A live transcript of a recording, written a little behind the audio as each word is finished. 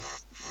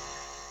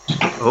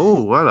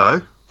Oh,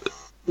 hello.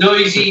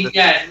 Noisy,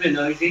 yeah, it's a bit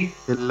noisy.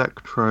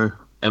 Electro.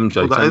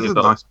 MJ, That is a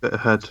nice bit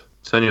ahead.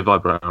 Turn your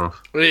vibrator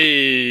off.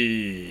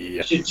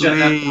 I should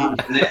shut up now.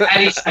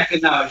 Any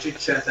second now, I should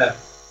shut up.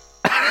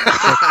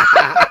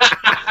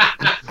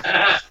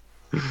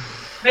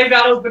 Maybe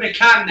I'll open a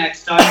can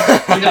next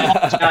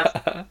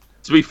time.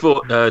 To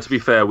be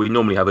fair, we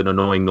normally have an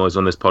annoying noise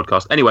on this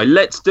podcast. Anyway,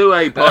 let's do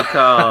a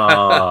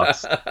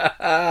podcast.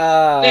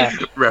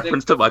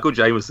 Reference to Michael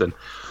Jameson.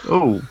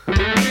 Oh.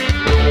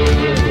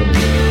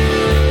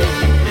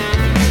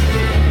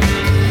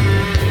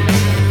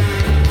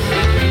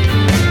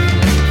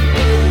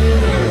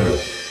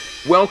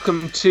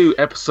 Welcome to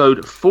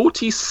episode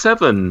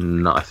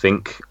 47, I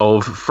think,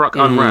 of Fruck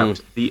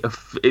Unwrapped. The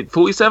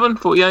 47,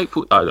 48,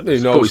 40, I don't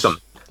know, 40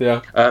 something.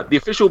 Yeah. The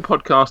official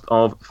podcast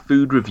of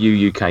Food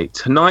Review UK.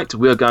 Tonight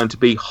we are going to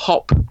be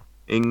hopping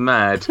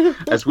mad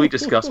as we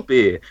discuss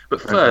beer.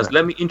 But first,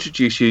 let me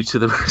introduce you to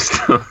the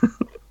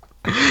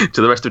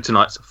rest of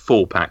tonight's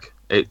 4-pack.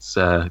 It's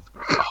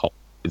hop.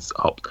 It's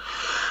hopped.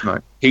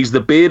 Right. He's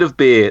the beard of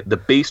beer, the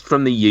beast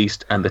from the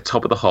yeast, and the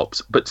top of the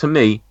hops. But to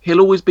me, he'll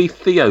always be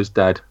Theo's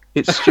dad.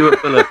 It's Stuart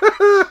Phillip.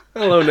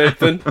 Hello,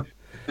 Nathan.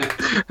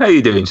 How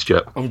you doing,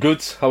 Stuart? I'm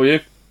good. How are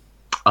you?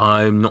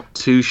 I'm not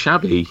too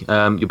shabby.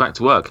 You're back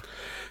to work?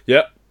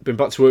 Yeah, been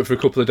back to work for a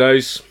couple of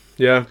days.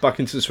 Yeah, back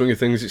into the swing of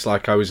things. It's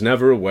like I was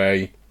never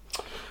away.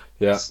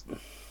 Yeah.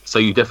 So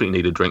you definitely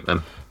need a drink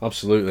then?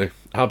 Absolutely.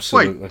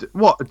 Wait,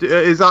 what?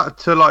 Is that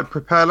to like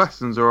prepare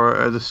lessons, or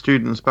are the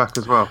students back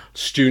as well?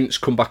 Students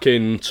come back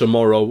in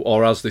tomorrow,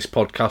 or as this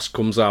podcast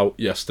comes out,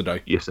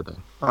 yesterday. Yesterday.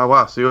 Oh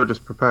wow, so you're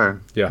just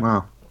preparing? Yeah.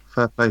 Wow,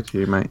 fair play to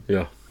you, mate.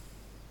 Yeah.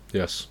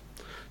 Yes.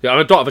 Yeah,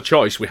 I don't have a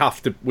choice. We had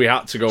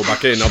to go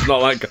back in. I've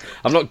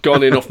not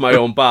gone in off my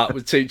own bat.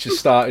 The teachers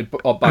started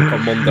back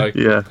on Monday.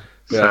 Yeah.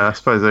 So I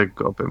suppose they've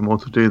got a bit more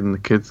to do than the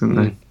kids, haven't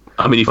they?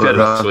 I mean, if you had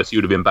up to us, you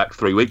would have been back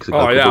 3 weeks ago.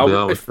 Oh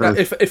yeah.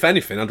 If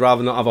anything, I'd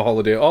rather not have a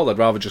holiday at all. I'd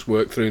rather just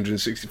work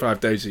 365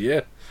 days a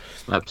year.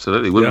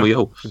 Absolutely, wouldn't we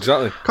all?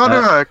 Exactly. Kind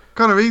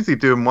of easy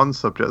doing one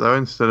subject though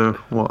instead of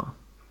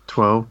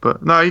 12.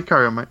 But no, you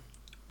carry on, mate.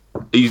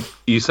 Are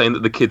you saying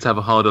that the kids have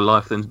a harder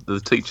life than the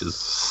teachers?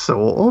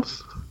 Sort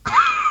of.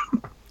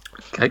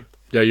 Okay.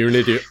 Yeah, you're an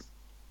idiot.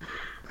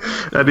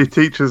 Any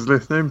teachers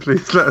listening,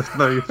 please let us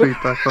know your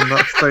feedback on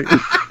that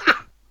statement.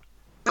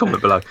 Comment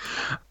below.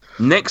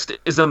 Next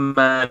is a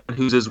man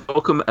who's as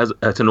welcome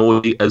at an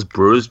orgy as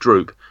Brewers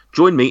Droop.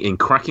 Join me in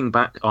cracking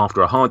back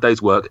after a hard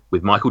day's work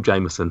with Michael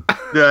Jameson.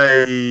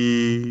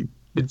 Yay!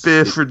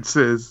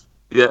 Differences.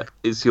 Yeah,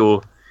 it's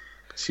your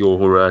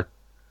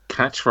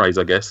catchphrase,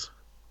 I guess.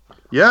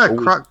 Yeah,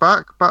 crack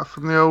back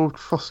from the old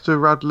Foster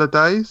Radler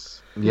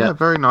days. Yeah,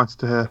 very nice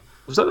to hear.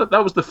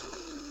 That was the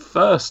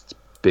first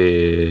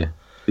beer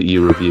that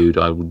you reviewed,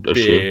 I would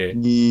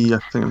assume. Yeah, I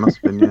think it must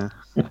have been, yeah.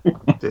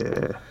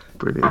 Yeah,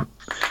 brilliant.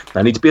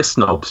 I need to be a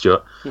snob,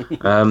 Stuart.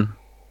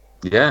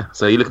 Yeah,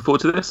 so are you looking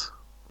forward to this?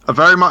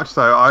 Very much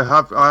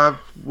so.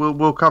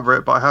 We'll cover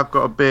it, but I have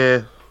got a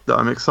beer that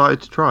I'm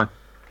excited to try.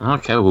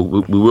 Okay, well,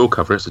 we will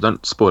cover it, so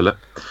don't spoil it.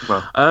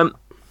 Well,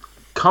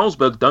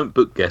 Carlsberg don't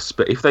book guests,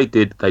 but if they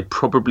did, they'd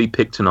probably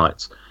pick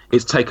tonight's.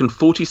 It's taken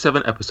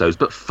 47 episodes,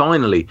 but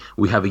finally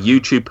we have a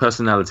YouTube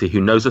personality who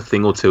knows a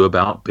thing or two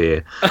about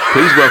beer.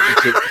 Please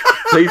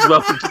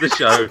welcome to the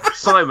show,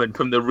 Simon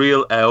from the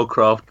Real Ale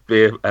Craft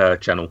Beer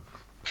channel.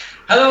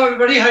 Hello,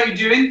 everybody. How you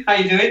doing?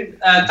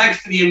 Thanks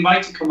for the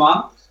invite to come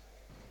on.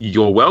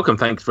 You're welcome.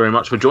 Thanks very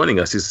much for joining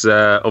us. It's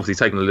obviously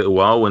taken a little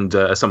while, and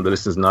as some of the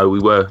listeners know, we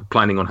were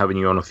planning on having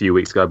you on a few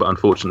weeks ago, but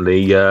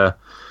unfortunately,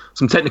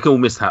 some technical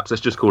mishaps.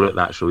 Let's just call it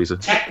that, shall we?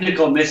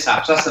 Technical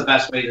mishaps. That's the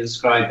best way to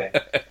describe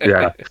it.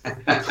 Yeah.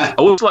 I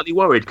was slightly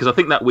worried because I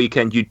think that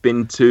weekend you'd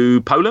been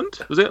to Poland,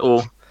 was it,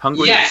 or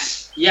Hungary?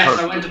 Yes.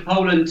 I went to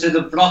Poland to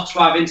the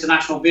Wrocław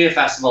International Beer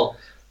Festival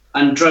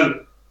and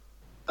drank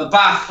a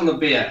bath full of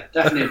beer.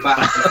 Definitely a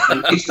bath.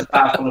 At least a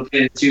bath full of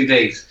beer in 2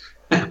 days.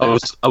 I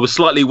was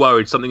slightly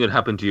worried something had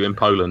happened to you in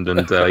Poland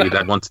and you'd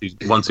had one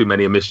too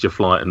many and missed your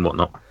flight and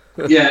whatnot.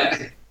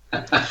 Yeah.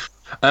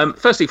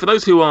 Firstly, for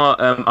those who are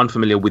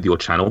unfamiliar with your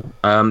channel,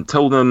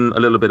 tell them a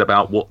little bit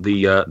about what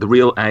the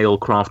Real Ale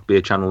Craft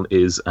Beer channel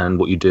is and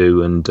what you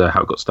do and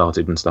how it got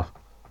started and stuff.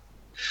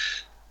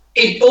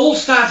 It all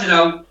started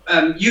out,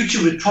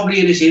 YouTube was probably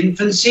in its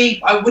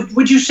infancy.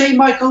 Would you say,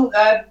 Michael,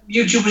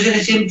 YouTube was in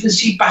its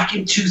infancy back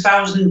in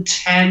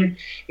 2010?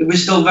 It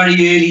was still very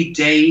early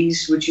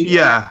days, would you?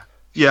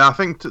 Yeah, I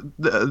think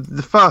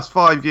the first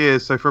 5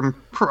 years, so from,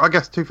 I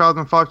guess,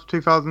 2005 to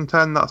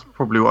 2010, that's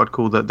probably what I'd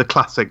call the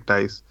classic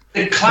days.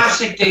 The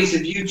classic days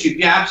of YouTube,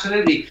 yeah,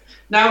 absolutely.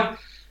 Now,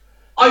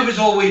 I was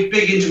always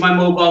big into my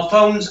mobile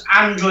phones.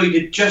 Android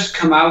had just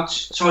come out,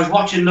 so I was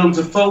watching loads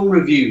of phone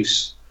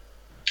reviews.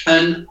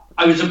 And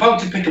I was about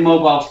to pick a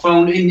mobile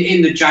phone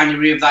in the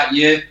January of that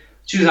year,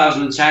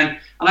 2010, and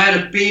I had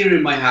a beer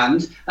in my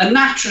hand. And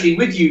naturally,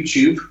 with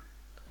YouTube,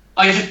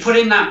 I just put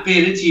in that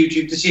beer into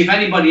YouTube to see if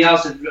anybody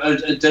else was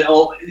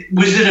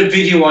there a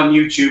video on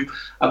YouTube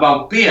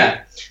about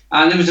beer.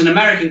 And there was an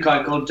American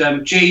guy called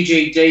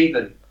J.J.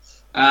 David,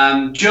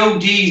 Joe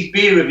D's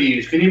beer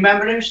reviews. Can you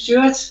remember him,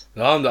 Stuart?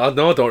 No, I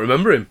don't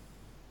remember him.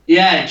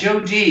 Yeah, Joe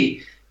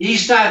D. He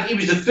was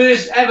the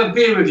first ever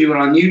beer reviewer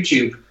on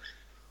YouTube.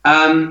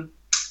 And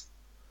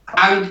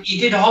he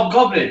did a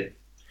Hobgoblin.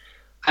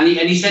 And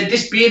he said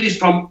this beer is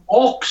from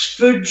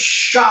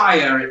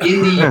Oxfordshire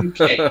in the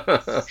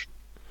UK.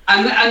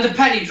 and the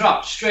penny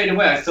dropped straight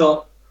away. I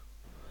thought,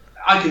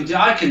 I can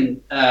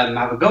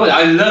have a go at it.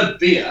 I love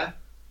beer.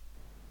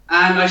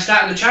 And I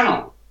started the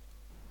channel.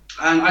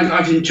 And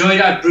I've enjoyed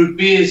it. I've brewed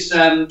beers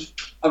around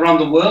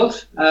the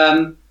world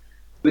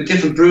with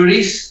different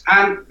breweries.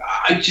 And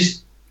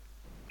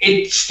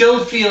it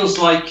still feels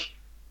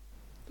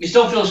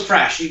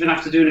fresh, even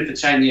after doing it for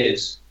 10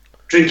 years.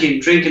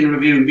 Drinking and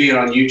reviewing beer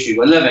on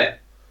YouTube. I love it.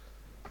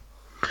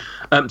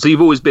 So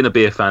you've always been a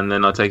beer fan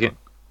then, I take it?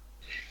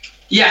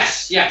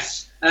 Yes.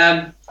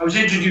 I was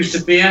introduced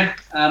to beer.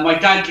 My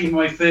dad gave me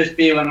my first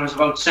beer when I was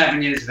about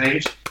 7 years of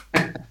age.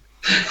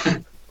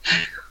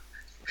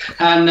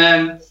 And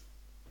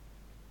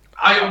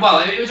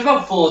it was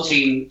about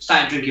 14,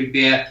 started drinking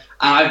beer,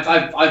 and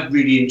I've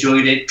really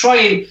enjoyed it.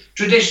 Trying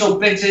traditional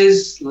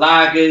bitters,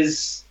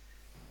 lagers,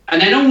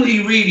 and then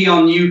only really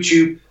on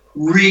YouTube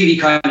really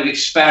kind of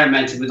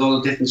experimented with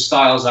all the different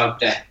styles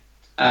out there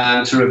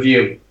to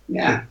review.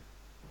 Yeah.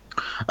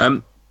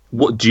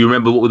 What do you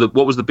remember?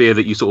 What was the beer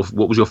that you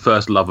what was your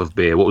first love of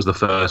beer? What was the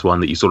first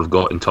one that you sort of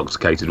got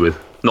intoxicated with?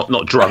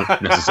 Not drunk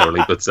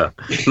necessarily, but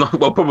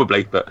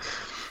probably. But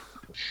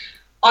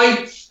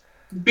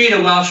being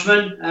a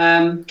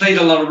Welshman, played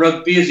a lot of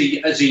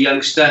rugby as a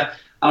youngster.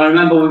 And I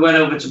remember we went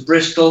over to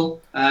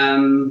Bristol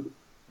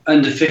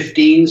under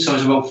 15, so I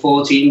was about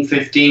 14,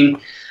 15.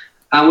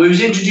 And we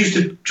was introduced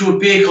to a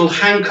beer called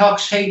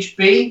Hancock's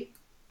HB.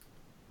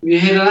 Have you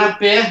heard of that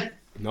beer?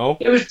 No.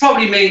 It was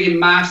probably made in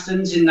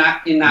Marston's in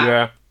that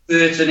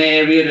Burton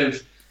area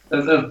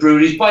of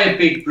breweries, by a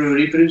big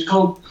brewery, but it was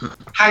called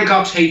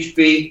Hancock's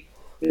HB.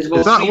 Is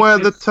that where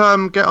the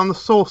term "get on the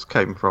sauce"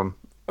 came from?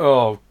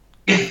 Oh.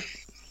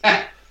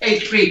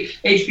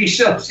 HB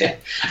sauce, yeah.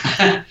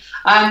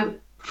 And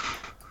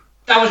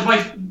that was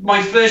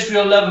my first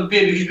real love of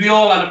beer, because we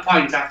all had a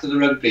pint after the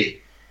rugby.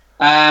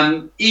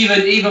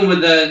 Even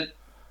with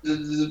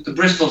the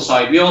Bristol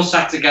side, we all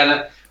sat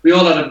together. We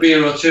all had a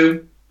beer or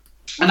two,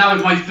 and that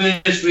was my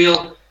first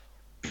real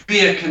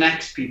beer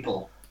connects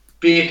people.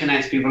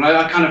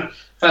 I kind of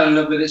fell in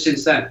love with it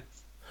since then.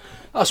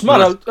 That's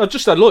mad. I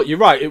just had a look. You're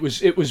right. It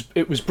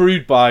was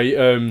brewed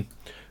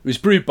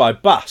by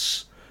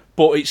Bass,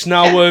 but it's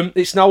now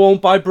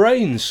owned by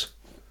Brains.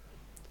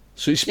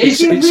 So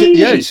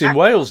it's in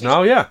Wales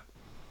now. Yeah.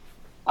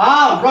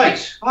 Ah,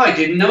 right. Oh, I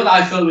didn't know that.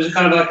 I thought it was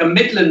kind of like a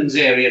Midlands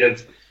area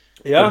of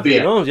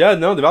beer. No,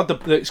 they've had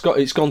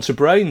it's gone to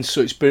Brains,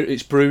 so it's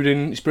brewed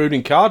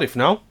in Cardiff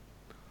now.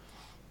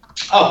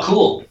 Oh,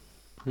 cool.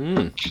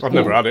 I've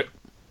never had it.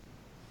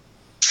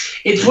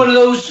 It's one of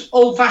those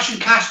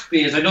old-fashioned cask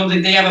beers. I don't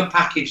think they ever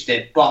packaged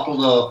it,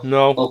 bottled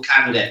or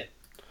canned it.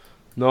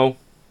 No,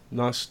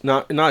 nice.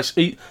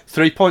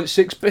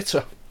 3.6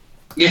 bitter.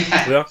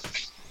 Yeah.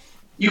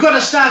 You got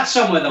to start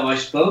somewhere, though, I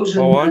suppose.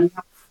 What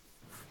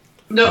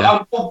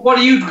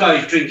are you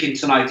guys drinking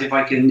tonight, if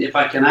I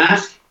can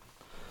ask?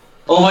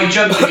 Or I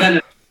jumped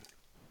again.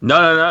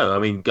 No. I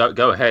mean,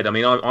 go ahead. I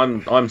mean,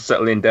 I'm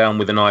settling down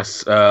with a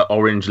nice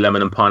orange,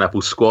 lemon, and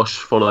pineapple squash,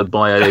 followed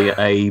by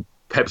a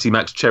Pepsi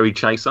Max Cherry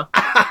Chaser.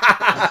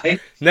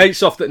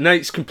 Nate's not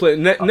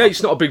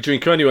a big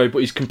drinker anyway, but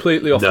he's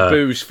completely off the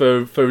booze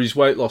for his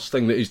weight loss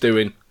thing that he's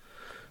doing.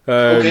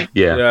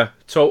 Yeah,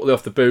 totally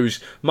off the booze.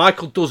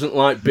 Michael doesn't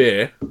like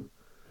beer.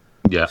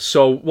 Yeah.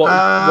 So what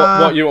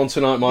are you on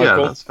tonight,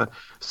 Michael? Yeah, that's fair.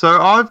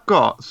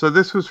 So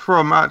this was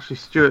from actually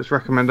Stuart's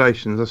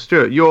recommendations.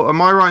 Stuart,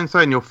 am I right in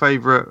saying your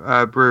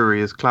favourite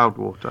brewery is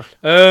Cloudwater?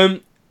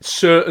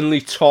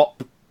 Certainly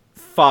top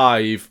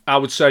 5. I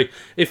would say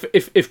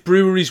if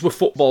breweries were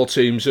football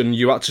teams and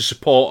you had to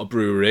support a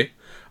brewery,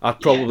 I'd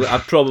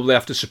probably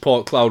have to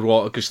support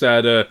Cloudwater, because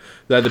they're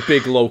the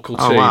big local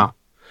team. Wow.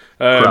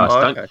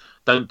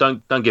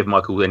 Don't give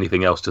Michael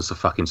anything else just to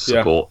fucking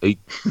support. Yeah.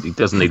 He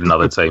doesn't need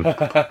another team.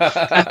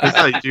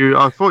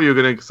 I thought you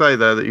were going to say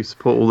there that you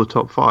support all the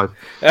top 5,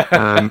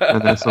 and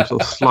there's some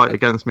sort of slight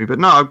against me. But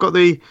no, I've got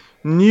the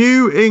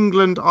New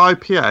England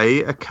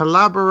IPA, a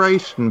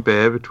collaboration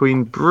beer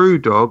between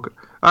Brewdog.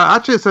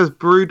 Actually, it says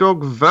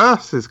Brewdog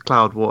versus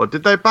Cloudwater.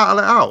 Did they battle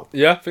it out?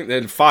 Yeah, I think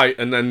they'd fight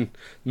and then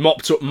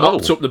mopped up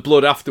the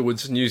blood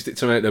afterwards and used it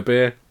to make their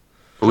beer.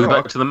 Are we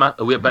back to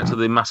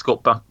the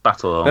mascot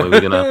battle? Are we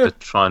going to have to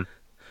try and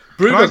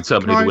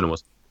determine who the winner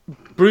was?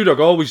 Brewdog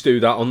always do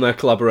that on their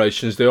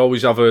collaborations. They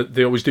always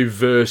do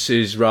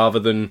verses rather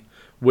than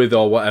with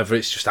or whatever.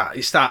 It's just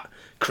that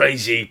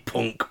crazy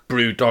punk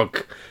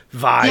Brewdog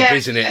vibe,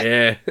 isn't it?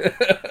 Yeah.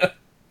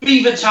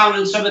 Beavertown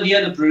and some of the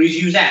other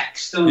breweries use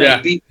X, don't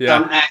they?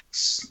 Beavertown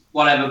X,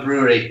 whatever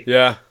brewery.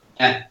 Yeah.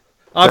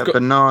 I've got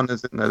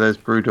bananas, isn't there? There's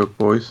Brewdog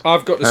boys.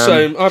 I've got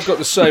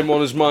the same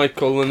one as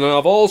Michael, and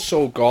I've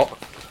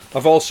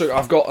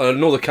got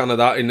another can of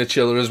that in the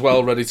chiller as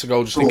well, ready to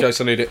go just in case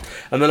I need it.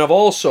 And then I've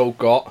also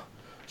got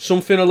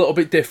something a little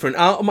bit different.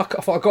 I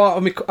thought I'd go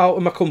out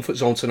of my comfort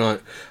zone tonight.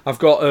 I've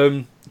got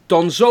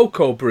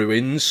Donzoko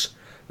Brewings,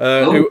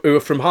 who are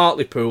from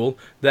Hartlepool.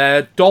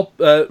 They're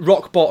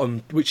Rock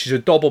Bottom, which is a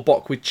double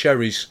bock with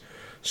cherries.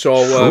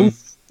 So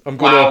I'm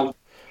gonna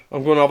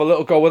have a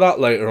little go with that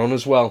later on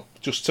as well,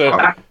 just to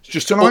up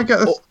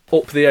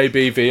the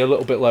ABV a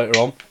little bit later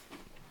on.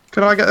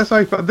 Can I get this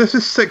open? This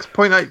is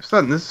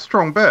 6.8%. This is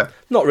strong beer.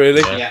 Not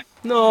really. Yeah.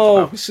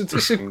 No,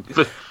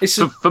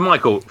 for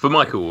Michael,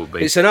 it would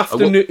be. It's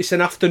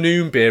an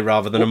afternoon beer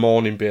rather than a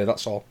morning beer.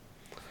 That's all.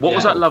 What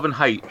was that Love and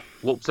Hate?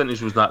 What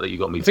percentage was that you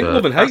got me to? I think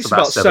Love and Hate's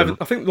about 7.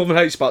 I think Love and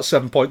Hate's about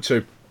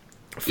 7.2.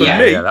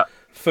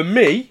 For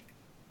me,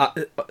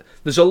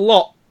 there's a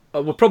lot.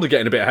 We're probably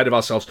getting a bit ahead of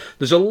ourselves.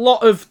 There's a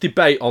lot of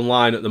debate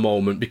online at the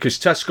moment because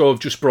Tesco have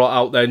just brought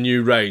out their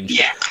new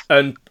range,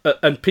 and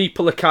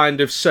people are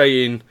kind of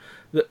saying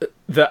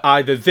that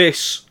either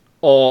this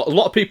or a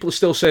lot of people are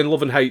still saying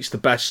Love and Hate's the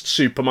best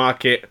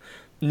supermarket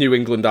New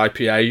England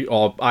IPA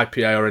or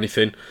IPA or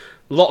anything.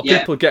 A lot of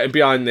people are getting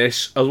behind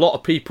this. A lot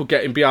of people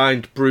getting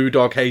behind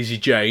Brewdog Hazy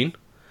Jane.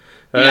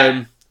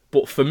 But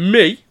for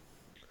me,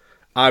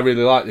 I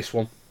really like this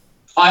one.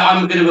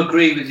 I'm going to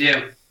agree with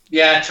you.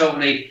 Yeah,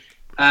 totally.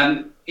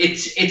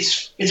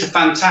 It's a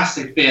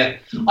fantastic beer.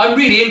 I'm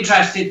really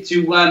interested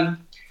to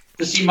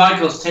see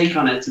Michael's take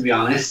on it, to be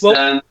honest.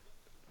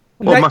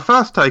 Well, my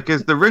first take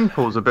is the ring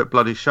pull's a bit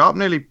bloody sharp.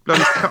 Nearly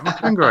bloody cut my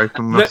finger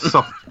open with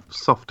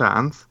soft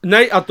hands.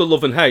 Nate had the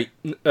Love and Hate,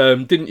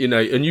 didn't you,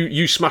 Nate? And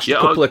you smashed a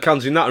couple of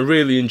cans in that and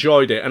really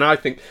enjoyed it. And I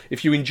think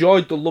if you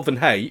enjoyed the Love and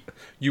Hate,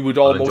 you would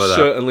almost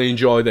certainly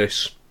enjoy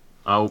this.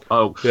 Yeah.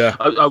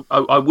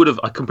 I would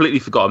have. I completely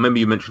forgot. I remember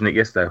you mentioned it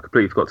yesterday. I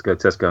completely forgot to go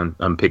to Tesco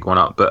and pick one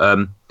up.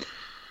 But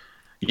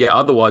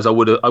otherwise I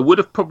would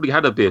have probably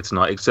had a beer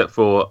tonight. Except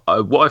for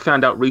what I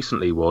found out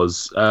recently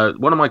was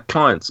one of my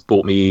clients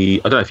bought me.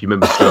 I don't know if you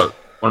remember, Stuart.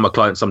 One of my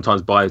clients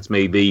sometimes buys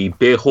me the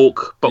Beer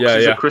Hawk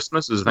boxes at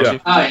Christmas as an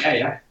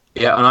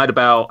Yeah, and I had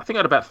about 3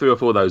 or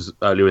 4 of those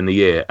earlier in the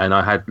year, and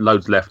I had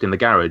loads left in the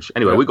garage.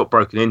 Anyway, we got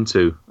broken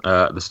into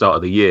at the start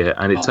of the year,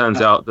 and it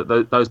turns out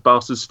that those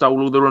bastards stole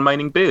all the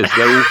remaining beers.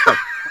 They're all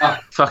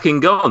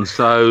fucking gone,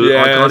 so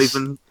I can't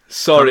even...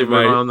 Sorry,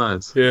 mate. On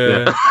those.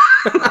 Yeah.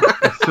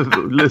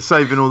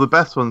 Saving all the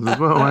best ones as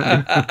well, aren't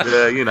you?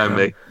 Yeah, you know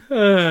me.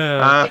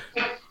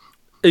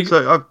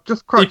 So I've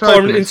just cracked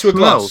open it into a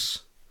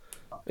glass.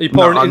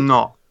 I'm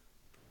not.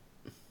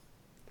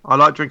 I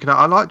like drinking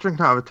out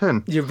of a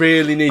tin. You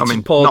really need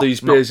to pour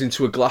these beers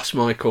into a glass,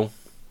 Michael.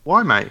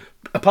 Why, mate?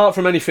 Apart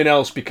from anything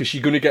else, because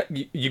you're gonna get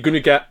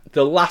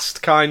the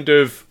last kind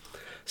of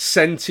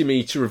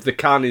centimetre of the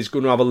can is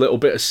going to have a little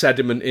bit of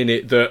sediment in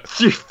it. That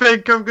do you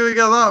think I'm going to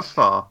get that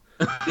far?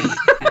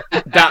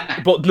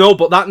 But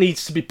that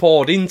needs to be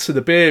poured into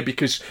the beer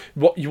because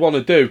what you want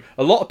to do,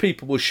 a lot of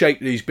people will shake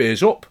these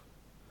beers up.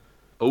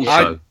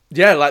 Also,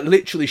 like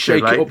literally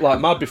shake it up like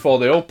mad before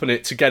they open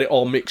it to get it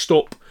all mixed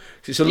up.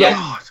 It's a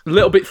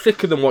little bit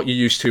thicker than what you're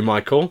used to,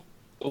 Michael.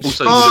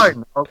 Also,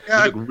 you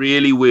look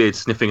really weird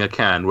sniffing a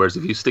can, whereas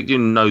if you stick your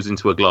nose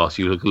into a glass,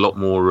 you look a lot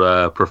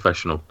more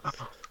professional.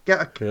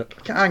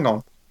 Hang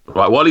on.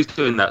 Right, while he's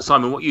doing that,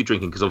 Simon, what are you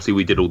drinking? Because obviously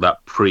we did all that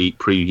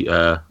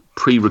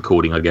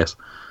pre-recording, I guess.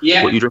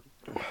 Yeah. What are you drinking?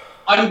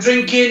 I'm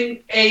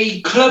drinking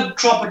a Club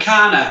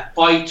Tropicana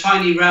by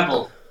Tiny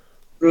Rebel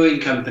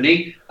Brewing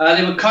Company.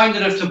 They were kind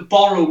enough to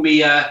borrow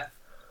me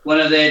one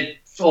of their...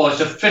 it's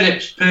a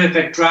Phillips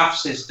Perfect Draft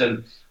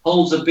System.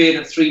 Holds a beer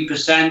at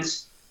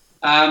 3%.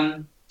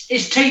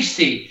 It's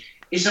tasty.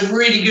 It's a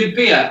really good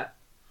beer.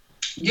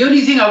 The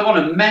only thing I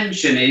want to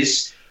mention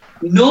is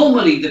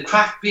normally the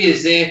craft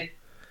beers I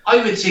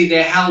would say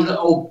they're held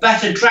or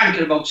better drank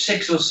at about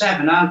 6 or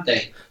 7, aren't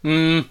they?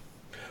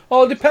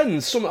 Oh, it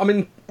depends.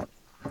 Once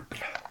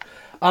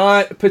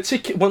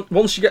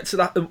you get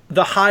to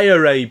the higher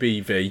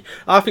ABV,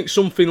 I think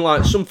something.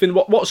 What's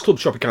Club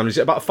Tropicana? Is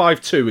it about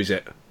 5.2? Is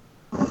it?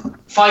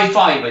 5.5,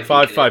 I think.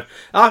 5.5.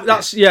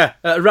 That's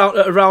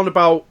around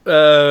about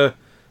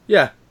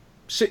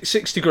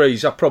 6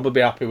 degrees. I'd probably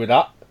be happy with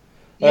that.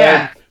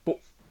 Yeah, but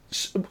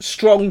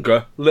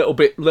stronger, little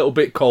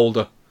bit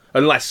colder,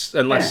 unless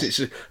it's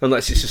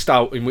a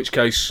stout, in which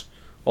case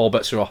all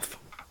bets are off.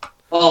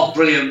 Oh,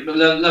 brilliant!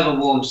 Love a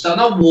warm stout.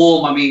 Not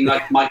warm, I mean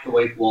like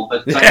microwave warm,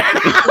 but.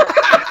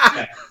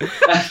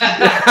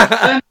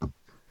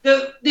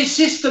 The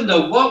system,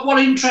 though, what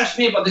interests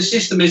me about the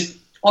system is.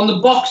 On the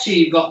box here,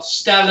 you've got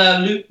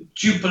Stella,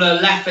 Jupiler,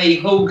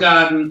 Leffe,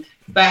 Hoegaarden,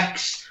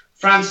 Beck's,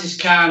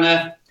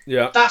 Franziskaner,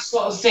 that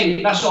sort of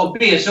thing, that sort of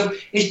beer. So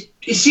it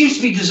seems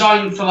to be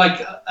designed for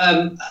like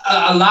a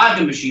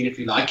lager machine, if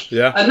you like.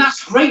 Yeah. And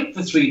that's great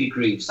for 3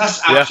 degrees. That's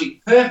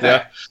absolutely perfect.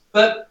 Yeah.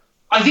 But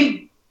I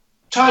think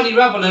Tiny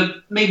Rebel are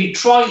maybe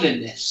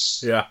trialing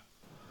this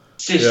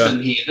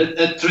system here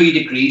at 3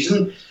 degrees.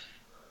 And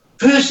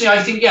personally,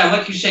 I think,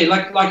 like you say,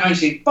 like I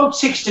say, about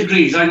 6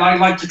 degrees, I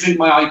like to drink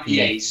my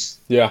IPAs.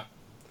 Yeah.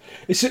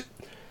 It's a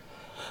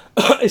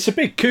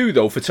big coup,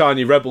 though, for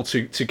Tiny Rebel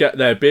to get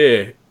their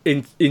beer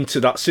into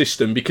that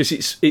system, because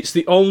it's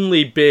the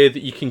only beer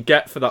that you can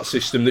get for that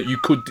system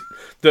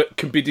that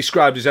can be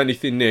described as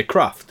anything near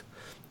craft.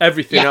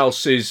 Everything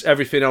else is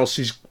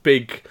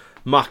big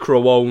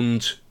macro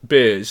owned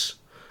beers.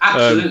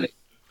 Absolutely.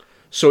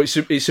 So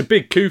it's a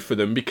big coup for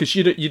them, because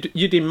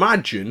you'd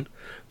imagine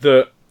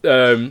that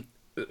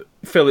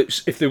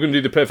Phillips, if they were going to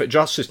do the perfect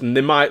draft system,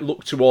 they might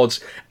look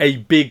towards a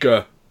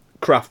bigger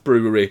craft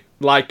brewery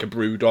like a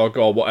Brewdog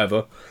or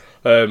whatever.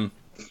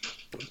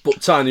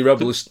 But Tiny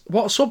Rebel is...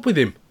 What's up with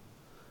him?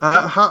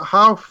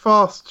 How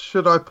fast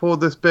should I pour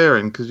this beer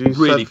in? Because you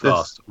really said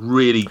fast,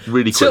 really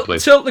quickly.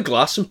 Tilt the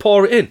glass and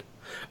pour it in.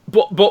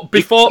 But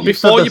before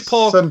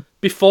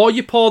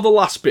you pour the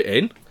last bit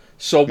in.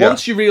 So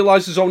once you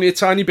realise there's only a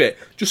tiny bit,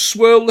 just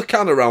swirl the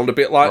can around a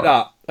bit like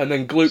that, and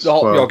then gloop the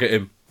hot yogurt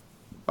in.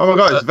 Oh my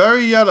god, it's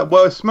very yellow.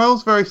 Well, it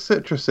smells very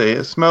citrusy.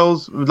 It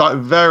smells like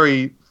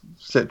very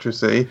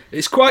citrusy.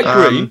 It's quite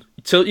green.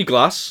 Tilt your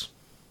glass.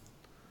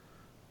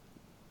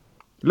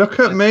 Look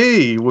at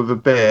me with a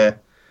beer.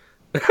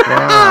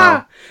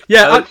 Wow.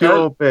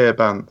 Pure beer,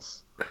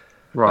 Bants.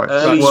 Right.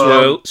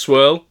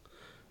 Swirl.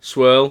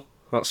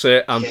 That's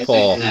it, and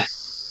pour.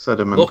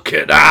 Sediment. Look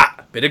at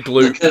that. Bit of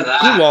gloop.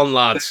 Go on,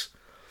 lads.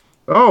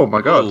 Oh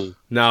my god. Ooh.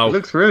 Now, it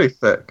looks really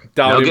thick.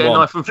 Down in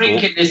one.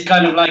 Drinking this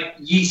kind of like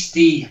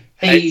yeasty,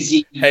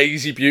 hazy.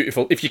 Hazy,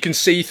 beautiful. If you can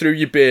see through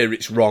your beer,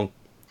 it's wrong.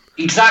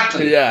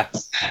 Exactly. Yeah.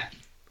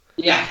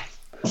 Yeah.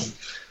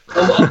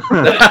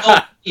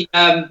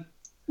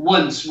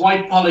 Once,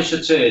 white polish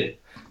a turd.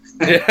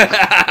 Okay,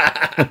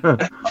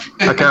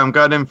 I'm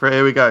going in for it.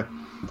 Here we go.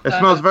 It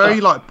smells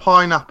very like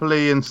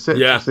pineapple-y and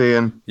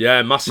citrusy.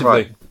 Yeah, massively.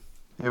 Right.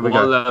 Here we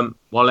go.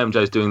 While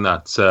MJ's doing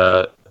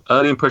that,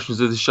 early impressions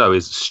of the show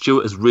is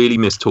Stuart has really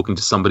missed talking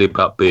to somebody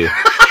about beer.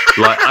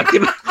 Like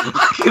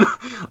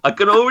I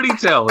can already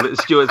tell that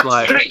Stuart's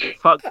like,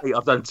 fuck me,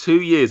 I've done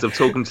 2 years of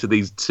talking to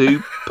these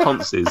two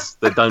ponces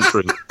that don't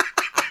drink.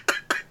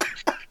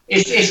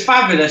 It's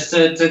fabulous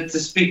to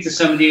speak to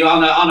somebody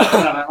on a kind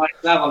of a high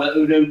level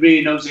who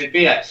really knows their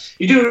beer.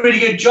 You do a really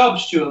good job,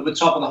 Stuart, with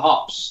Top of the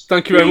Hops.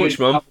 Thank you very much,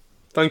 Mum.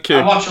 Thank you.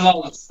 I watch a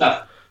lot of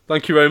stuff.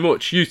 Thank you very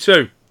much. You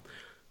too.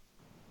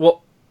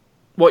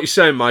 What you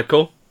saying,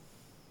 Michael?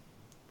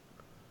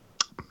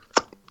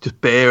 Just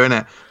beer,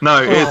 innit?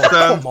 No, it's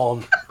come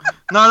on.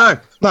 No.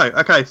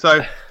 Okay,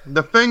 so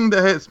the thing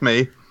that hits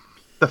me,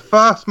 the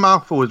first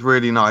mouthful was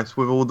really nice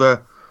with all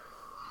that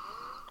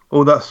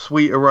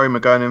sweet aroma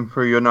going in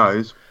through your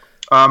nose.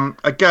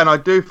 Again, I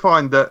do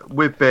find that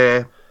with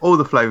beer, all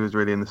the flavours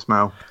really in the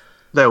smell.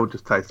 They all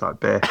just taste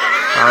like beer.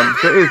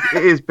 So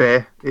it is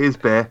beer. It is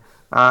beer.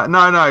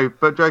 No,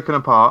 but joking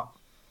apart,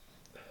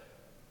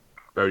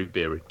 very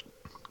beery.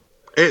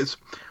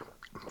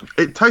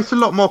 It tastes a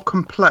lot more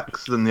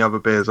complex than the other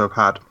beers I've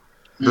had.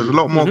 There's a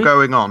lot more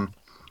going on.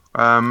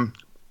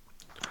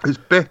 It's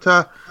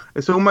bitter.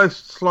 It's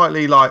almost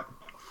slightly like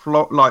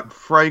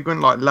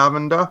fragrant, like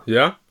lavender.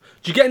 Yeah.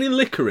 Do you get any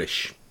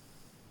licorice?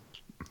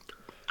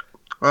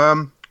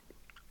 I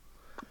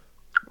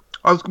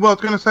was going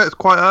to say it's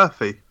quite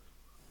earthy.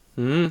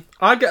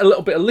 I get a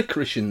little bit of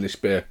licorice in this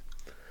beer.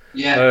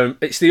 Yeah.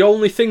 It's the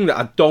only thing that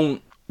I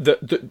don't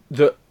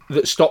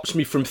that stops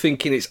me from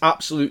thinking it's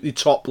absolutely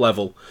top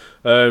level.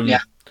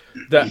 That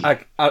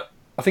I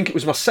think it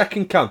was my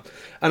second can,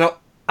 and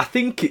I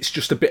think it's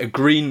just a bit of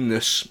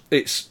greenness.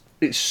 It's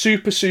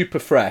super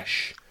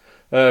fresh.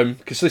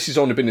 Because this has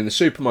only been in the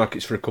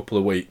supermarkets for a couple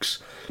of weeks.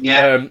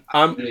 Yeah.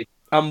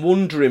 I'm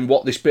wondering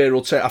what this beer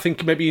will take. I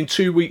think maybe in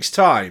 2 weeks'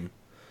 time,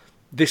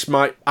 this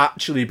might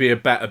actually be a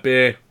better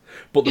beer.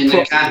 But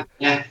I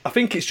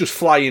think it's just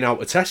flying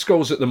out of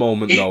Tesco's at the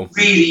moment, though. It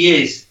really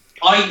is.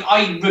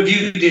 I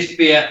reviewed this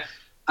beer,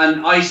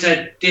 and I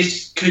said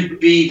this could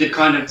be the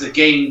kind of the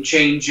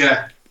game-changing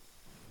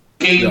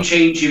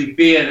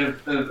beer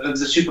of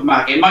the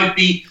supermarket. It might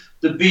be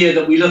the beer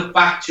that we look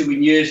back to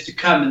in years to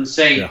come and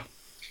say,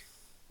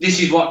 this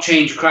is what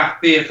changed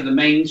craft beer for the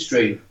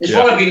mainstream. It's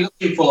what I've been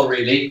looking for,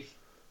 really,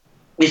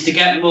 is to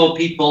get more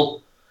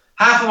people.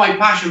 Half of my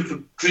passion for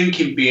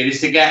drinking beer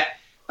is to get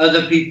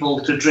other people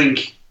to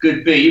drink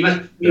good beer. You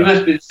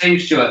must be the same,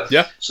 Stuart.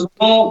 Yeah. So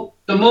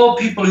the more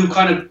people who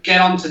kind of get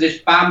onto this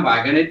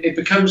bandwagon, it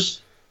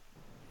becomes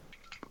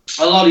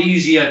a lot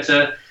easier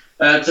to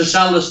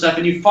sell the stuff,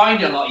 and you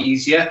find it a lot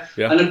easier.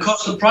 Yeah. And of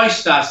course, the price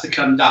starts to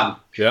come down.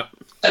 Yeah.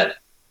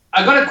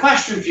 I got a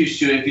question for you,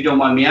 Stuart, if you don't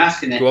mind me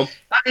asking it. Go on.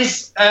 That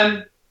is,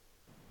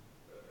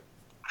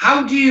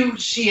 how do you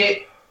see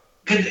it?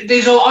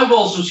 Because I've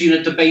also seen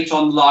a debate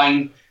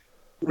online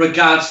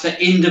regards to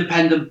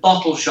independent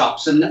bottle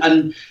shops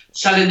and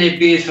selling their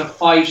beers for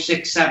 £5,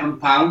 £6,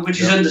 £7, which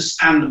is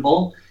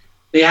understandable.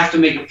 They have to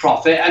make a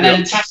profit, and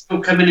then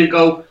Tesco come in and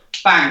go,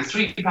 bang,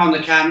 £3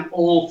 a can,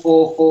 all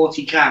for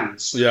 40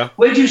 cans. Yeah.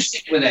 Where do you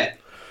sit with it?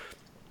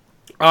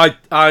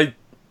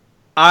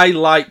 I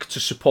like to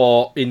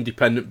support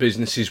independent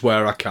businesses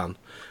where I can.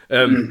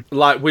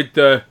 Like with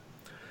there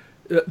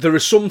are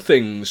some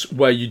things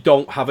where you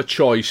don't have a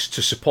choice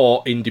to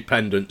support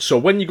independent. So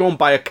when you go and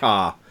buy a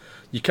car,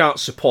 you can't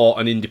support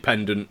an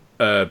independent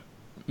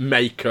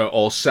maker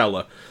or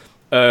seller.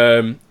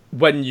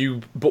 When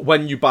you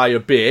buy a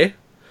beer,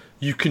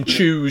 you can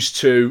choose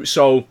to.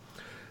 So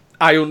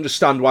I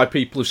understand why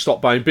people have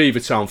stopped buying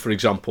Beavertown, for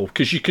example,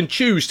 because you can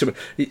choose to.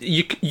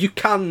 You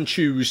can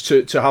choose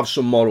to have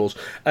some morals,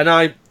 and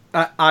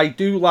I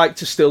do like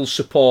to still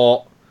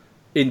support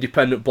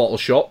independent bottle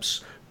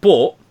shops,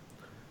 but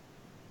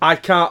I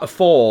can't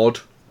afford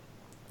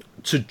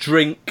to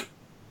drink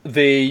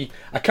I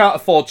can't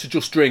afford to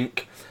just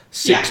drink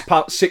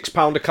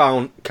 £6 a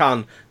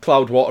can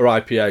Cloudwater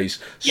IPAs.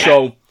 Yeah.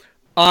 So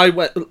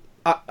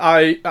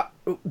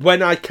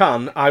when I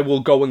can, I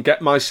will go and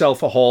get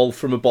myself a haul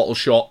from a bottle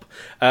shop.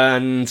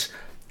 And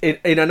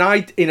in an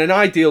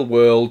ideal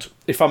world,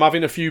 if I'm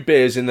having a few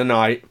beers in the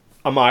night,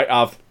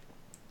 I've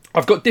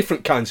got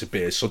different kinds of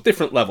beers, so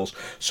different levels.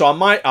 So I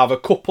might have a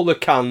couple of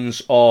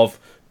cans of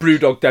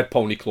Brewdog Dead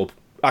Pony Club.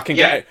 I can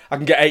get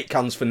 8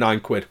 cans for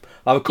 £9.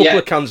 I have a couple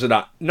of cans of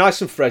that,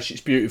 nice and fresh.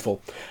 It's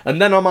beautiful.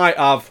 And then I might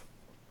have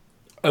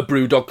a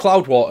Brewdog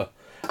Cloudwater.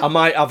 I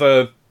might have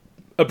a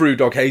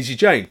Brewdog Hazy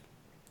Jane.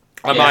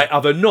 I might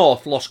have a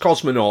North Lost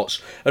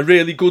Cosmonauts, a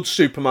really good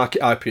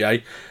supermarket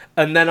IPA,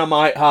 and then I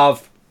might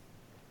have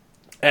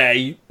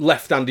a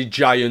left-handed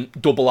giant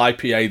double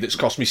IPA that's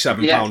cost me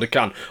 £7 a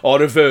can,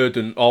 or a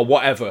Verdant, or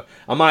whatever.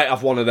 I might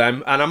have one of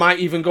them, and I might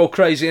even go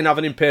crazy and have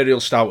an Imperial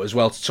Stout as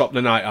well to top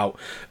the night out.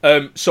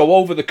 So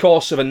over the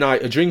course of a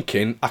night of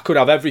drinking, I could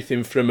have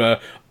everything from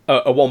a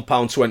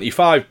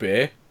 £1.25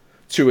 beer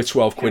to a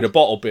 £12 a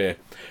bottle beer.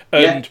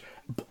 And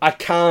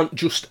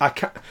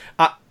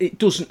it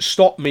doesn't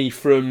stop me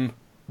from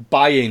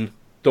buying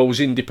those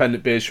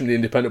independent beers from the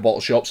independent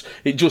bottle shops.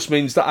 It just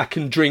means that I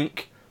can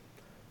drink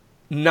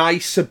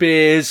nicer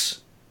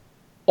beers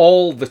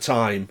all the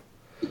time.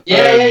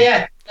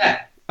 Yeah.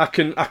 I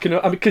mean,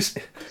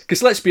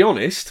 because let's be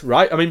honest,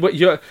 right? I mean, what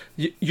you're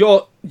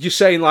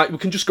saying, like, we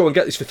can just go and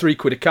get this for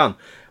 £3 a can.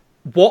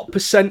 What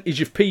percentage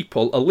of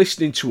people are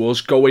listening to us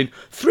going,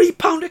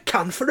 £3 a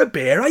can for a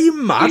beer? Are you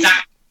mad?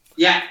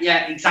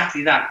 Yeah,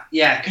 exactly that.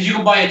 Yeah, because you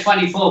can buy a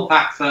 24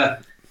 pack for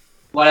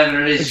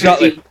whatever it is,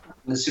 exactly, in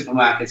the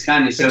supermarkets,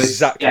 can you? So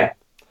exactly. It's,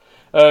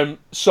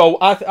 So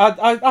I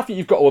think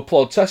you've got to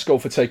applaud Tesco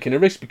for taking a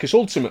risk, because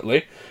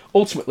ultimately,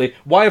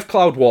 why have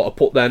Cloudwater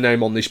put their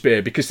name on this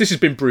beer? Because this has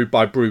been brewed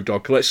by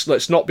Brewdog.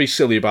 Let's not be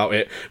silly about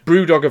it.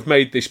 Brewdog have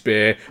made this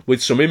beer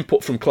with some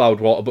input from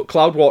Cloudwater, but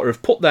Cloudwater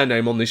have put their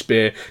name on this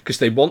beer because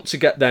they want to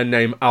get their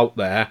name out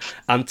there.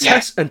 And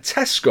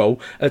Tesco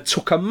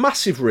took a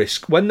massive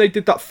risk when they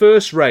did that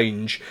first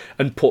range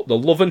and put the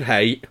Love and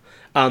Hate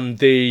and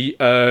the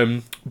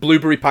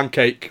Blueberry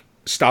Pancake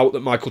Stout that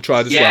Michael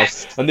tried as well,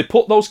 and they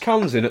put those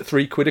cans in at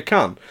 £3 a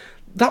can.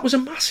 That was a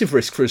massive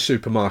risk for a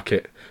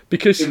supermarket,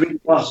 because it really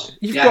was.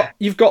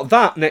 You've got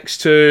that next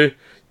to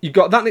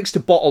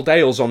bottled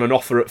ales on an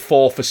offer at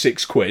 4 for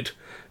 £6.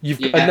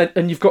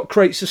 And you've got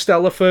crates of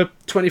Stella for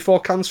 24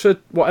 cans for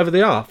whatever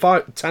they are,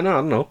 5, 10, I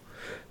don't know.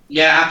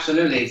 Yeah,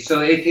 absolutely.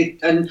 So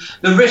and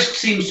the risk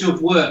seems to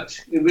have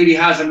worked. It really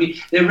has. I mean,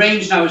 their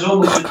range now is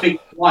almost a big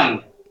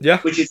wine. Yeah,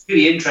 which is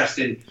really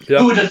interesting. Yeah.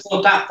 Who would have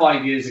thought that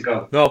 5 years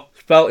ago? No,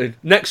 belting.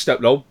 Next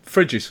step, though,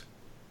 fridges.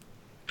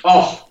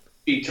 Oh,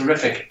 be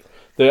terrific.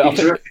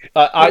 Terrific.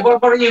 What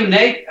about you,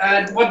 Nate?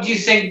 What do you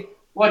think?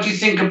 What do you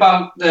think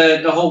about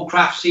the whole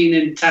craft scene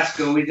in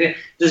Tesco?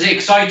 Does it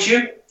excite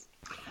you?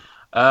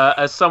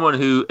 As someone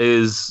who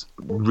is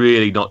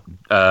really not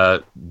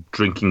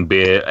drinking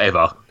beer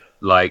ever,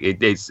 like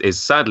it's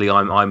sadly,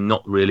 I'm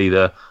not really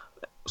the.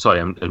 Sorry,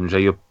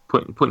 MJ, you're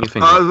putting your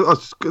finger. I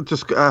was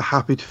just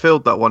happy to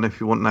field that one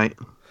if you want, Nate.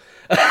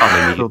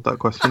 I mean, field that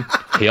question.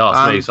 He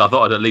asked me, so I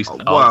thought I'd at least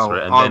answer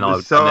it, and then I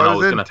was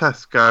in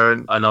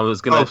Tesco, and I was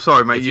going to. Oh,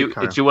 sorry, mate. Do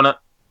you want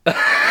to?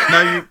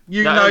 No,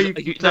 you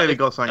clearly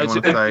got something you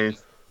want to say.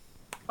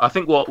 I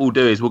think what we'll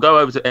do is we'll go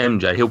over to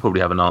MJ. He'll probably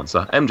have an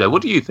answer. MJ,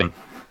 what do you think?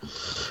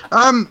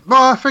 Well,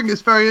 I think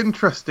it's very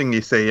interesting.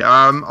 You see,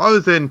 I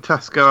was in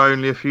Tesco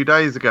only a few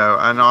days ago,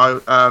 and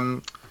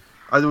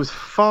there was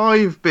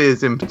 5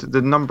 beers in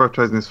the number I've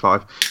chosen is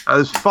 5.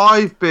 There's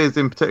 5 beers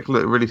in particular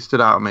that really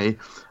stood out to me.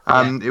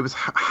 It was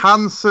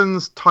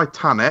Hansen's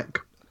Titanic.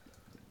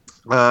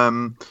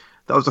 That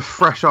was a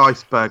fresh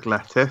iceberg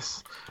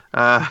lettuce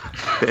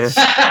beer.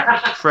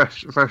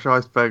 fresh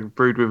iceberg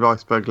brewed with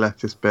iceberg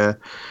lettuce beer.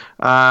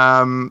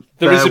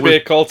 There is a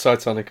beer called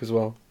Titanic as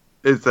well.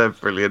 Is there?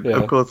 Brilliant. Yeah.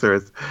 Of course there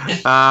is.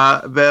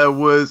 There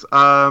was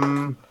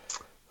I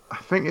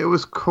think it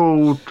was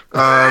called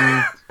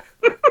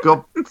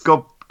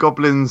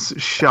Goblin's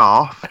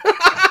Shaft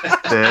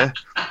beer.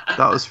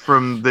 That was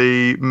from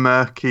the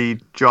Murky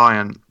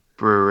Giant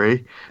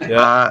Brewery.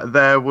 Yeah.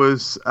 There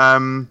was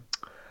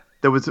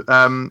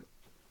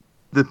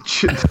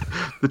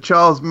the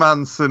Charles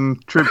Manson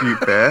tribute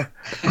beer.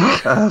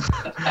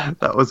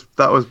 That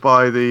was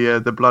by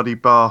the Bloody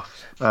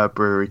Bath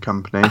Brewery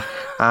Company.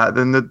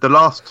 Then the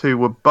last 2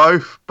 were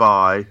both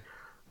by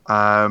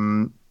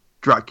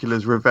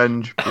Dracula's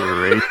Revenge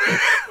Brewery.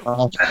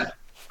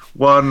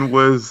 One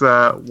was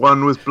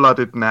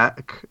Blooded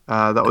Neck.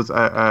 That was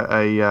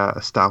a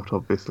stout,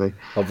 obviously.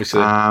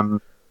 Obviously.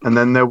 And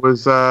then there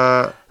was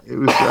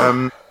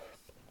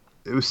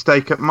It was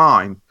steak at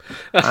mine.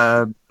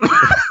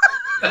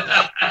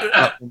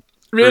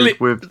 Really?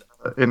 With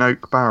in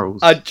oak barrels.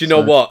 Do you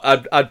know what?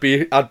 I'd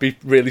be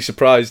really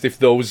surprised if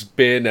those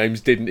beer names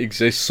didn't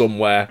exist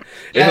somewhere.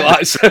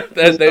 Yeah.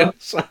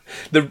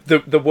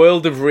 The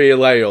world of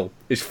real ale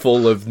is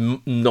full of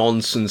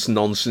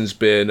nonsense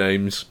beer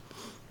names.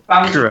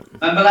 Remember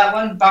that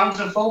one?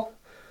 Bountiful?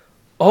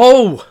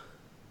 Oh!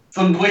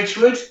 From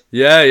Witchwood?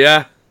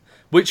 Yeah.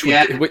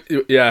 Witchwood,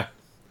 Yeah. yeah.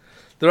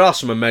 There are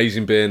some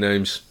amazing beer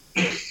names.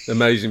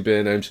 Amazing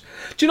beer names.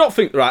 Do you not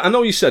think, right, I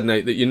know you said,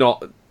 Nate, that you're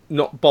not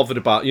bothered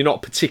about, you're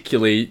not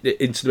particularly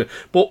into the,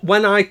 but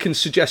when I can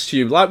suggest to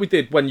you, like we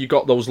did when you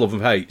got those love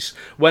and hates,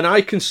 when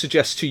I can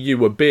suggest to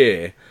you a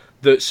beer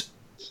that's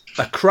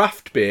a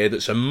craft beer,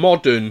 that's a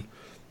modern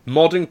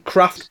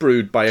craft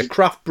brewed by a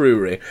craft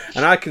brewery,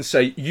 and I can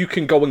say, you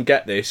can go and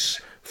get this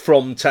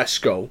from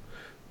Tesco,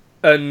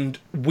 and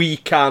we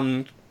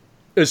can,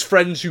 as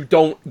friends who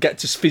don't get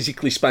to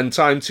physically spend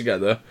time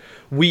together,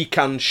 we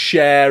can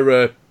share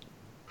a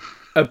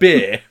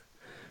beer.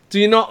 Do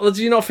you not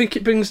think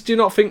it brings? Do you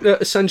not think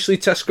that essentially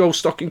Tesco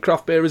stocking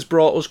craft beer has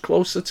brought us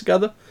closer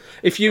together?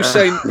 If you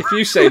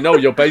say no,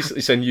 you're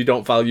basically saying you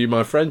don't value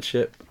my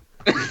friendship.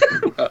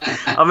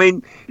 I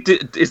mean,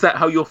 is that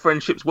how your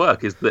friendships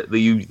work? Is that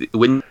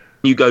when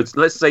you go to,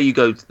 let's say you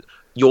go to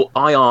your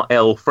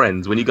IRL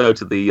friends, when you go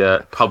to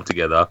the pub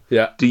together,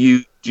 yeah, do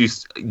you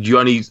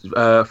only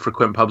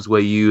frequent pubs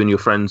where you and your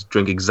friends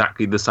drink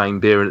exactly the same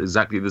beer at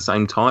exactly the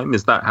same time?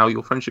 Is that how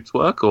your friendships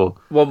work? Or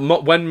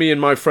when me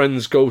and my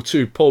friends go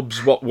to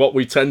pubs, what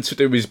we tend to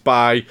do is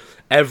buy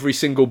every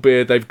single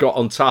beer they've got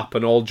on tap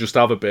and all just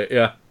have a bit.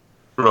 Yeah,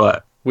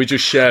 right. We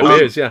just share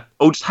beers. Yeah,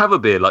 or just have a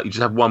beer, like you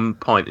just have one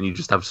pint and you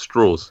just have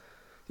straws.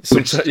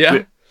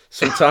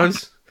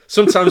 Sometimes.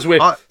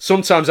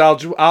 Sometimes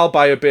I'll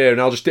buy a beer and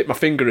I'll just dip my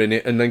finger in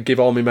it and then give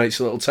all my mates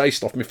a little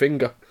taste off my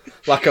finger,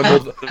 like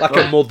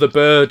a mother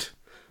bird.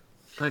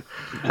 I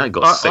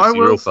got sexy I will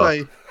real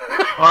say,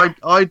 fast.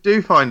 I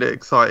do find it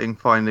exciting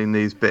finding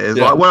these beers.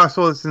 Yeah. Like when I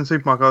saw this in the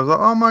supermarket, I was like,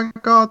 "Oh my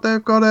god,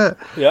 they've got it!"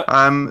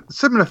 Yeah.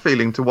 Similar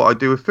feeling to what I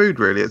do with food.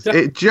 Really,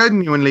 it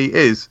genuinely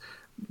is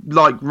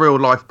like real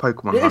life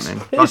Pokemon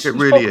hunting. It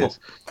really is.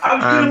 I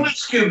was going to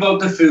ask you about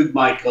the food,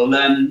 Michael.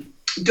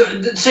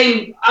 The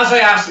same as I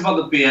asked about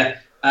the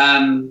beer,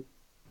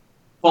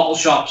 bottle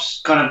shops,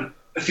 kind of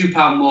a few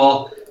pound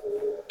more,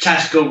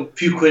 Tesco, a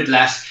few quid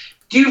less.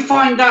 Do you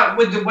find that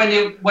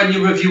when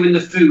you're reviewing the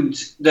food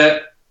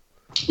that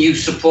you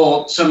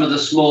support some of the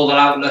smaller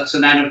outlets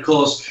and then of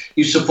course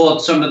you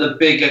support some of the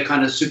bigger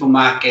kind of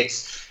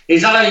supermarkets?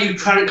 Is that how you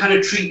kind of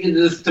treat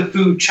the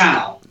food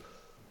channel?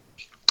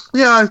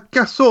 Yeah, I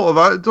guess sort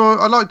of.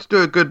 I like to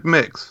do a good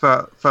mix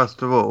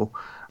first of all.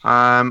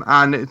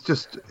 And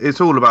it's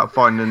all about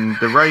finding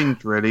the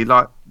range, really.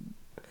 Like,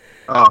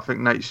 I think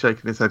Nate's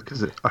shaking his head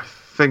because I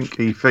think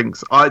he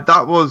thinks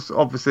that was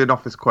obviously an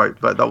office quote,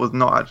 but that was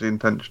not actually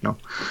intentional.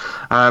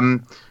 I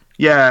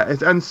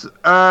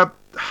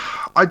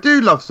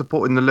do love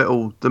supporting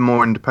the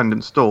more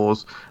independent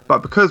stores,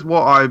 but because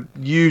what I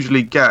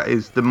usually get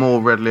is the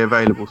more readily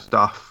available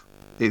stuff,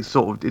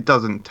 it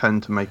doesn't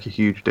tend to make a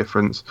huge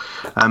difference.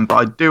 But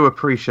I do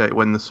appreciate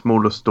when the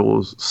smaller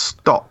stores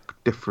stock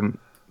different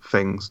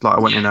things. Like I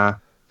went in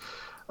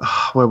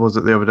where was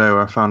it the other day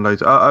where I found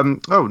loads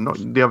not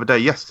the other day,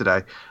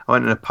 yesterday I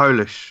went in a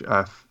Polish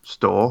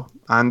store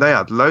and they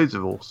had loads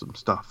of awesome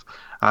stuff.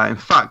 In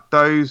fact,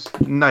 those,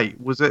 Nate,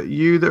 was it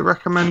you that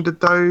recommended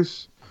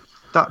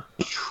that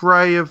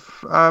tray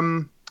of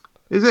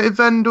is it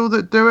Vendel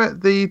that do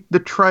it, the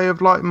tray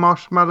of like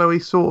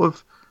marshmallowy sort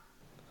of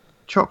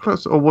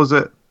chocolates, or was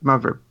it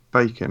Maverick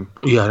Bacon?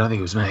 Yeah, I don't think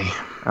it was me.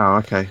 Oh,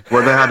 okay.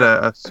 Well, they had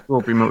a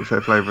strawberry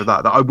milkshake flavour of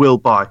that I will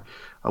buy.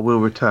 I will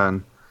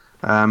return.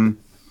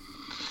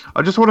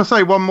 I just want to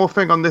say one more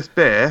thing on this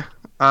beer.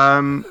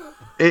 It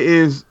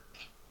is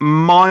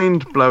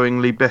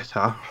mind-blowingly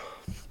bitter.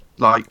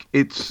 Like,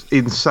 it's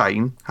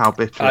insane how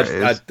bitter it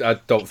is. I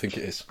don't think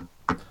it is.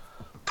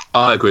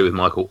 I agree with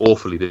Michael.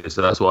 Awfully bitter.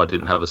 So that's why I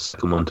didn't have a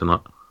second one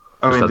tonight.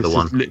 I mean, this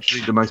is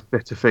literally the most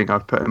bitter thing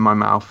I've put in my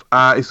mouth.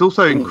 It's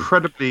also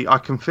incredibly... I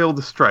can feel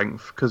the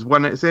strength, because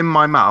when it's in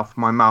my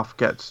mouth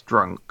gets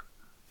drunk.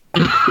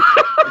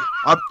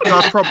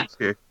 I promise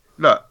you.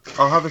 Look,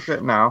 I'll have a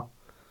sip now.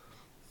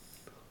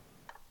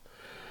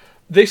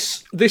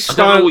 This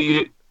style...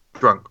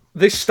 Drunk.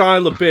 This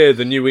style of beer,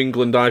 the New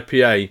England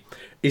IPA,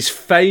 is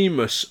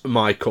famous,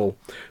 Michael,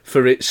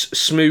 for its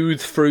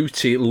smooth,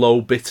 fruity,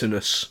 low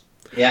bitterness.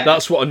 Yeah,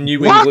 that's what a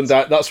New England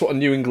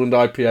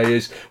IPA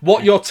is.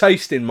 What you're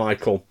tasting,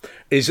 Michael,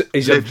 is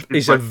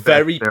a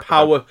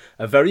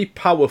very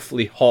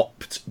powerfully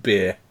hopped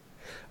beer,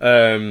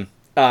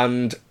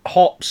 and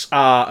hops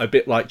are a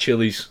bit like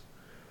chilies.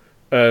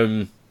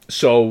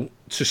 So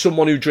to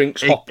someone who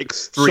drinks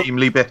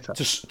extremely bitter,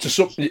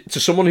 to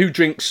someone who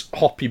drinks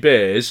hoppy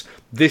beers,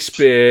 this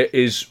beer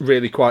is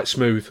really quite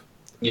smooth.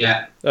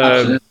 Yeah,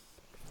 absolutely.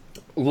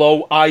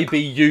 Low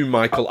IBU,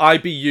 Michael.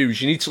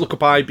 IBUs. You need to look up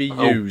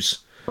IBUs.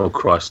 Oh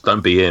Christ!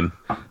 Don't be him.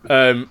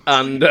 And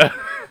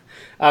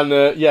And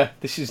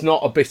this is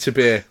not a bitter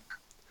beer.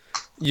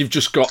 You've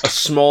just got a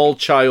small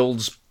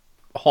child's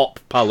hop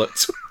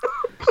palate.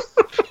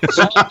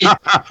 So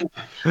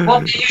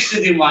what they used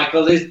to do,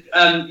 Michael, is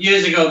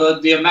years ago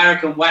the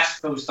American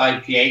West Coast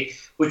IPA,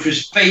 which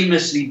was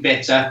famously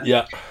bitter,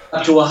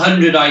 up to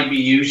 100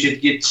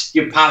 IBUs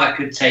your palate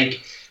could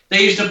take.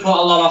 They used to put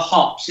a lot of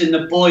hops in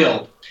the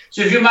boil.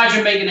 So if you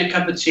imagine making a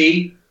cup of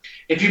tea,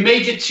 if you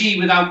made your tea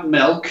without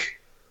milk,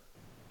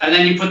 and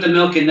then you put the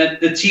milk in,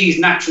 the tea is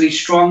naturally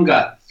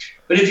stronger.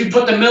 But if you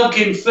put the milk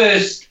in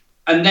first,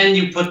 and then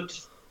you put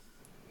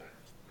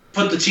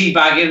the tea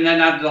bag in and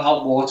then add the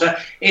hot water,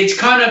 it's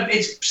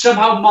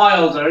somehow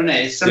milder, isn't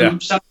it? It's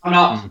somehow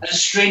not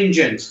as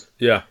stringent.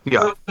 Yeah.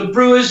 So the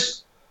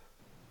brewers,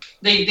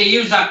 they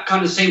use that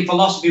kind of same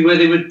philosophy where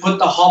they would put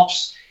the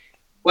hops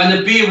when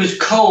the beer was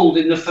cold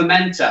in the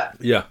fermenter.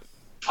 Yeah.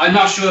 I'm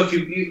not sure if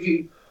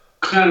you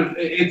kind of,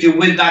 if you're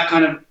with that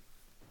kind of,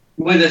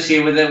 with us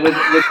here with that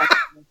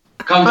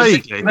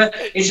conversation. But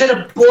instead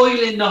of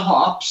boiling the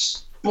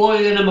hops,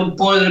 boiling them and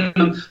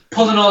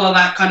pulling all of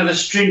that kind of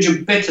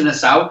astringent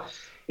bitterness out,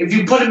 if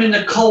you put them in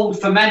the cold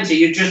fermenter,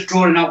 you're just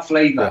drawing out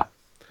flavour.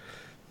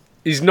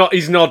 He's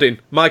nodding.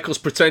 Michael's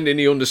pretending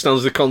he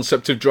understands the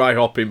concept of dry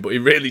hopping, but he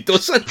really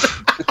doesn't.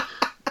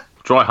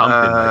 Dry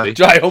humping, maybe.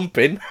 Dry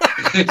humping.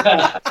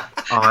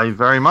 I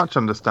very much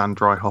understand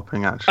dry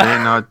hopping, actually,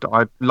 and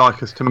I'd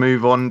like us to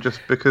move on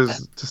just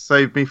because to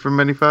save me from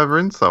any further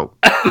insult.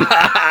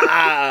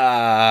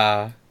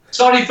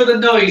 Sorry for the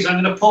noise.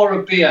 I'm going to pour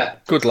a beer.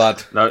 Good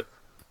lad. No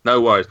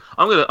worries.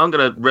 I'm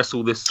gonna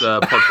wrestle this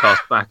podcast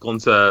back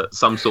onto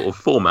some sort of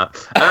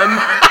format.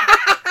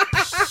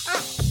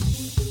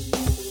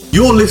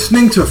 You're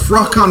listening to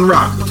Fruck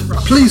Unwrapped.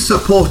 Please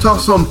support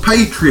us on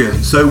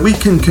Patreon so we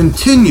can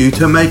continue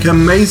to make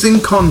amazing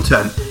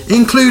content,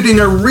 including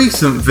a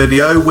recent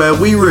video where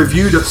we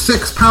reviewed a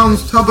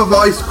 £6 tub of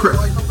ice cream.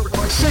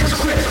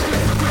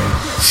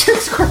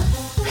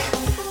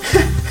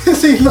 £6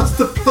 Has he lost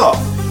the plot?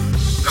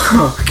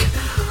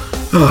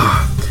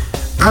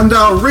 And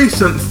our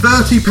recent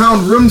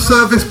 £30 room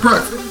service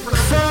breakfast.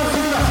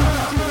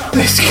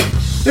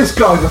 This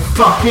guy's a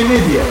fucking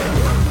idiot.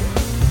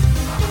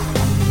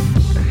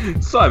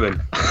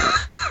 Simon,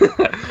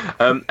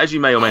 as you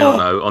may or may not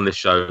know, on this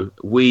show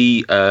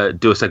we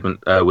do a segment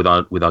with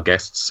our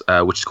guests,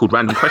 which is called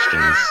Random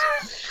Questions.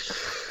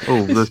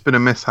 Oh, there's been a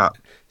mishap.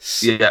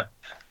 Yeah,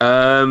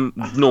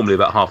 normally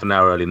about half an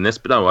hour earlier than this,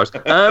 but no worries.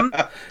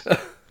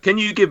 Can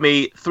you give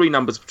me 3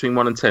 numbers between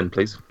 1 and 10,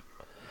 please?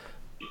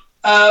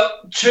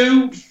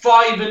 2,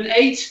 5, and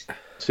 8.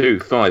 2,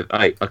 5,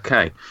 8.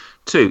 Okay.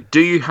 2. Do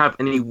you have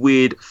any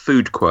weird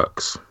food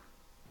quirks?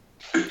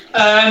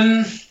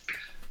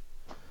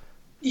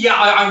 Yeah,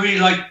 I really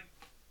like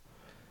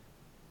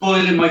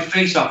boiling my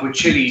face off with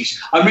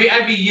chilies.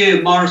 Every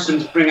year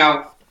Morrison's bring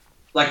out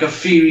like a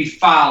Fury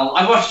fowl.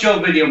 I watched your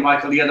video,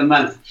 Michael, the other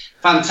month.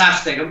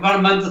 Fantastic. About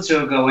a month or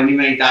 2 ago when you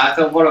made that, I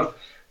thought, what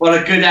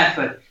a good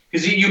effort.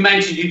 Because you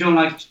mentioned you don't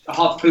like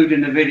hot food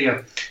in the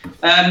video.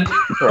 I'm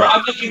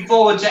looking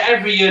forward to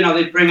every year now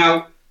they bring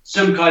out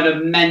some kind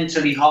of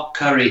mentally hot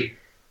curry.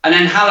 And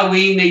then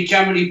Halloween, they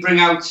generally bring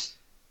out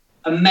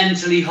a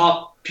mentally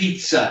hot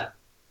pizza.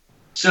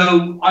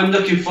 So I'm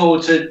looking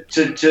forward to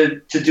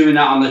doing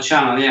that on the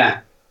channel, yeah.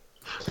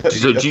 So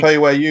I'll tell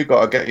you where you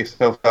got to get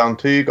yourself down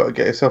to. You got to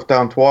get yourself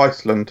down to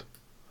Iceland.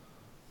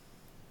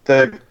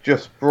 They've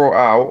just brought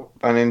out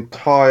an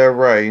entire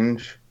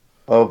range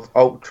of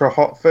ultra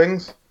hot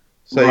things.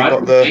 So you've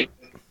got the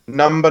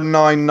number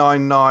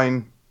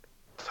 999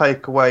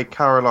 takeaway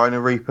Carolina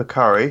Reaper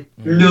curry.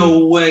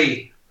 No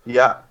way.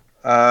 Yeah.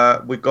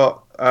 We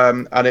got,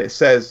 and it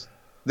says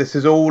this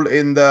is all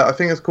in the, I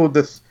think it's called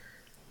the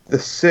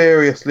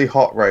Seriously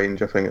Hot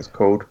range, I think it's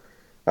called.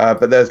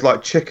 But there's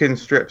like chicken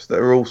strips that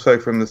are also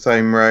from the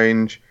same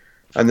range.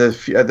 And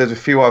there's a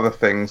few other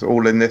things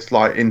all in this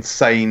like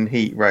insane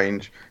heat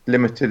range,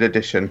 limited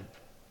edition.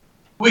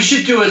 We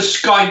should do a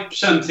Skype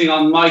something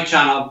on my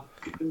channel,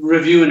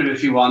 reviewing them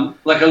if you want,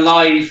 like a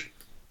live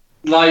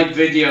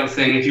video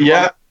thing if you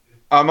want.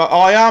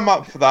 I am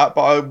up for that,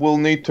 but I will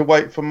need to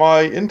wait for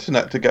my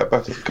internet to get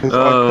better because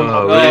I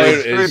cannot really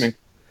streaming.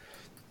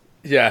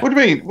 Yeah. What do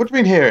you mean? What do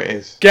you mean? Here it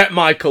is. Get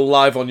Michael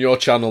live on your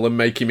channel and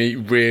make him eat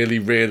really,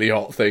 really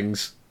hot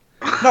things.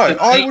 No,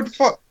 I would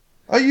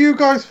Are you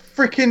guys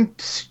freaking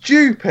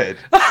stupid?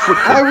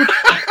 I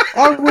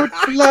would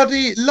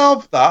bloody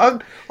love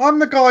that. I'm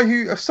the guy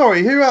who.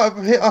 Sorry, who out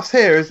of us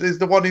here is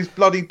the one who's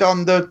bloody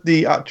done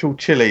the actual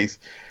chilies?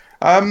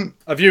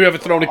 Have you ever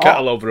thrown a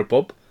kettle over a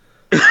pub?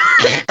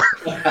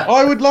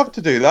 I would love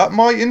to do that.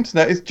 My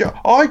internet is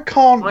I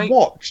can't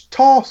watch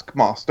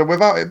Taskmaster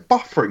without it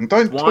buffering.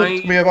 Don't talk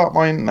to me about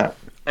my internet.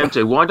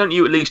 MJ, why don't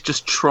you at least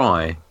just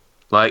try?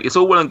 Like, it's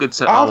all well and good to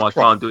say, I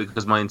can't do it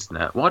because of my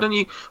internet. Why don't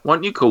you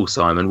call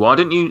Simon? Why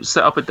don't you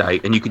set up a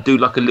date and you could do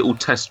like a little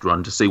test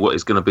run to see what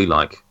it's going to be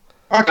like?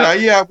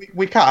 Okay, yeah,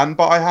 we can,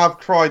 but I have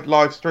tried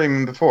live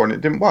streaming before and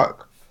it didn't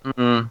work.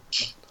 Google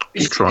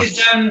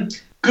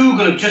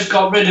have just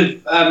got rid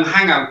of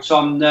Hangouts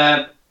on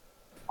the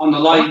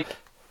live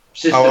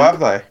system. Oh, have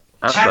they?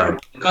 Terrible.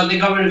 God, they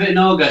got rid of it in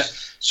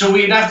August. So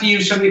we'd have to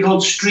use something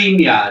called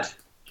StreamYard.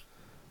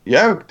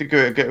 Yeah,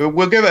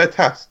 we'll give it a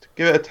test.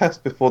 Give it a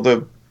test before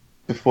the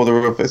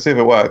roof. See if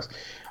it works.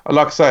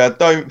 Like I say, I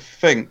don't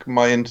think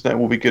my internet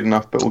will be good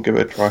enough, but we'll give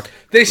it a try.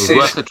 This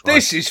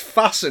is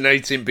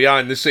fascinating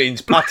behind the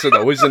scenes patter,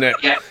 though, isn't it?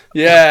 Yeah.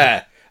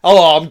 Yeah.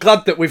 Oh, I'm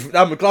glad that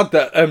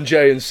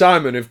MJ and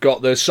Simon have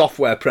got their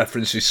software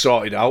preferences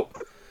sorted out.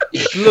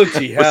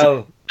 Bloody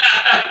hell!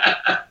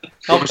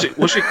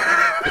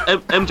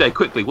 MJ,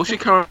 quickly, what's your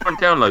current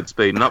download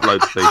speed and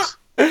upload speeds?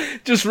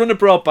 Just run a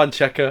broadband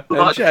checker,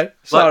 MJ.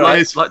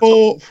 It's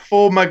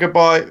 4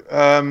 megabyte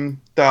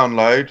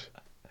download.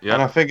 Yeah.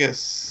 And I think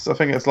it's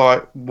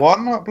like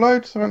 1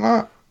 upload, something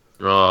like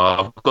that.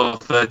 I've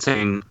got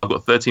 13. I've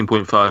got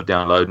 13.5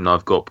 download, and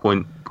I've got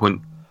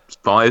 0.5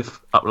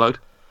 upload.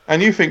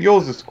 And you think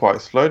yours is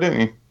quite slow, don't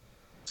you?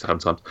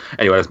 Sometimes.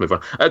 Anyway, let's move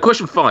on.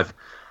 Question 5.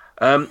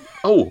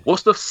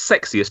 What's the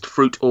sexiest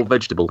fruit or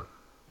vegetable?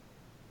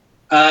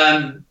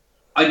 I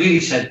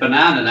nearly said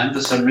banana then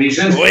for some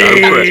reason. Why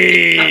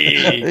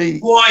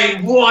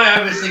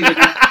I was thinking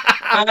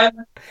that.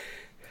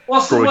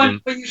 What's the one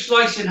when you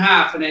slice in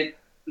half and it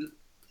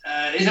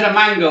is it a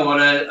mango or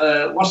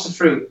what's the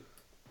fruit?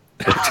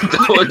 It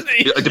depends what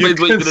you're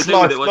going to do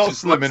with it. Not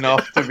slim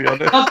enough, to be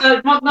honest. Not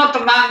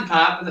the man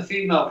part, but the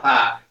female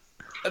part.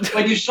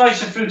 When you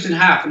slice a fruit in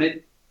half and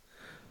it...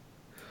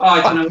 Oh,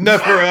 I don't know. I've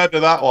never heard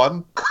of that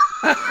one.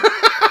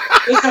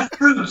 It's a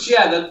fruit,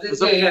 yeah.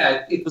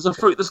 There's a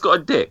fruit that's got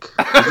a dick.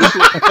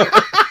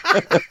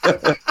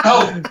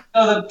 No,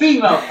 the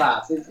female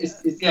part.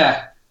 It's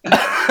yeah. Okay.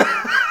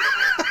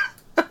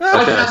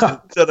 I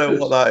don't know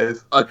what that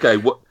is. Okay,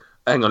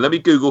 hang on, let me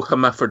Google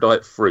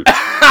hermaphrodite fruit.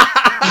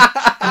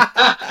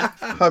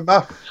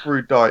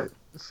 Hermaphrodite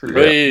fruit.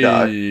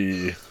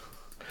 Hey.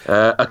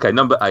 Okay,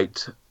 number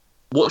 8.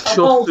 What's A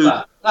your vulva. food?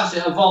 That's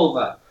it, a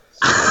vulva.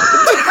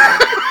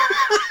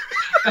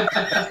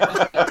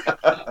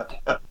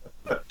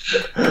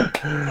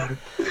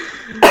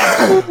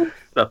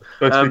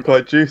 Supposed to be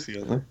quite juicy,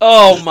 aren't they?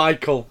 Oh,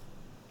 Michael.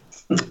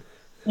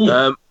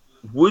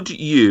 Would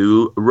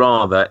you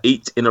rather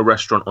eat in a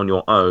restaurant on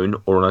your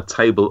own or on a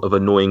table of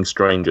annoying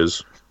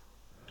strangers?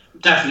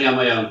 Definitely on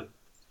my own.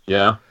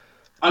 Yeah?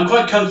 I'm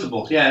quite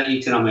comfortable,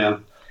 eating on my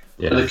own.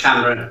 Yeah. With a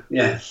camera,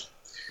 yeah.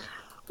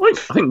 I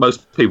think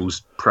most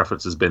people's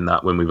preference has been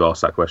that when we've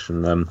asked that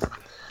question.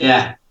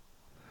 Yeah.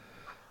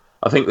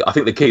 I think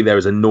the key there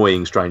is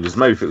annoying strangers.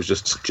 Maybe if it was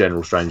just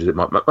general strangers, it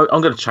might.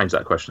 I'm going to change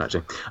that question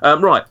actually.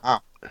 Right.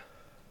 Ah.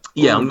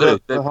 Yeah, I'm going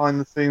to behind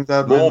the scenes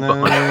more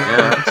admin.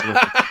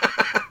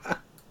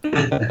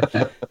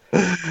 Yeah.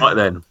 Right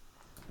then.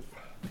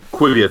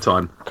 Quivia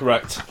time.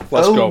 Correct.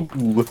 Let's go.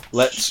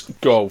 Let's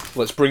go.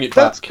 Let's bring it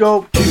back. Let's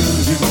go.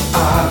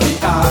 Q-U-I-V-I-A.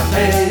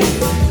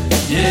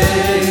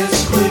 Yeah,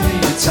 it's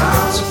Quivia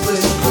time, so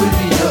play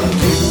Quivia.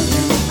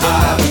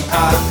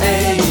 Q-U-I-V-I-A.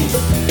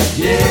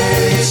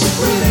 Yeah, it's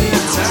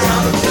Quivia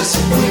time, so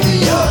play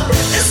Quivia.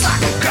 It's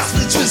like a cross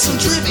between some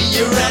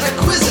trivia and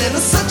a quiz and a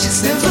such. It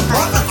stems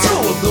apart the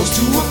two of those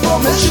two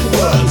aforementioned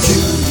words.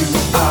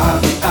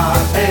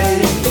 Q-U-I-V-I-A.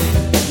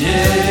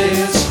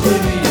 Yeah, it's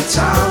Quivia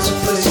time, so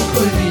play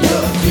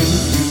Quivia.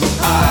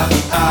 Q-U-I-V-I-A.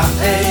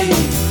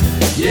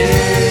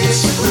 Yeah,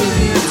 it's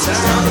Quivia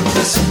time,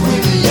 so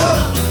play Quivia.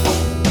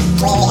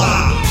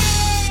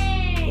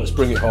 Let's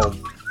bring it home.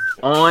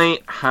 I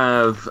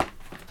have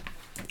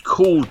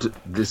called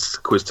this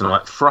quiz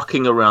tonight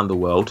 "Frucking Around the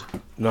World."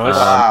 Nice.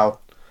 Wow.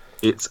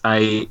 It's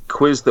a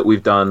quiz that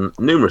we've done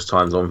numerous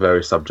times on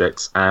various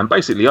subjects, and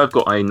basically I've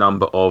got a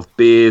number of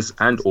beers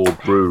and or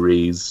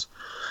breweries,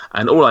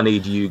 and all I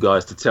need you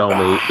guys to tell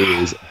me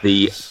is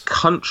the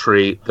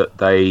country that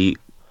they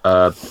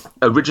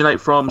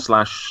originate from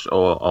 /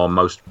 or are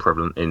most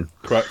prevalent in.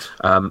 Correct.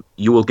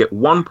 You will get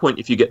 1 point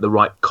if you get the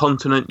right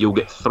continent. You'll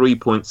get 3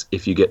 points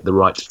if you get the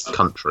right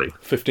country.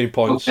 15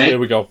 points. Okay. Here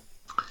we go.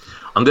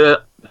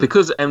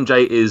 Because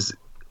MJ is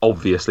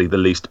obviously the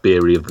least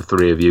beery of the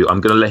three of you, I'm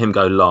going to let him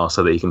go last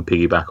so that he can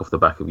piggyback off the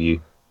back of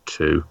you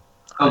two.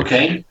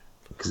 Okay.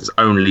 Because it's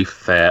only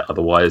fair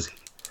otherwise.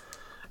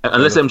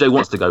 Unless MJ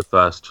wants to go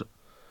first.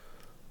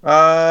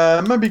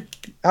 Maybe.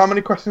 How many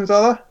questions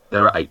are there?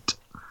 There are 8.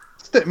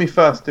 Stick me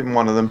first in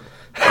one of them.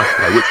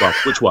 Okay,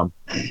 which one?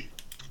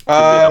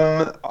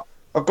 I've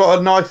got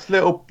a nice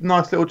little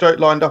joke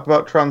lined up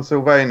about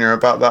Transylvania,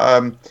 about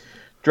that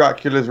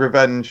Dracula's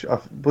Revenge.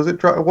 Was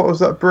it what was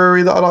that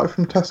brewery that I like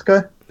from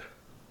Tesco?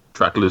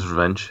 Dracula's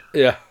Revenge.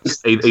 Yeah.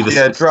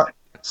 Either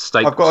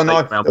steak. I've got a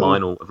nice round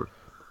mine or.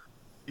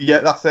 Yeah,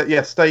 that's it.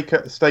 Yeah, steak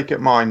at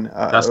mine.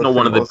 That's not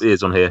one of the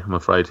beers on here, I'm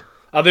afraid.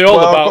 Are they all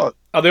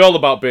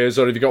about beers,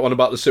 or have you got one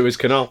about the Suez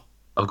Canal?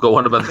 I've got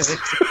one about this.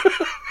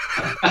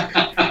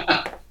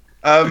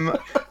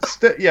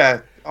 Yeah,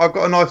 I've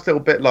got a nice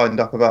little bit lined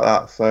up about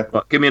that. So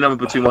Right, give me a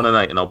number between 1 and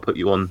 8, and I'll put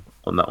you on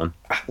that one.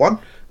 1.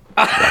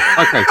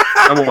 Okay,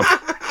 number 1.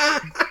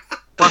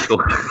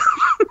 Michael.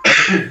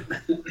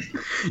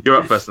 You're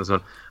up first on this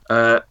one.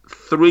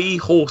 3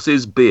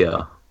 Horses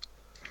beer.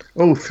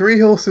 Oh, Three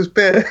Horses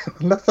Beer,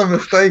 unless I'm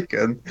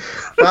mistaken.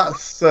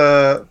 That's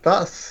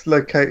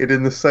located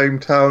in the same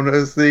town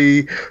as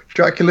the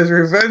Dracula's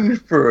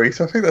Revenge Brewery,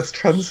 so I think that's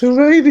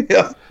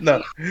Transylvania.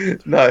 No,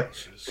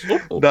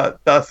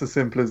 that's as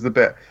simple as the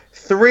bit.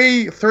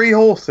 Three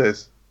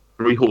Horses.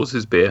 Three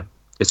Horses Beer.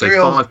 It's Three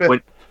Horses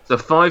Beer. It's a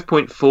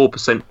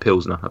 5.4%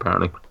 Pilsner,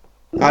 apparently.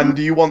 And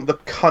do you want the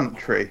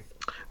country?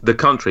 The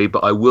country,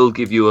 but I will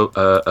give you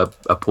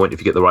a point if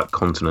you get the right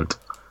continent.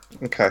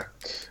 Okay.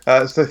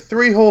 So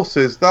Three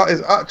Horses, that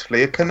is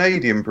actually a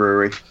Canadian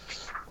brewery.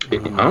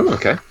 Oh,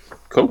 okay.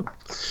 Cool.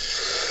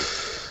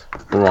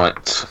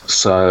 Right.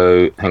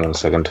 So, hang on a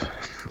second.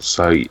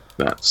 So,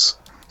 that's...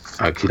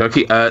 Okie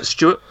dokie.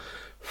 Stuart?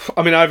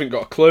 I mean, I haven't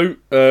got a clue.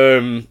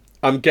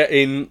 I'm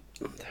getting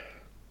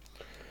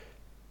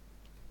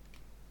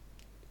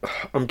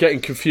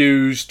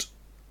confused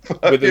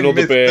with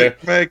another beer.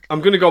 Meg. I'm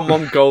going to go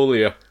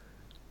Mongolia.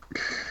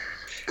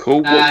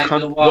 Cool.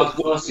 The wild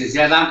horses.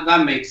 Yeah,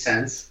 that makes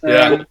sense.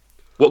 Yeah.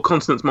 What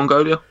continent's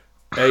Mongolia?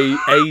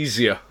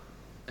 Asia.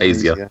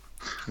 Asia. Yeah.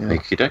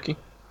 Okie dokie.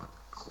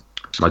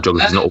 My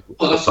geography's not...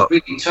 That's a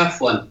really tough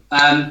one.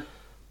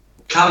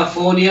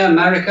 California,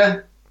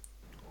 America.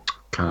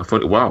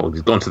 California. Wow,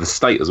 you've gone to the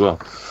state as well.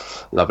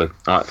 Lovely.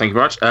 All right, thank you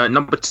very much.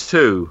 Number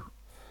 2.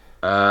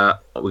 We're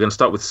going to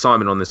start with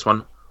Simon on this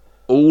one.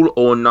 All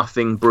or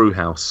Nothing Brew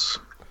House.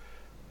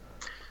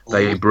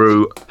 They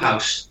brew...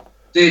 House.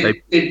 They're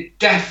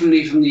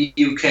definitely from the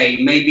UK.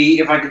 Maybe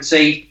if I could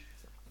say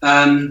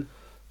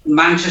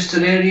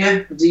Manchester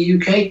area of the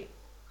UK.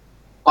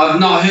 I've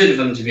not heard of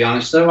them, to be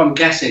honest, though. I'm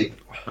guessing.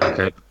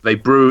 Okay. They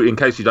brew, in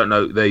case you don't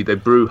know, they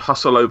brew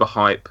Hustle Over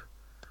Hype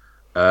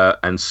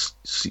and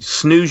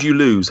Snooze You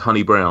Lose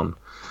Honey Brown.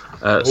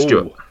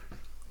 Stuart.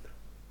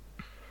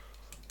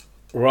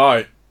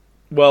 Right.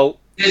 Well...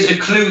 There's a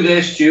clue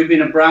there, Stu,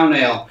 being a brown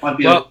ale. Might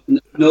be a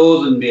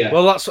northern beer.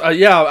 Well, that's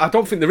I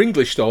don't think they're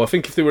English though. I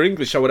think if they were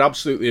English, I would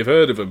absolutely have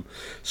heard of them.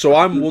 So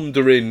I'm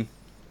wondering.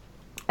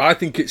 I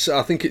think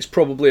it's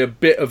probably a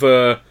bit of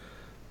a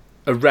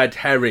red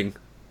herring.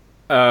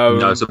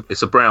 No,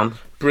 it's a brown.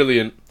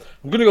 Brilliant.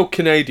 I'm gonna go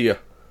Canada.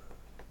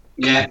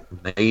 Yeah.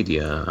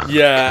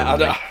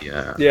 Canada.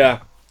 Yeah. Yeah.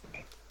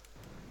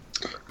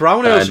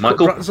 Brown ales.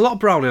 Michael? There's a lot of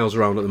brown ales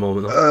around at the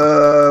moment.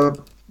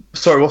 Though.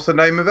 Sorry, what's the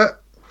name of it?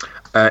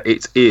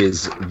 It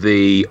is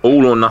the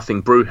All or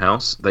Nothing Brew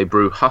House. They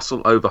brew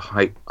Hustle Over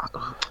Hype.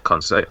 I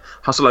can't say it.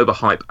 Hustle Over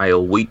Hype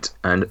Ale Wheat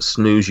and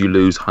Snooze You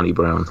Lose Honey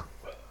Brown.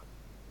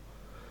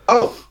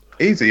 Oh,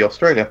 easy,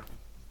 Australia.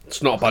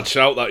 It's not a bad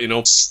shout, that, you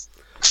know.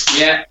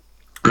 Yeah.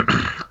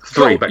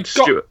 3 back to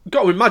Stuart.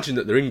 Got to imagine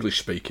that they're English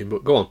speaking,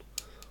 but go on.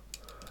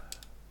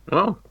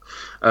 Well,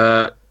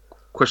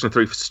 question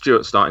 3 for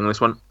Stuart. Starting on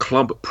this one.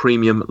 Club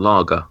Premium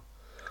Lager.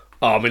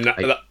 Oh, I mean,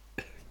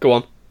 go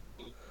on.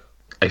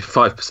 A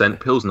 5%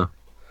 Pilsner.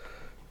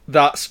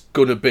 That's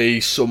gonna be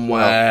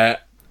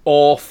somewhere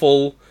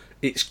awful.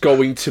 It's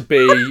going to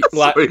be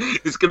like... Sorry,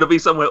 it's going to be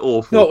somewhere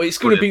awful. No, it's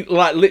going to be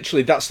like,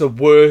 literally, that's the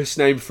worst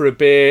name for a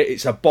beer.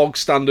 It's a bog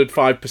standard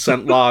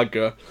 5%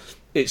 lager.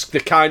 It's the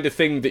kind of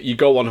thing that you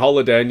go on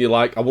holiday and you're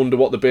like, I wonder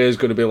what the beer's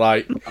going to be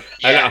like.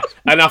 Yeah.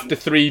 And after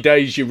 3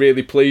 days, you're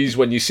really pleased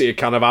when you see a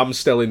can of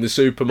Amstel in the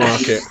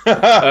supermarket.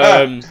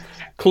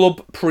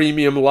 Club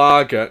Premium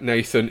Lager,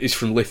 Nathan, is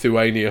from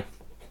Lithuania.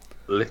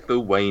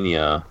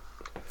 Lithuania.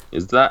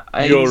 Is that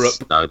AIDS? Europe.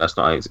 No, that's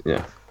not AIDS.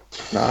 Yeah.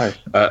 No.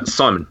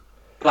 Simon.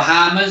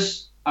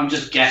 Bahamas. I'm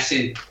just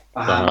guessing.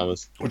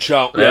 Bahamas. Good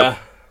shout. Yeah. Yeah.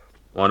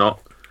 Why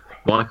not?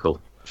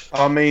 Michael.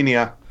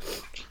 Armenia.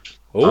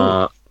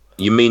 Oh.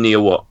 You mean near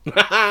what?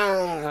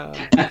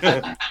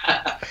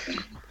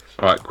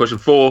 Alright, question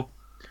 4.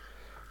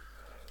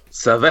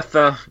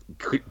 Saveta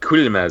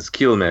Quilmes.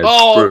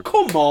 Oh,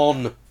 come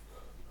on.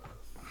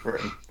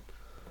 Britain.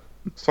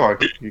 Sorry,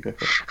 you go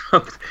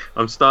first.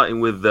 I'm starting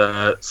with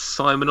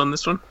Simon on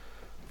this one.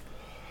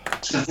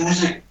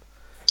 Saveta.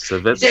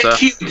 Is it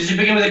Q? Does it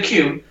begin with a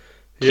Q?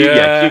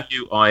 Yeah,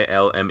 Quilmes.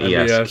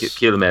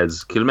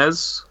 Quilmes.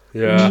 Quilmes?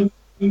 Yeah.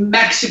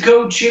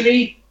 Mexico,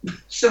 Chile,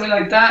 something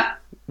like that.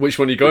 Which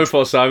one are you going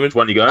for, Simon? Which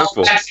one are you going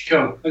for?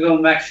 Mexico. I go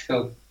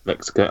Mexico.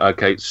 Mexico.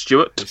 Okay,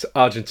 Stuart. It's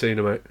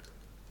Argentina, mate.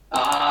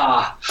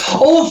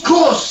 Oh, of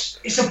course.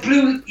 It's a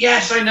blue.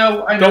 Yes, I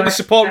know.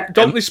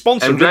 Don't they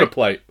sponsor River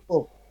Plate?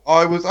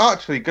 I was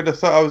actually gonna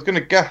say I was gonna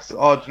guess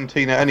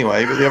Argentina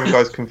anyway, but the other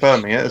guy's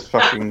confirming it. It's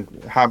fucking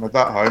hammered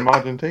that home.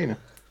 Argentina.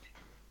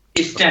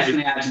 It's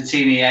definitely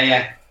Argentina.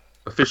 Yeah.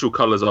 Official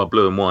colours are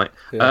blue and white.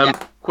 Yeah.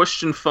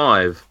 Question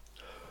 5.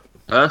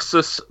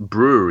 Ursus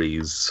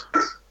Breweries.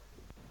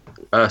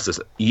 Ursus.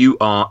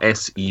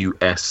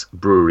 URSUS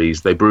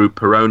Breweries. They brew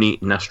Peroni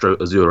Nastro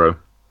Azzurro.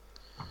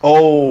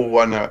 Oh,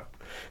 I know it.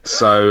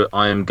 So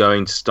I am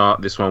going to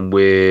start this one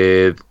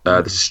with...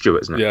 this is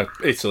Stuart, isn't it? Yeah,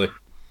 Italy.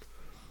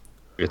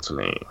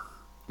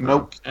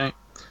 Nope. Okay.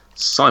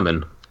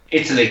 Simon.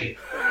 Italy.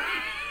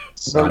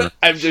 Nope.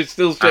 I'm just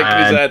still shaking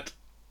his head.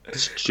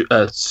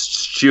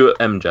 Stuart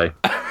MJ.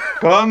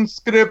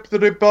 Conscript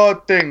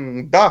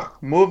reporting.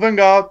 Moving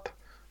up.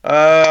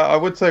 I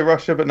would say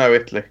Russia, but no,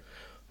 Italy.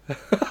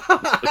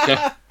 Okay.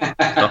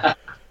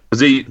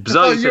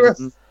 Bizarre.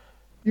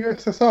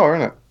 USSR,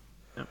 isn't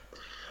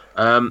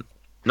it?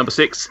 Number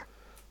 6,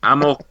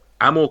 Amarcord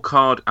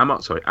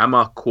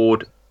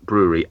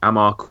Brewery.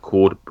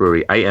 Amarcord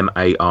Brewery.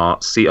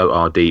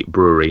 Amarcord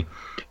Brewery.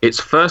 Its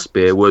first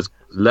beer was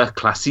Le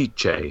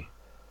Classique.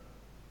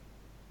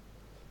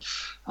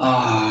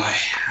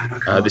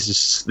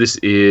 This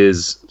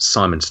is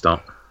Simon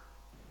Start.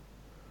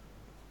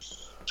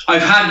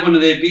 I've had one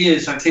of their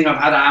beers. I think I've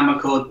had an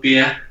Amarcord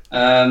beer.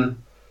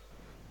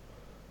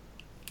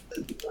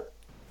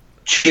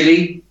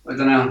 Chili. I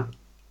don't know.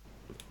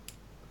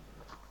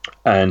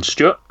 And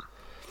Stuart?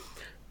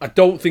 I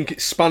don't think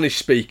it's Spanish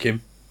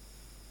speaking.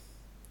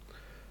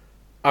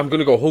 I'm going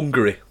to go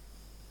Hungary.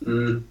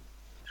 You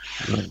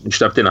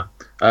should have dinner.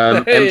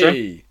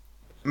 MJ?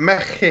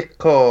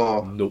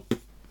 Mexico. Nope.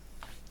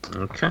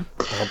 Okay.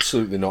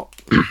 Absolutely not.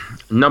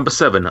 Number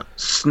 7,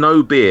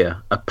 Snow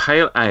Beer, a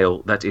pale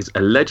ale that is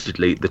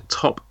allegedly the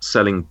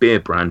top-selling beer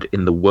brand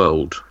in the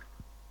world.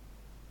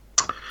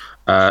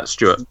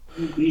 Stuart?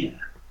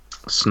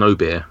 Snow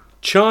Beer.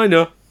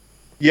 China.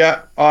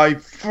 Yeah,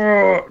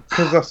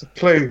 because that's a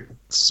clue.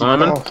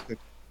 Simon?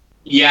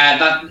 Yeah,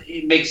 that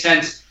it makes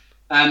sense.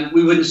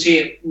 We wouldn't see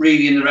it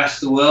really in the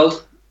rest of the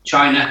world.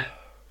 China.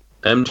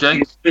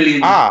 MJ?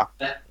 Billions.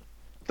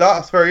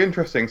 That's very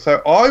interesting.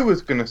 So I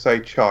was going to say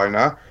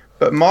China,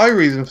 but my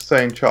reason for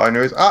saying China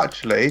is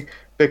actually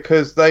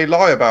because they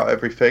lie about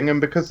everything and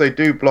because they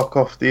do block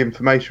off the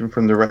information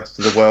from the rest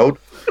of the world.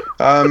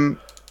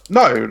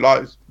 No,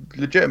 like,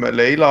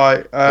 legitimately,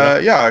 like,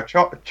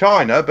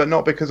 China, but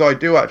not because I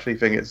do actually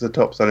think it's the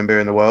top-selling beer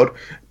in the world,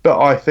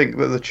 but I think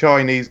that the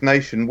Chinese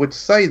nation would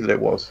say that it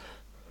was.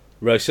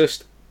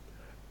 Racist?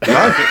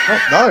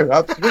 No,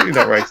 absolutely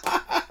not racist.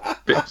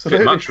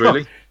 Bit much,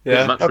 really.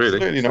 Yeah, much,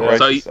 absolutely really. not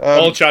racist. So,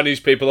 all Chinese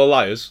people are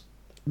liars.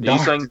 No,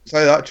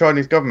 say that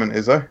Chinese government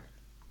is, though.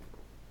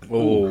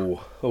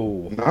 Oh.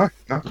 No.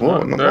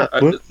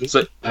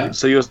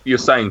 So you're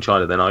saying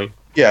China then, are you?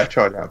 Yeah,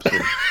 China,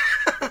 absolutely.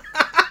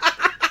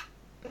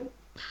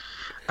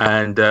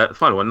 And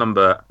final one,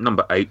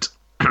 number 8.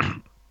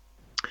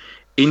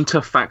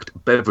 Interfact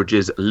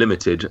Beverages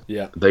Limited.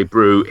 Yeah. They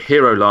brew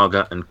Hero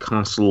Lager and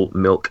Castle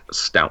Milk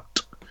Stout.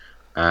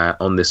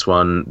 On this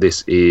one,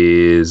 this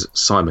is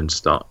Simon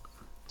Start.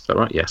 Is that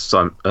right? Yes.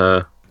 Simon.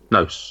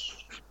 No.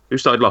 Who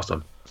started last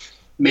time?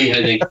 Me,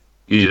 I think.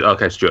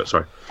 Okay, Stuart.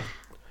 Sorry.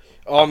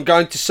 I'm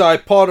going to say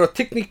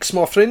Pyrotechnics,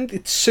 my friend.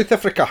 It's South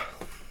Africa.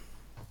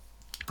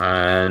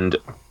 And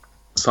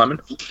Simon.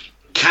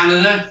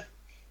 Canada.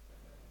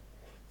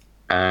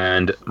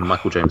 And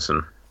Michael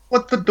Jameson.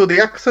 What to do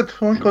the accent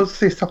one? Because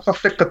say South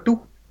Africa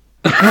too.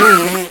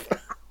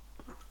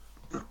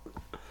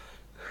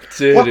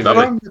 What's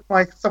wrong with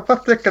my South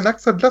African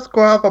accent? Let's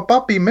go have a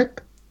bobby,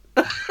 mate.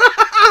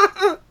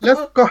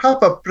 Let's go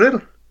have a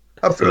brill.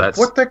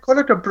 What they call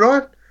it? A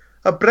broil?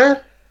 A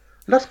bread?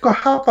 Let's go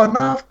have an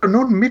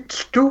afternoon meat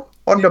stew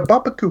on the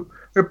barbecue.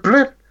 A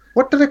bread.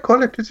 What do they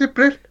call it? Is it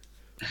bread?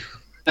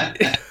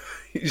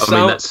 It's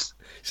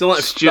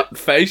like a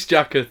face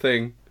jacker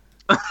thing.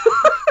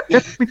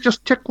 Let me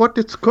just check what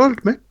it's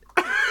called, mate.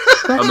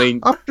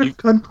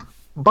 African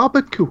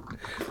barbecue.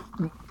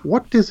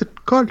 What is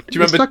it called? Do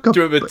you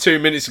remember 2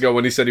 minutes ago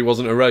when he said he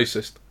wasn't a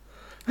racist?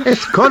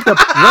 It's called a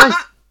braai.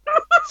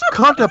 It's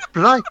called a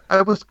braai.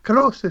 I was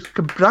close. It's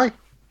a braai.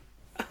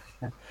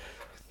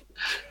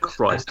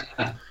 Christ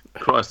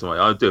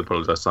almighty. I do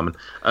apologise, Simon.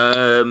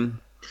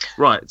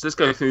 Right, so let's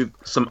go through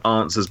some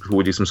answers before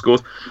we do some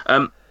scores.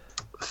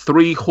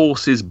 3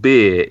 Horses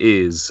Beer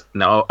is...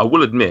 Now, I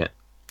will admit,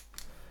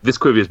 this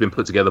quiz has been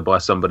put together by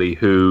somebody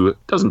who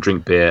doesn't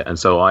drink beer, and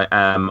so I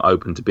am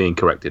open to being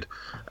corrected,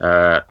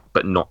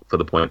 but not for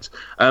the points.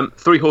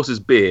 3 Horses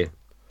Beer,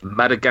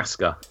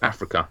 Madagascar,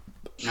 Africa.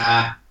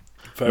 Fair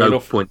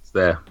enough. Points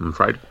there, I'm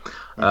afraid.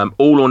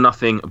 All or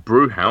Nothing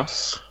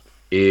Brewhouse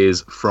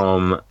is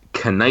from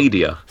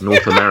Canada,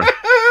 North America.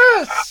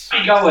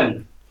 Keep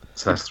going.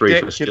 So that's 3.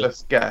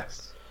 Ridiculous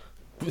guess.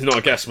 It's not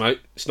a guess, mate.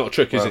 It's not a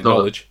trick, is it?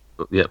 Knowledge.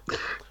 Yeah.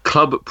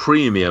 Club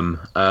Premium.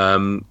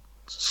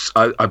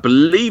 I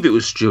believe it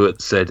was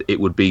Stuart said it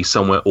would be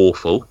somewhere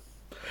awful.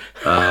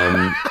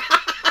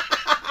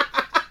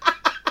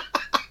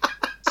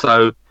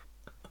 So,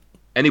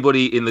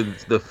 anybody in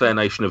the fair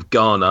nation of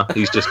Ghana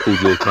who's just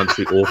called your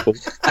country awful?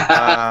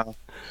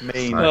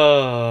 Mean.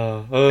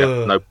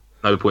 Yeah,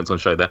 no points on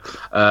show there.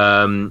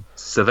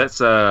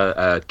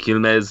 Cerveza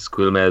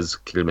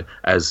Quilmes,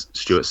 as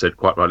Stuart said,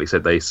 quite rightly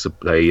said, they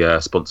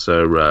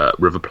sponsor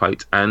River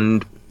Plate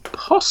and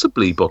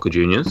possibly Boca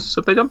Juniors.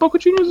 Have they done Boca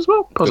Juniors as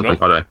well? Possibly, I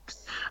don't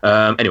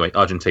know. Anyway,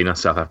 Argentina,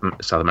 South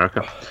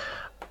America.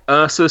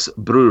 Ursus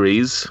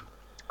Breweries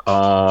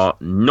are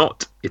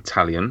not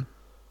Italian.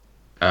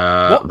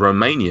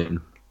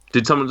 Romanian.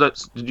 Did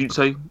you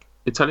say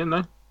Italian?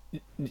 No.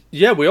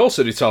 Yeah, we all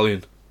said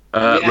Italian.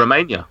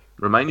 Romania.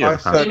 I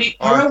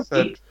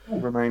said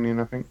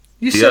Romanian, I think.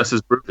 You the said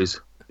Ursus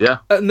Breweries. Yeah.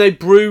 And they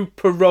brew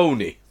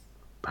Peroni.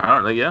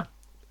 Apparently, yeah.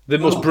 They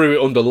must brew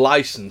it under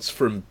license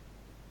from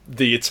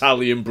the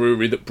Italian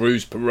brewery that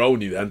brews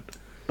Peroni. Then.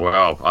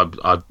 Well,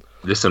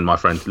 Listen, my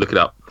friend, look it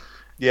up.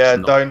 Yeah,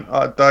 It's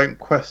not- don't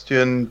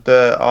question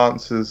the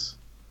answers,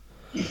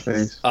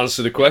 please.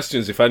 Answer the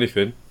questions, if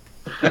anything.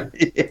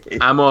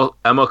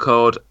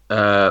 Amarcord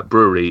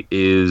Brewery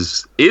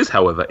is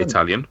however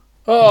Italian.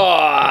 Oh,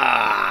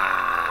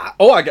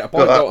 I get a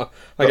point. Got that- Don't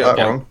I? I get got a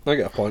that point. wrong. I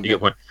get a point. You get a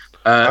point.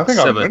 I think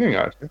I'm 7. winning,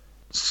 actually.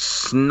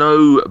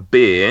 Snow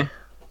Beer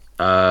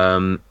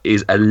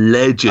is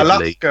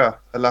allegedly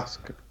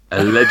Alaska.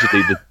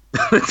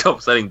 the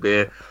top selling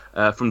beer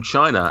from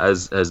China,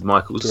 as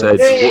Michael said.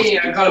 Hey,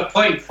 I got a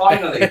point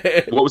finally.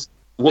 What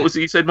was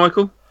it you said,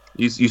 Michael?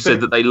 You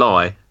said that they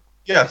lie.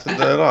 Yes,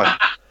 they're right.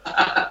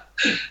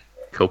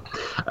 Cool.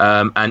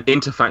 And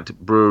Interfact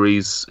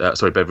breweries,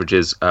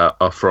 beverages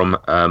are from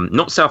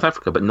not South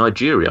Africa but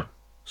Nigeria.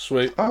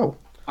 Sweet. Oh,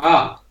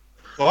 Ah,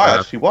 well, I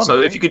actually won.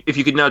 So I if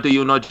you could now do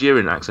your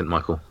Nigerian accent,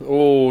 Michael.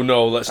 Oh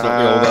no, let's not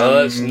go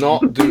there. Let's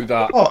not do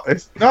that. Oh,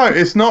 it's not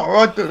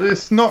right.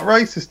 It's not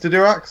racist to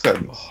do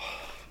accents.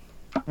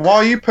 Why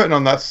are you putting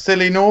on that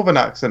silly northern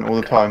accent all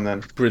the time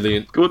then?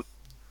 Brilliant. Go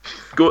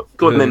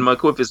on then,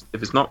 Michael. If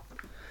it's not.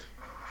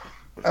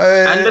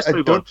 And let's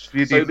move on.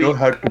 You So didn't know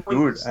how to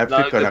do it.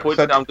 the point,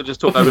 I'm going to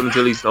just talk over him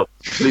until he stops.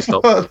 Please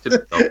stop.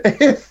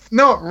 It's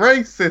not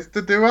racist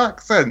to do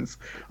accents.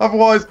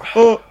 Otherwise,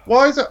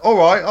 why is it all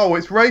right? Oh,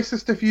 it's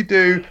racist if you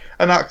do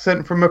an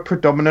accent from a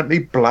predominantly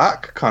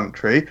black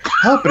country.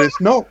 Oh, but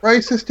it's not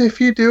racist if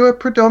you do a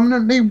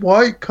predominantly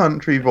white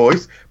country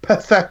voice.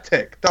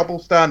 Pathetic. Double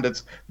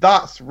standards.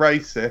 That's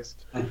racist.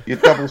 Your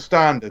double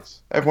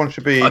standards. Everyone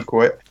should be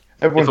equal.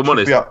 Everyone If I'm should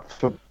honest, be up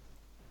for.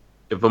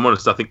 If I'm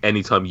honest, I think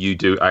any time you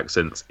do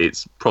accents,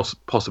 it's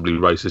possibly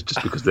racist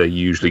just because they're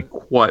usually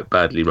quite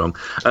badly wrong.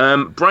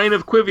 Brain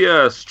of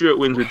Quivia, Stuart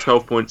wins with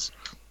 12 points.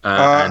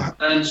 And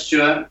and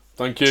Stuart.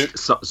 Thank you.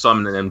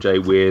 Simon and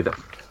MJ with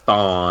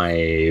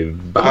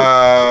 5.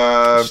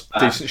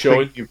 Decent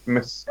showing. Think you've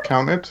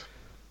miscounted.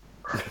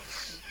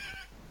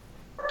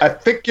 I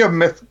think you're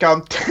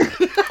miscounted.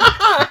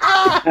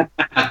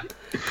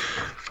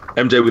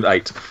 MJ with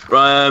 8.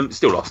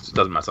 Still lost.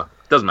 Doesn't matter.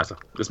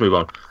 Let's move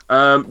on.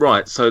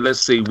 Right, so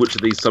let's see which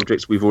of these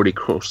subjects we've already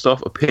crossed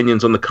off.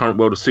 Opinions on the current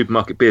world of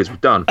supermarket beers.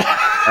 We've done.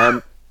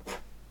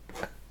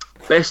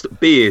 Best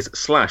beers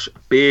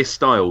 / beer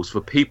styles for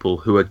people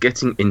who are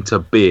getting into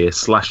beer /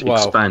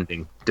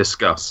 expanding.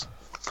 Discuss.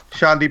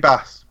 Shandy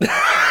Bass.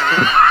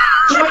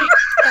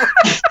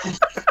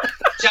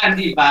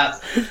 Shandy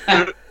Bath.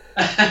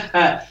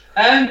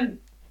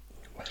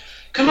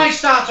 Can I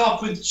start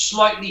off with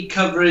slightly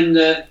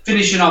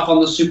finishing off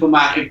on the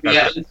supermarket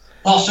beer, and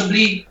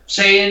possibly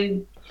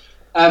saying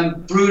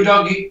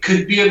Brewdog it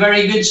could be a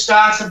very good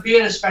starter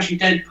beer, especially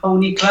Dead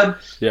Pony Club,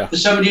 for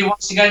somebody who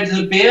wants to get into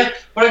the beer.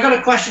 But I got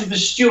a question for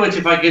Stuart,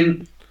 if I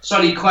can,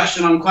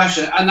 question on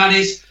question, and that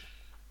is,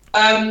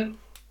 I've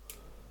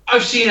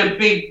seen a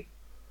great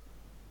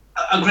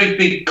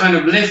big kind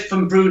of lift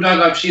from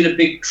Brewdog. I've seen a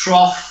big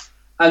trough,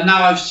 and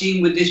now I've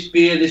seen with this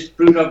beer, this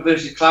Brewdog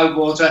versus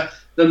Cloudwater,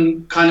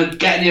 them kind of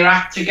getting their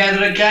act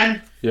together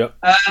again. Yeah.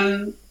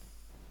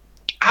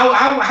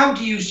 How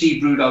do you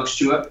see Brewdog,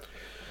 Stuart?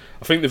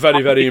 I think they're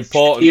very, very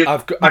important.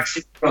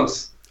 Massive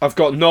growth. I've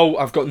got no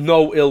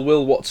ill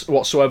will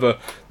whatsoever.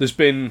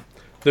 There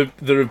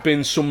have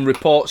been some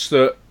reports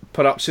that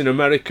perhaps in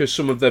America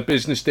some of their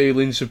business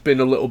dealings have been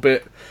a little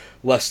bit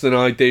less than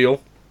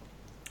ideal.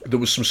 There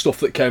was some stuff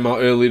that came out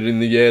earlier in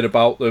the year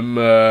about them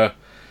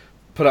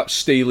perhaps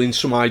stealing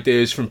some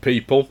ideas from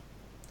people,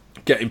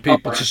 getting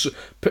people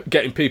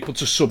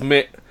to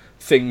submit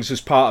things as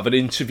part of an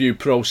interview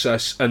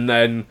process, and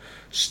then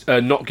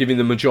not giving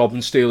them a job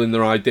and stealing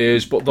their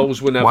ideas. But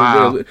those were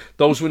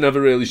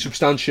never really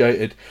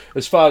substantiated.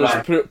 As far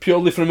as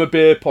purely from a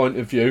beer point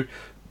of view,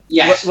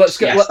 let's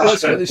get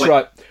this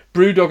right.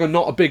 Brewdog are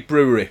not a big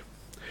brewery.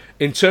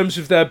 In terms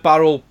of their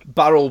barrel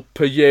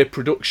per year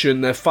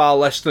production, they're far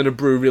less than a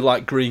brewery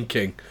like Green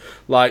King.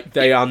 Like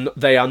they are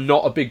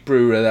not a big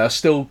brewery. They are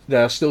still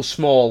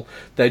small.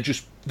 They're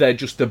just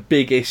the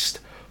biggest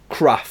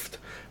craft.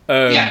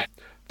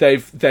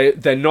 They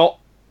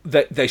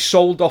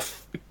sold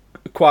off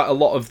quite a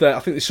lot of their. I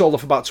think they sold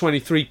off about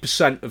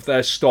 23% of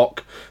their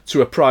stock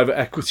to a private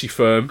equity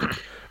firm.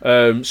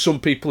 Some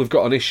people have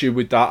got an issue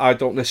with that. I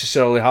don't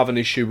necessarily have an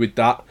issue with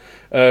that.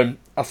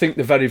 I think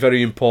they're very,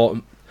 very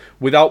important.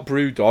 Without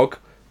Brewdog,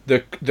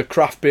 the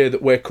craft beer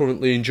that we're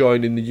currently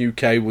enjoying in the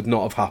UK would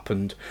not have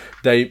happened.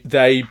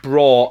 They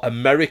brought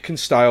American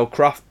style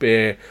craft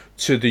beer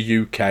to the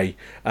UK,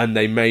 and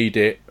they made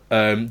it.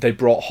 They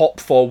brought hop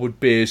forward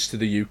beers to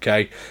the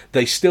UK.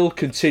 They still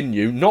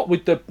continue, not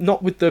with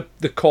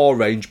the core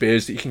range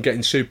beers that you can get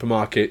in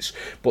supermarkets,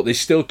 but they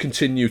still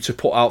continue to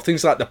put out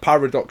things like the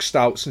Paradox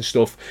Stouts and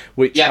stuff,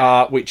 which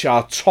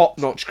are top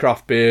notch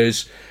craft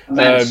beers.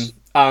 And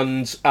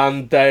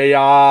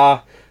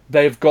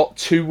they've got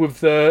two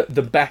of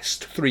the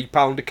best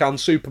 £3 a can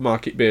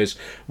supermarket beers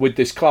with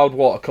this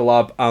Cloudwater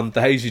collab and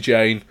the Hazy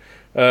Jane.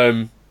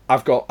 I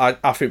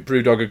think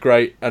Brewdog are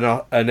great,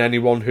 and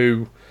anyone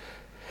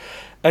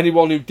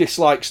who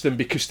dislikes them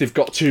because they've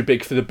got too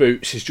big for the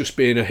boots is just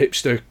being a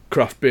hipster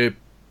craft beer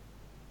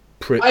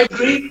prick. I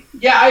agree.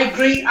 Yeah, I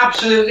agree.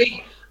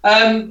 Absolutely.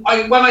 When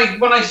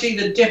I see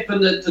the dip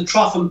and the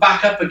trough and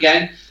back up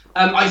again,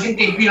 I think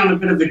they've been on a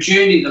bit of a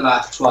journey the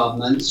last 12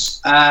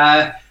 months.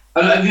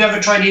 Have you ever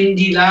tried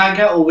Indy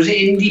Lager, or was it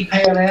Indy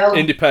Pale Ale?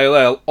 Indy Pale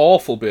Ale,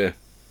 awful beer.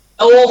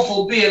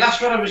 Awful beer.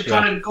 That's what I was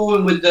kind of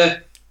going with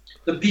the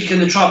peak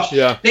and the troughs.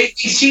 Yeah. They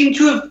seem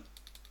to have.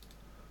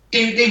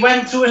 They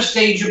went through a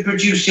stage of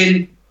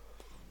producing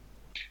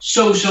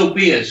so-so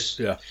beers.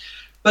 Yeah.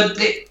 But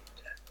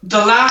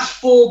the last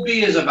 4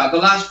 beers I've had, the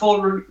last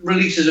 4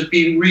 releases have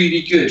been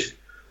really good.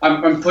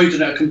 I'm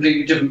pointing at a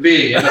completely different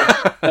beer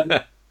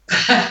here.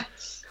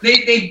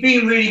 They've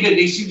been really good.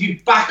 They seem to be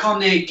back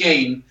on their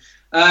game.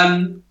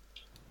 And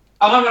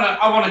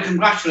I want to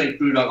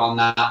congratulate Brewdog on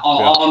that,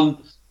 on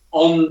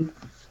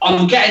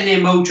getting their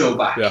mojo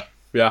back.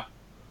 Yeah.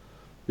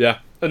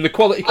 And the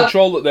quality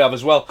control that they have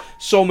as well.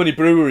 So many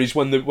breweries,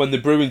 when they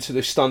brew into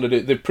this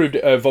standard, they've proved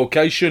it.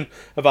 Vocation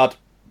have had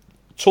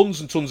tons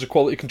and tons of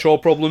quality control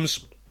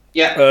problems.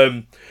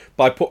 Yeah.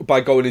 By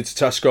going into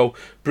Tesco,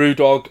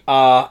 Brewdog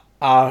are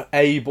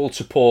able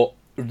to put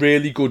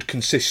really good,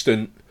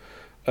 consistent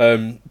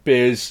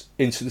beers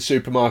into the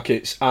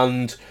supermarkets,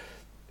 and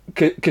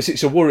because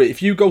it's a worry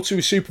if you go to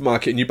a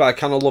supermarket and you buy a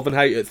can of Love and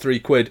Hate at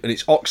 £3 and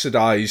it's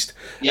oxidised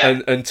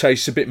and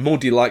tastes a bit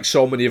muddy like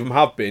so many of them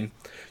have been.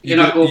 You're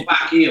not going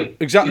back here.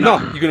 Exactly. No,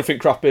 you're going to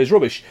think craft beer is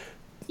rubbish.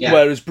 Yeah.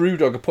 Whereas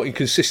Brewdog are putting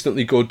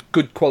consistently good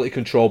quality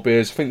control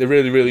beers. I think they're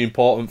really, really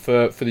important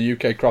for the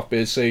UK craft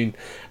beer scene.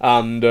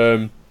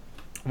 And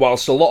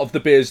whilst a lot of the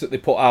beers that they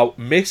put out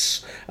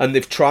miss, and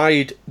they've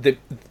tried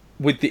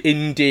with the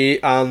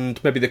Indie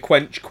and maybe the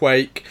Quench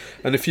Quake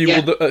and a few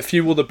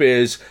other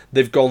beers,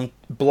 they've gone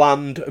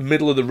bland,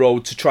 middle of the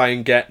road to try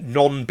and get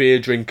non-beer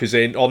drinkers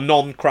in or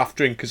non-craft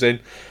drinkers in.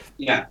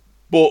 Yeah.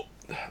 But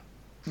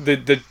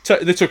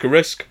they took a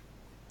risk.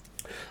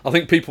 I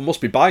think people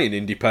must be buying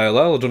Indy Pale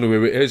Ale. I don't know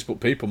who it is, but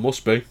people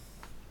must be.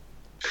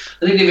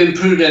 I think they've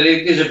improved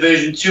it. There's a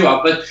version 2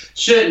 out, but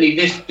certainly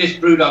this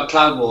Brewdog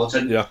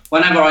Cloudwater. Yeah.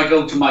 Whenever I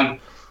go to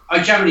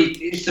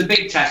it's the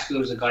big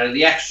Tesco's that got it,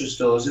 the extra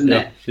stores, isn't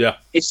it? Yeah.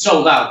 It's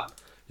sold out.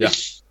 Yeah.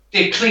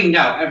 They're cleaned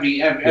out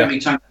every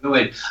time I go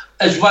in,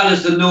 as well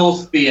as the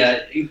North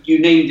beer. You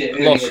named it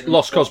earlier.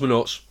 Lost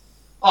Cosmonauts.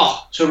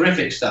 Oh,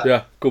 terrific stuff.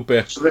 Yeah, good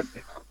beer.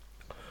 Terrific.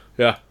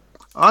 Yeah.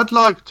 I'd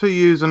like to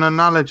use an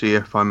analogy,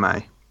 if I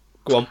may.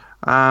 Go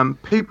on.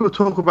 People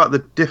talk about the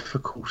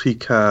difficulty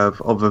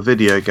curve of a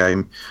video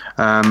game,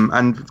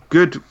 and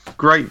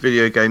great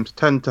video games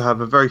tend to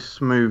have a very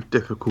smooth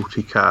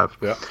difficulty curve.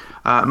 Yeah.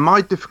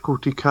 My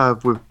difficulty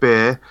curve with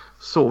beer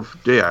sort of,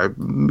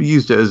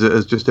 used it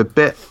as just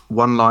a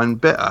one-line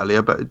bit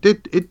earlier, but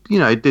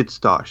it did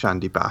start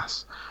Shandy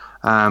Bass.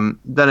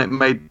 Then it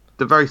made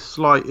the very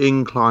slight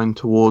incline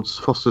towards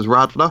Foster's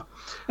Radler.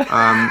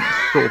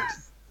 Sort of.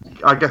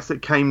 I guess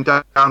it came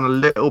down a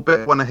little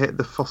bit when I hit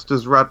the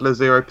Foster's Radler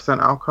 0%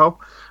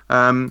 alcohol.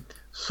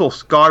 Sort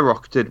of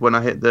skyrocketed when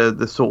I hit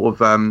the sort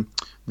of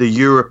the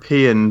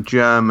European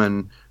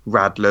German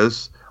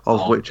Radlers,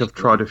 of which I've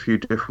tried a few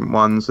different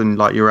ones, and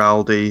like your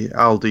Aldi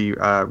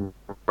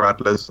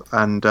Radlers,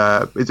 and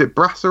is it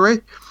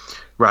Brasserie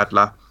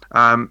Radler?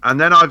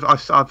 And then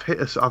I've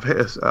hit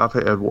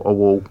a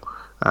wall,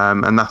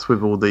 and that's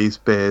with all these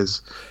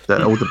beers,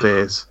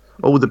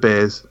 all the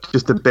beers,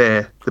 just the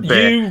beer.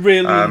 You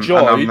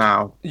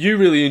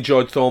really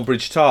enjoyed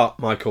Thornbridge Tart,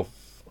 Michael.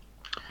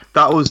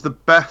 That was the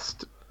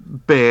best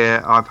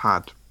beer I've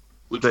had.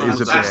 Which that one is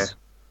a was beer. that?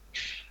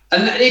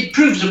 And it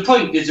proves the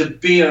point. There's a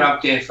beer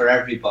out there for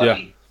everybody.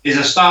 Yeah. There's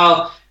a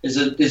style. There's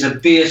a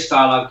beer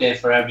style out there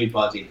for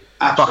everybody.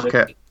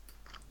 Absolutely.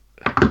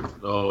 Bucket.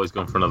 Oh, he's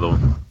gone for another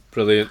one.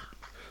 Brilliant.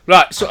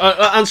 Right, so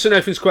answer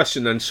Nathan's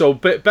question then. So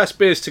best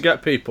beers to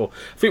get people.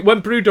 I think when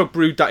Brewdog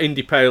brewed that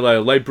Indy Pale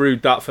Ale, they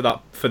brewed that for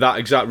that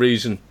exact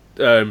reason,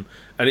 and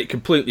it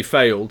completely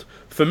failed.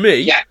 For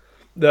me,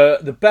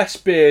 the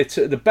best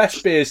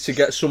beers to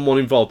get someone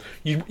involved.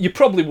 You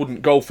probably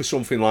wouldn't go for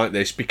something like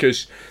this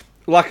because,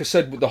 like I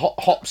said, the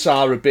hops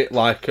are a bit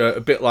like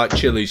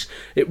chilies.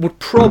 It would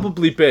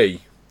probably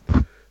be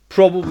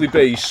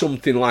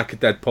something like a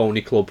Dead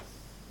Pony Club.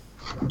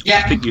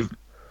 Yeah.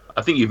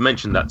 I think you've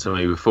mentioned that to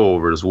me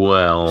before as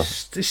well.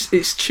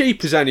 It's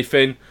cheap as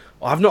anything.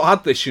 I've not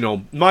had this,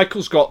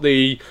 Michael's got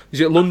is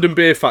it London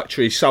Beer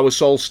Factory Sour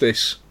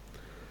Solstice?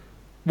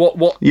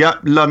 What? Yeah,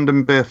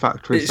 London Beer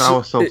Factory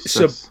Sour Solstice.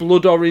 It's a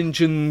blood orange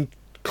and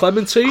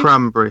clementine.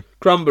 Cranberry.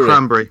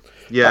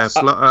 Yeah,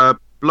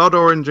 blood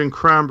orange and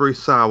cranberry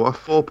sour,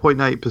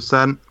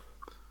 4.8%.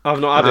 I've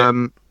not had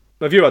it.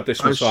 Have you had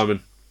this one,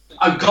 Simon?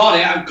 I've got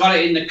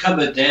it in the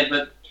cupboard there,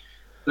 but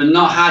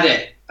not had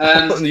it.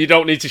 You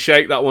don't need to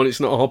shake that one. It's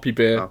not a hoppy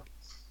beer.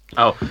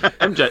 Oh,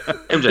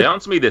 MJ,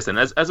 answer me this then.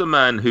 As a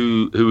man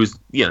who is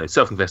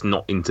self-confessed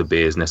not into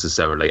beers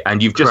necessarily,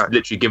 and you've just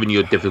literally given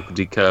you a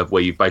difficulty curve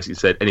where you've basically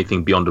said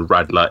anything beyond a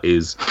Radler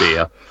is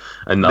beer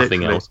and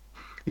nothing else.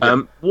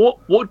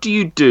 What do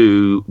you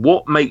do?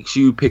 What makes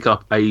you pick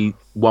up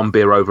one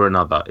beer over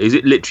another? Is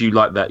it literally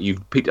like that?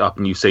 You've picked it up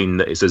and you've seen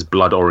that it says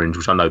Blood Orange,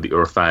 which I know that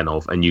you're a fan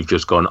of, and you've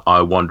just gone,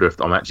 I wonder if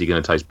I'm actually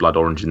going to taste Blood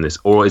Orange in this,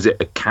 or is it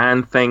a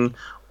can thing?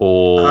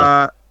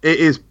 Or it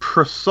is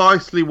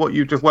precisely what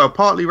you just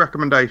partly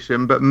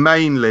recommendation, but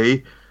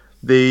mainly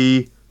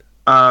the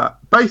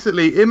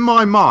basically in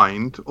my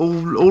mind,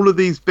 all of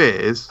these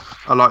beers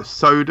are like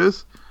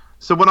sodas.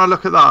 So when I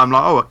look at that, I'm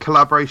like, oh, a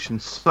collaboration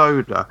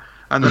soda.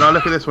 And then I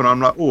look at this one, I'm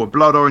like, oh, a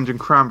Blood Orange and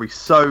Cranberry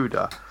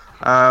soda.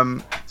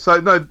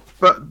 So no,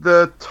 but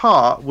the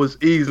tart was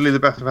easily the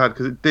best I've had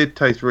because it did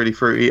taste really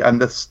fruity,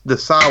 and the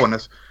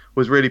sourness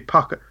was really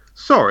pucker.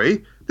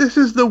 Sorry, this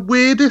is the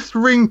weirdest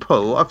ring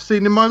pull I've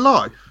seen in my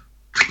life.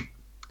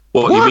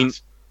 What? You mean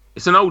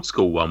it's an old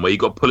school one where you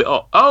got to pull it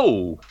off?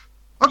 Oh,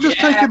 I've just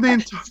taken the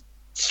entire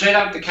straight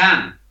out the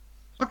can.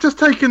 I've just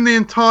taken the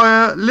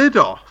entire lid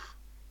off.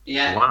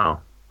 Yeah.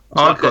 Wow.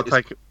 I've got to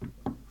take it.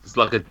 It's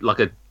like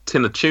a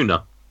tin of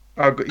tuna.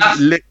 I've got That's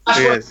literally what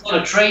is. it's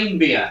called, a train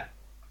beer.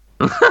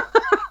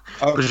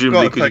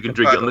 Presumably because you can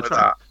drink it on the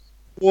train.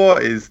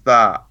 What is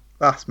that?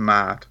 That's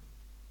mad.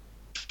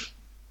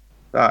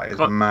 That is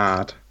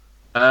mad.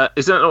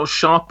 Is that not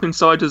sharp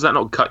inside? Does that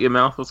not cut your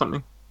mouth or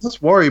something? That's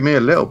worried me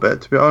a little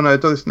bit. To be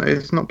honest,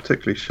 it's not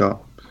particularly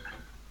sharp.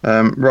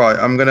 Right,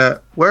 I'm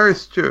gonna. Where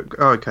is Stuart?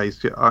 Oh, okay,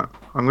 Stuart.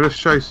 I'm gonna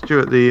show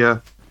Stuart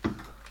the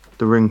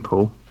ring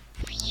pull.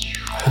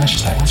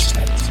 Hashtags,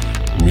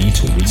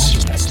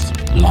 retweets,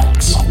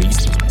 likes,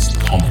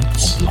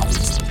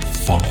 comments,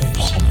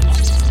 follows.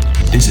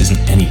 This isn't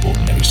any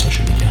ordinary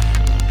social media.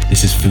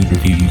 This is Food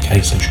Review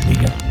UK social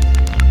media.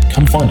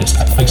 Come find us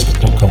at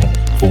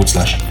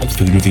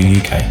facebook.com/Food Review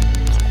UK,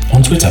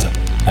 on Twitter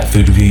at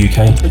Food Review UK,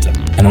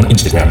 and on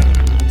Instagram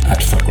at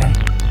Foodgram.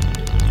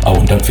 Oh,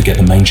 and don't forget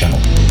the main channel,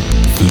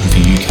 Food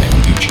Review UK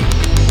on YouTube.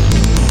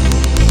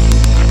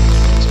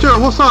 Stuart,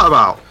 what's that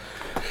about?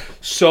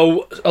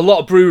 So a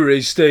lot of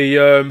breweries, they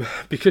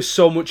because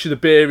so much of the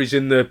beer is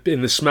in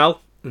the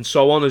smell and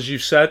so on, as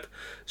you've said.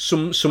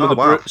 Some of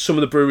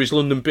the breweries,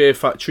 London Beer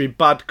Factory,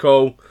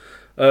 Badco,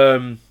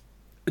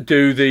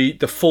 do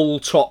the full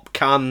top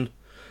can,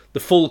 the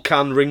full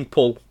can ring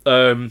pull.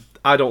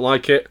 I don't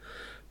like it.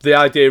 The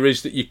idea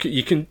is that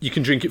you can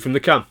drink it from the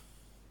can,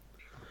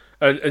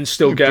 and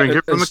still get drink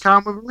it from the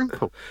can with a ring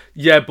pull.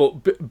 Yeah, but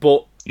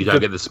you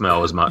don't get the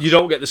smell as much. You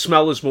don't get the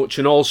smell as much,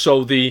 and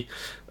also the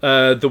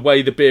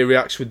way the beer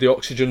reacts with the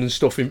oxygen and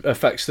stuff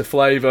affects the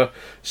flavour.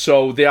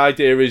 So the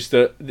idea is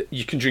that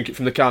you can drink it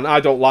from the can.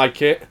 I don't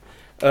like it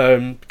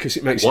because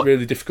it makes it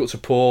really difficult to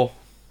pour.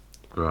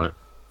 Right.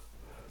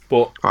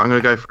 But I'm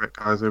going to go for it,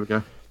 guys. Here we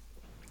go.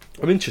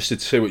 I'm interested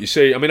to see what you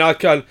see. I mean, I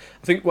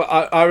think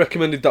I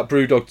recommended that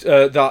Brewdog,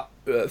 that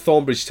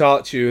Thornbridge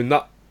tart to you, and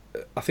that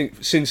I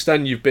think since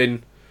then you've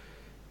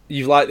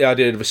liked the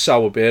idea of a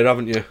sour beer,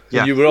 haven't you?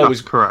 Yeah,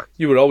 that's correct.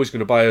 You were always going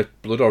to buy a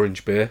Blood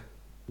Orange beer.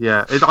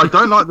 Yeah, I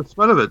don't like the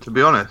smell of it, to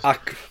be honest.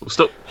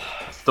 Stop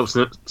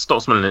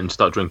smelling it and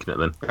start drinking it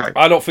then. Okay.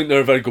 I don't think they're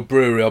a very good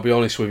brewery, I'll be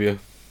honest with you.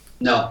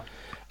 No.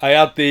 I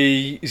had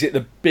is it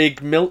the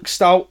Big Milk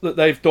Stout that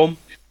they've done?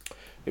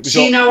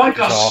 I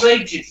got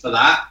slated for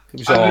that.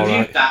 I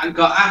reviewed that and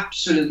got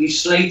absolutely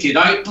slated.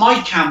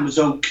 My can was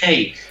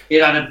okay.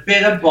 It had a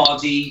bit of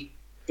body.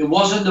 It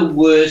wasn't the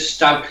worst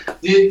stout.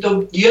 The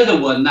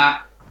other one,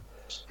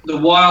 the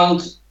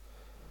wild,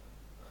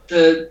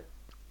 the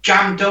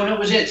jam donut,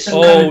 was it?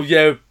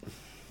 Yeah.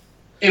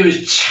 It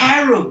was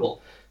terrible.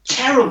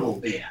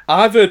 Terrible beer.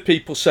 I've heard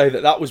people say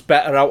that was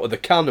better out of the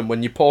can, and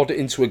when you poured it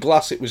into a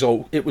glass, it was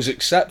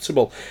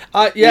acceptable.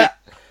 I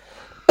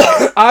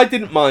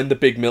didn't mind the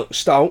Big Milk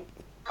Stout.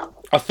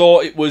 I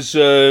thought it was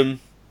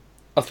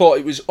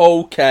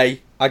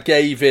okay. I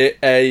gave it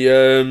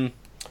a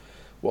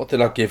what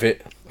did I give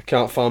it? I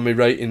can't find my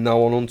rating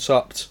now on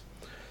Untapped.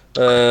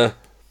 For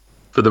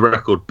the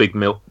record, Big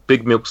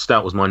Milk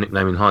Stout was my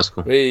nickname in high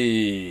school.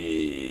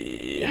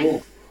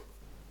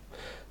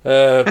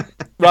 Right,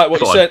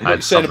 what you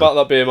saying about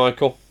that beer,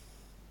 Michael?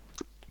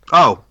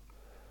 Oh,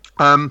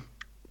 a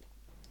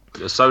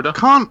soda?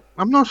 I'm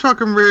not sure I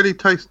can really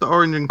taste the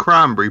orange and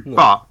cranberry,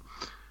 but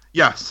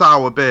yeah,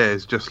 sour beer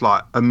is just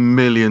like a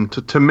million.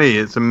 To me,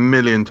 it's a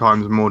million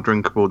times more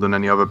drinkable than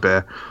any other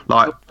beer.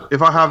 Like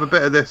if I have a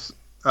bit of this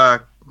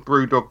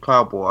Brewdog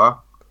Cloudwater,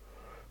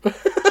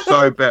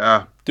 so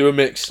bitter. Do a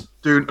mix.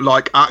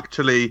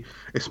 Actually,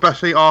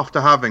 especially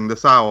after having the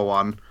sour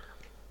one,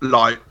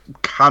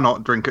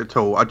 cannot drink it at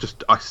all.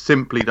 I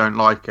simply don't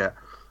like it.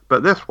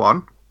 But this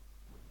one,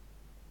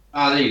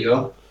 there you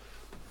go.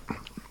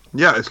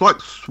 Yeah, it's like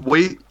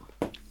sweet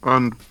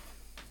and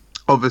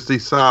obviously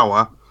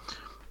sour,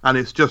 and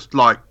it's just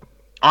like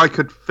I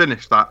could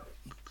finish that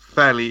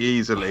fairly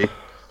easily.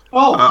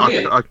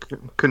 I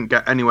couldn't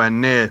get anywhere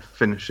near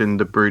finishing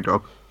the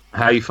Brewdog.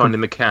 How are you finding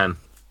the can?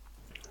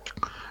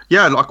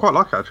 Yeah, I quite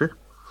like it actually.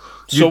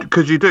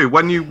 Because you do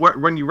when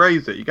you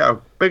raise it, you get a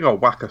big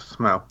old whack of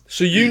smell.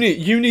 So you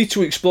need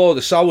to explore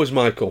the sours,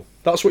 Michael.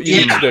 That's what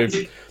you need to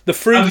do. The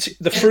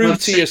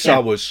fruitier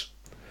sours.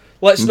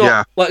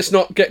 Let's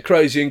not get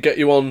crazy and get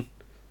you on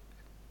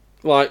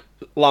like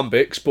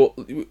lambics, but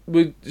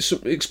we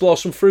explore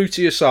some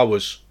fruitier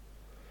sours.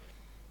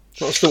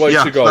 That's the way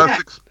to go.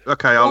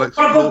 Okay, I'll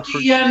explore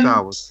fruity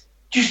sours.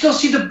 Do you still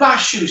see the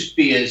Bashus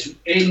beers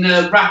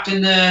wrapped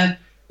in the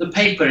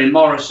paper in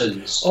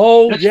Morrison's?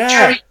 Oh, yeah.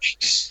 Cherry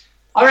mix.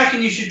 I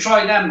reckon you should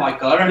try them,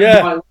 Michael. I reckon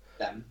you might like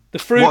them. The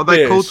fruit What are they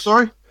beers. called,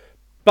 sorry?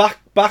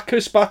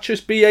 Bacchus,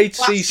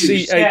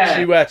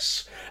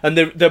 BACCHUS. And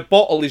the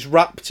bottle is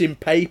wrapped in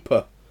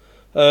paper.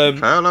 Okay,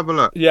 I'll have a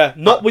look. Yeah,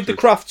 not with the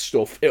craft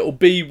stuff. It'll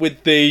be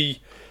with the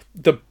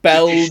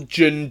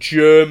Belgian,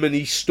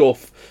 Germany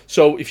stuff.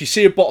 So if you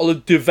see a bottle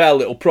of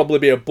Duvel, it'll probably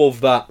be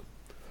above that.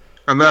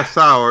 And they're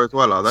sour as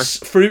well, are they?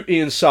 Fruity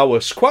and sour.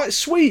 Quite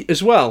sweet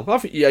as well.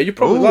 You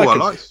probably Ooh, like I it.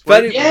 like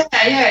sweet.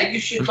 Yeah, you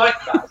should like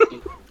that.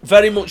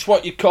 Very much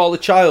what you'd call a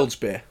child's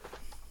beer.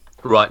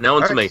 Right, now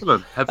on to me.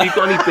 Excellent. Have you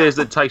got any beers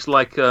that taste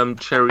like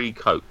cherry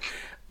Coke?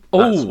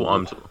 That's Oh, what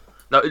I'm...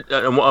 No,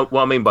 and what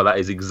I mean by that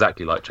is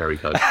exactly like cherry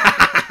Coke.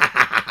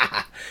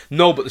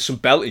 no, but there's some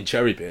belting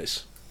cherry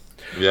beers.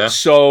 Yeah.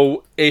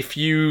 So if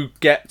you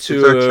get to...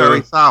 Is there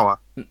cherry sour?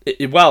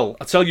 Well,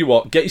 I tell you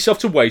what, get yourself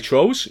to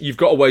Waitrose. You've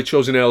got a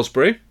Waitrose in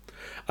Aylesbury.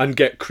 And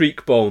get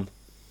Creekbone.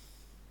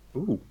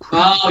 Ooh,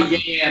 Oh,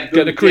 yeah.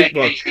 Get the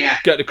Creekbone. Yeah.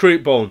 Get the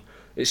Creekbone.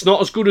 It's not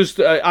as good as...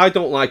 I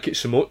don't like it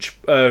so much.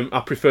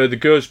 I prefer the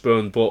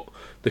Gersburn, but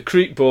the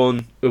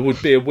Creekbone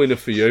would be a winner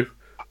for you.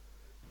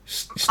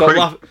 Stop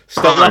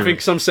laughing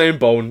because I'm saying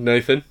bone,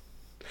 Nathan.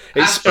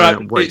 It's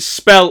Wait. it's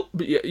spelt...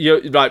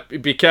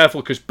 Right, be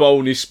careful because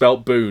bone is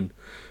spelt boon.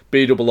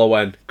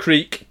 B-O-O-N.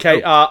 Creek,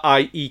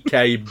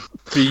 K-R-I-E-K-B-O-O-N.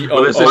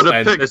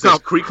 Well, Picked there's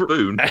up. Creek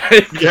Boone.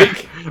 Yeah,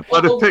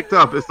 I'd have picked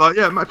up. It's like,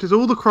 yeah, it matches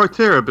all the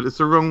criteria, but it's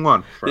the wrong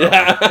one.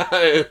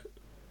 Yeah.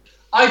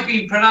 I've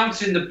been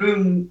pronouncing the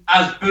Boone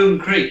as Boone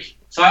Creek,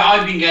 so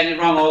I've been getting it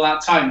wrong all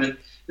that time. But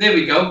there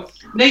we go,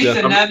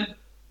 Nathan.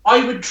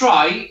 I would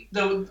try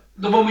the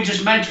one we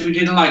just mentioned. We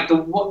didn't like the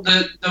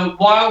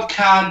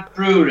Wildcard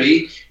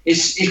Brewery.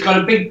 It's got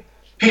a big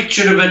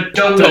picture of a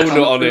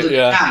donut on it.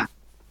 Yeah. Can.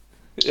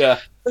 Yeah.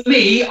 For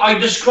me, I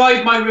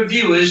describe my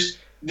review as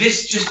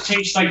this just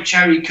tastes like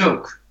cherry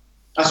Coke.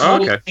 That's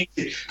all it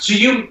tasted. So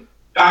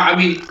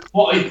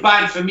what is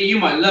bad for me, you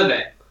might love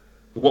it.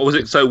 What was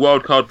it? So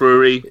Wildcard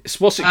Brewery.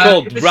 What's it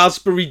called?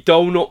 Raspberry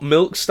Donut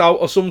Milk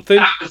Stout or something?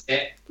 That was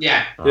it.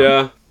 Yeah.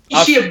 Yeah.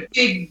 You see a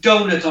big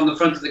donut on the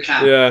front of the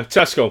can. Yeah,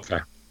 Tesco.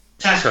 Okay.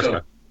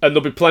 Tesco. And there'll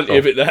be plenty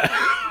of it there.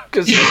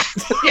 Because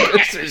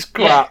this is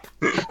crap.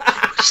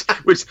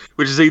 which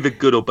is either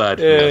good or bad.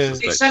 Yeah. I They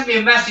suspect. sent me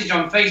a message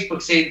on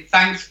Facebook saying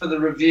thanks for the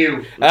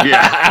review.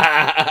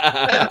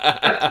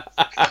 Yeah.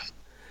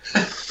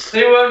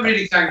 They weren't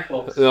really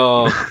thankful.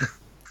 Oh.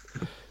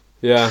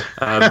 Yeah.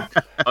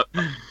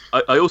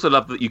 I also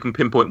love that you can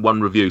pinpoint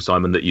one review,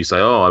 Simon, that you say,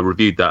 "Oh, I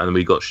reviewed that," and then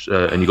we got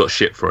and you got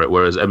shit for it.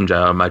 Whereas MJ,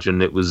 I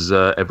imagine it was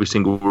every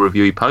single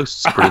review he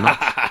posts, pretty much.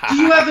 Do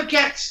you ever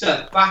get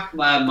stuff back,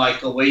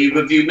 Michael, where you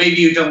review, maybe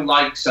you don't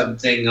like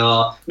something,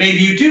 or maybe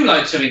you do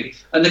like something,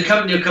 and the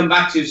company will come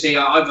back to you and say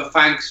either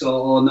thanks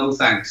or no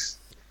thanks?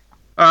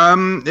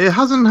 It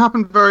hasn't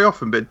happened very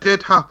often, but it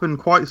did happen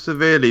quite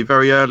severely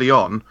very early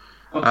on.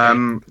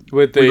 Okay.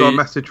 With We got a the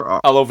message.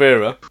 aloe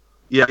vera.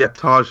 Yeah,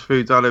 Taj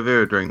Foods aloe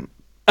vera drink.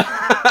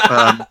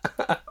 I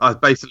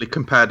basically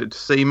compared it to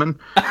semen,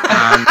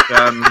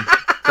 and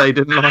they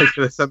didn't like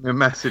it. They sent me a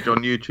message on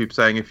YouTube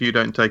saying, if you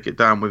don't take it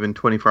down within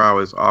 24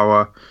 hours,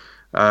 our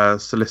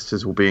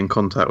solicitors will be in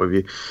contact with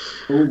you.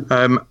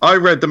 I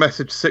read the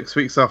message 6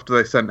 weeks after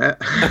they sent it.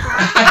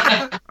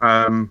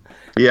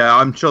 Yeah,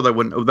 I'm sure they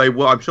wouldn't.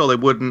 I'm sure they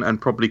wouldn't, and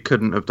probably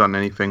couldn't have done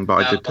anything.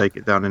 But I did take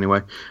it down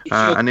anyway.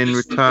 And in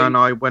return,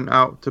 I went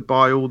out to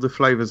buy all the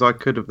flavors I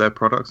could of their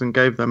products and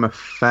gave them a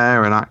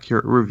fair and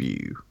accurate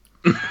review.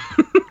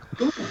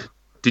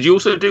 Did you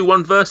also do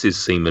one versus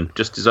semen,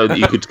 just so that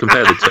you could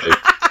compare the two?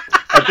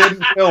 I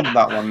didn't film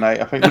that one, mate.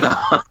 I think.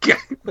 Okay,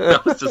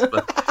 that was just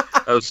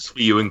for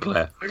you and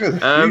Claire.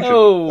 Yeah,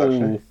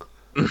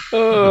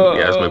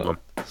 let's move on.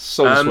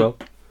 So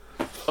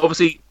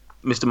Obviously,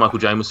 Mr. Michael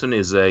Jameson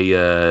is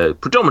a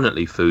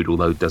predominantly food,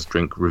 although he does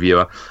drink,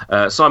 reviewer.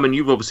 Simon,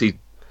 you've obviously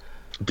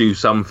do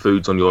some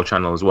foods on your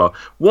channel as well.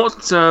 What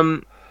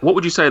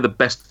would you say are the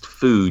best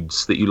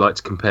foods that you like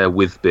to compare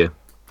with beer?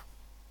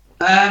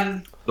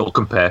 Not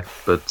compare,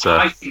 but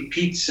I think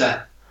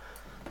pizza.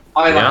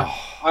 I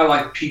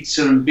like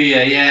pizza and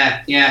beer.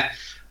 Yeah.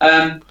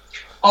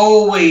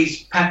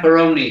 Always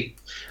pepperoni.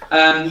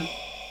 And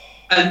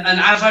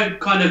as I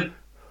kind of,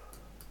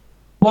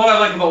 what I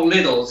like about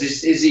Lidl's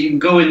is that you can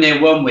go in there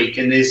one week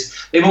and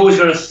they've always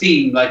got a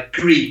theme like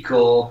Greek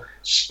or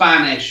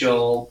Spanish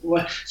so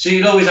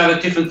you'd always have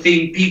a different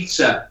themed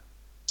pizza.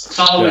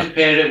 So I always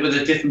pair it with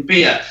a different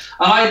beer.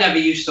 And I never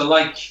used to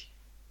like.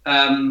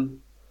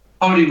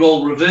 Probably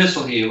role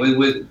reversal here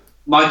with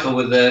Michael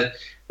with the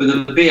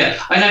beer.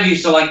 I never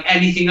used to like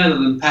anything other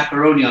than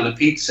pepperoni on a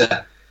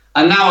pizza,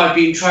 and now I've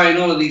been trying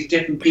all of these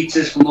different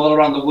pizzas from all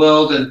around the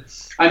world, and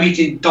I'm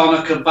eating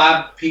doner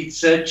kebab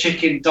pizza,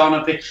 chicken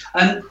doner pizza,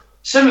 and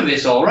some of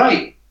it's all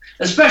right,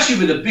 especially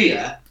with a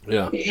beer.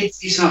 Yeah,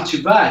 it's not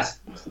too bad.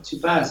 It's not too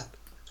bad.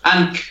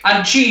 And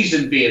cheese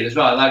and beer as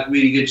well. I like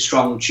really good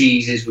strong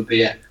cheeses with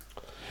beer.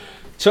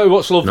 Tell you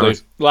what's lovely,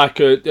 Nice. like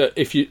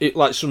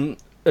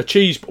a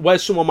cheese where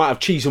someone might have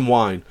cheese and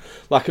wine,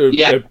 like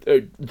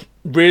a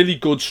really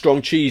good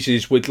strong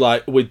cheeses with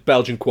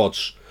Belgian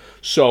quads.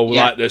 So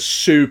like the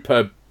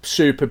super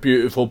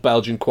beautiful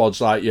Belgian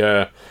quads, like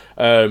your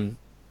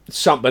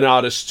Saint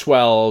Bernardus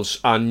 12s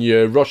and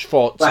your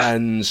Rochefort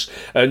 10s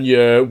and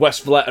your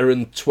West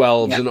Vleteren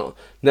 12s and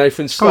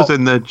Nathan I Scott. was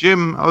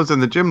in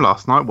the gym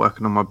last night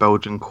working on my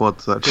Belgian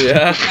quads. Actually.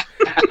 Yeah,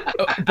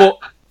 but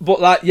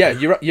like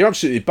you're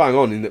absolutely bang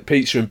on in that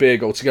pizza and beer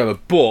go together.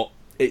 But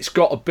it's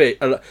got a bit.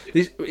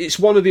 It's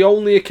one of the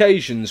only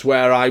occasions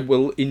where I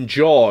will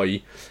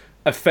enjoy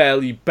a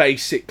fairly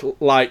basic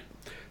like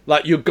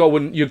you go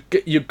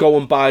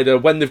and buy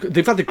when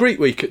they've had the Greek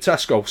week at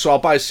Tesco, so I'll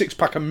buy a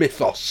 6-pack of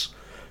Mythos.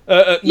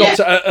 At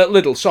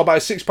Lidl, so I'll buy a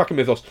 6-pack of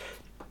Mythos,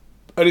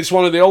 and it's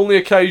one of the only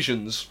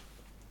occasions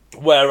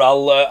where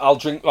I'll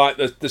drink like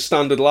the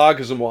standard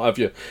lagers and what have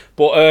you.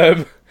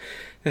 But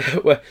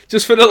well,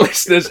 just for the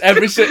listeners,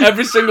 every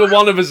single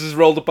one of us has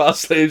rolled up our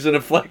sleeves and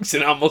are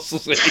flexing our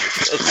muscles at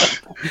each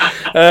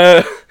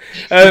other.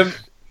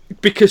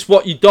 Because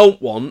what you don't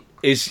want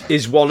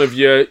is one of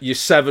your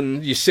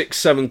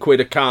 6-7 quid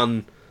a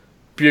can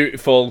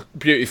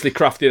beautifully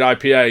crafted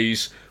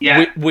IPAs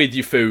with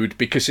your food,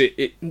 because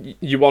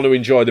you want to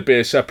enjoy the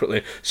beer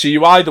separately. So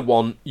you either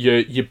want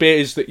your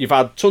beers that you've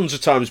had tons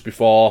of times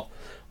before,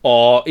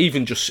 or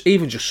even just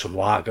some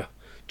lager.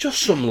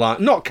 Just some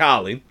lager, not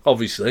Carling,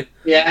 obviously.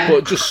 Yeah.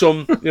 But just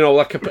some,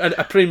 like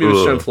a premium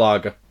strength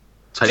lager.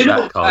 Take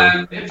that,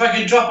 Carling. If I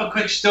can drop a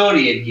quick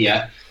story in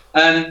here,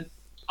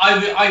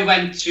 I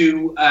went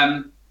to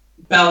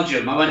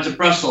Belgium. I went to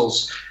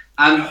Brussels,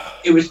 and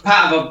it was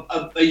part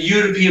of a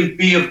European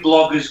beer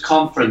bloggers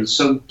conference.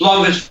 So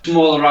bloggers from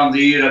all around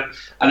Europe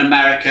and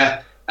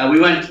America.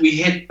 We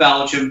hit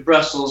Belgium,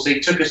 Brussels. They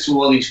took us to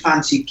all these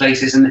fancy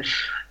places, and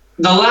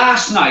the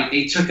last night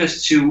they took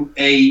us to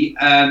a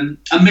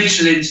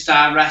Michelin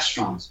star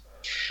restaurant.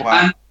 Wow.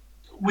 And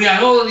we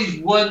had all of these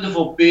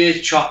wonderful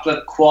beers,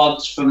 chocolate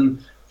quads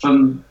from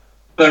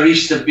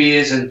barista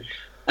beers and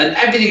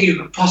everything you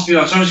could possibly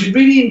want. So I was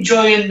really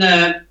enjoying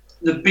the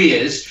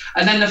beers,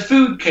 and then the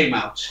food came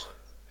out.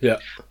 Yeah,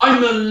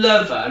 I'm a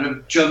lover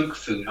of junk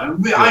food.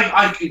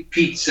 I could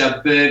pizza,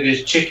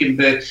 burgers, chicken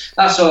burgers,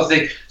 that sort of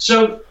thing.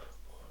 So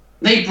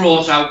they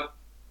brought out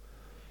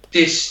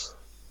this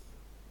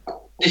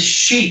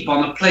sheep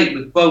on a plate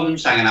with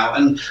bones hanging out,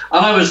 and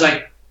I was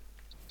like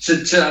to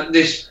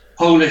this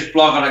Polish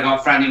blogger I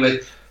got friendly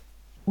with,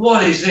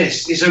 what is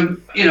this? There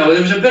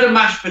was a bit of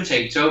mashed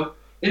potato.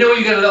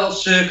 You get a little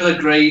circle of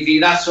gravy,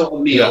 that sort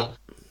of meal.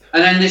 Yeah.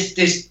 And then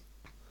this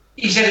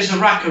he said it's a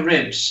rack of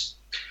ribs.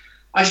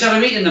 I said,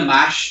 I'm eating the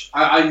mash.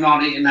 I'm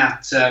not eating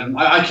that.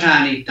 I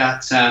can't eat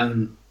that.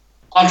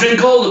 I'll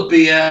drink all the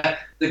beer,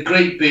 the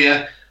great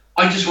beer.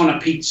 I just want a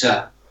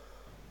pizza.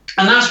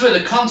 And that's where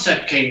the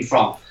concept came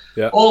from.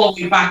 Yeah. All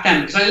the way back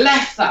then, because I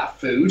left that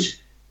food,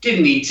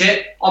 didn't eat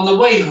it. On the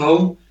way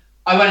home,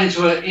 I went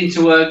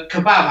into a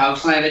kebab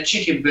house and I had a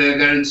chicken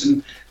burger and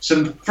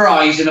some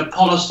fries in a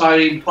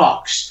polystyrene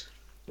box.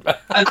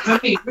 And for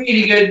me,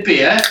 really good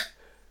beer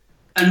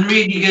and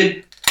really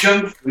good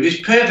junk food is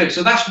perfect.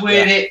 So that's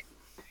where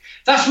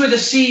the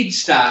seed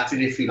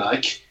started, if you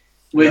like,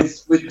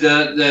 with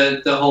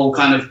the whole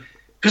kind of,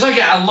 because I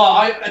get a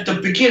lot. At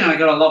the beginning, I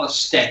got a lot of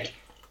stick.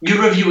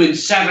 You're reviewing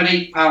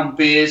 £7-8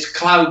 beers,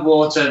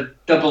 Cloudwater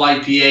double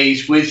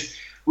IPAs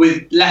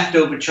with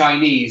leftover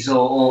Chinese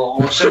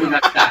or something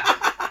like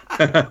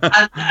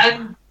that,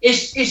 and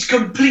it's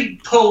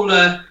complete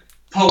polar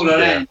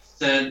ends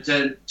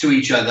to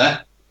each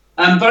other.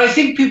 But I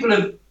think people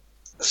have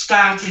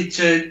started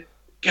to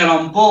get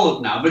on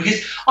board now,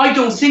 because I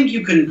don't think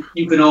you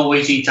can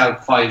always eat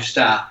out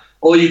 5-star,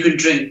 or you can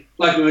drink,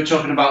 like we were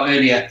talking about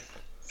earlier,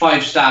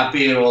 5-star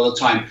beer all the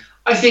time.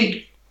 I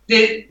think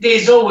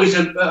there's always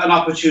an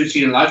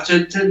opportunity in life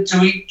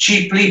to eat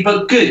cheaply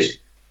but good.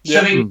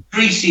 Something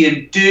greasy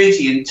and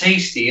dirty and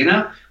tasty,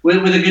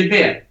 with a good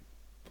beer.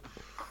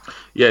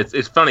 Yeah,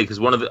 it's funny because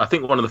I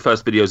think one of the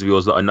first videos of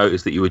yours that I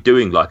noticed that you were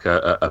doing like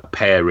a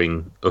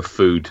pairing of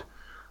food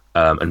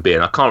and beer,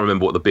 and I can't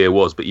remember what the beer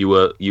was, but you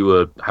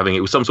were having, it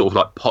was some sort of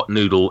like pot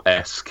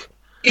noodle-esque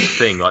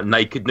thing, like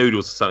naked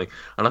noodles or something.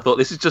 And I thought,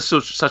 this is just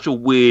such a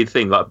weird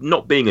thing, like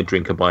not being a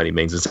drinker by any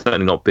means, and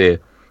certainly not beer,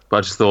 but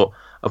I just thought,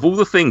 of all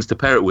the things to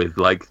pair it with,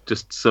 like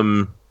just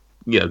some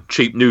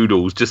cheap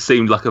noodles just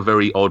seemed like a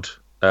very odd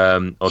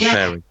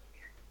pairing.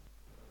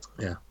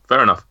 Yeah,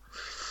 fair enough.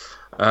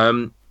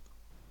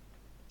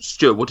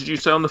 Stuart, what did you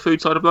say on the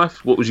food side of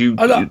life? What was you?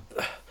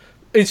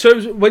 In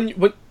terms of when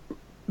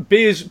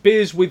beers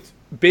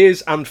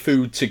and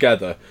food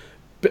together,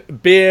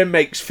 beer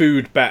makes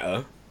food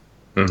better,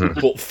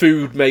 but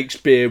food makes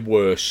beer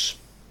worse.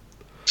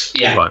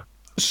 Yeah. Right.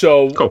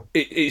 So cool.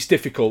 It's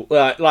difficult.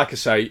 Like I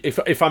say,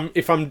 if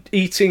I'm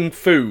eating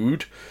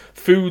food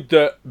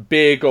that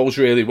beer goes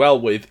really well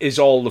with is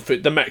all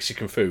the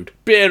Mexican food.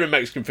 Beer and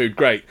Mexican food,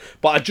 great.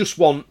 But I just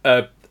want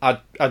a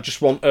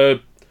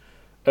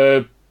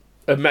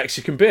a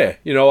Mexican beer,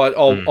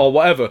 or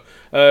whatever.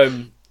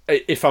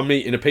 If I'm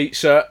eating a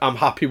pizza, I'm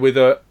happy with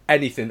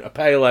anything, a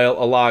pale ale,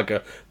 a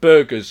lager.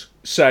 Burgers,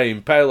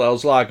 same, pale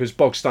ales, lagers,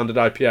 bog standard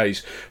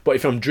IPAs. But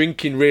if I'm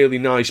drinking really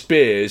nice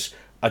beers,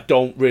 I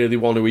don't really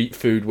want to eat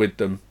food with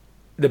them.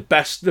 The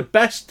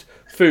best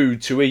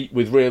food to eat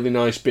with really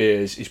nice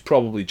beers is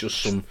probably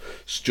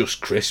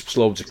just crisps,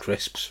 loads of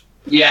crisps.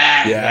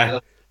 Yeah.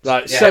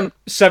 Like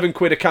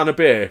 £7 a can of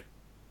beer,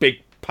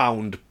 big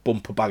pound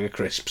bumper bag of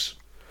crisps.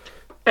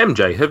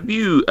 MJ, have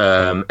you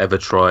ever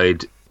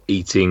tried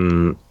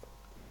eating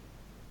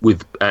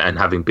with and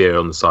having beer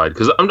on the side?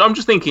 Because I'm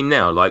just thinking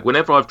now, like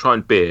whenever I've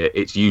tried beer,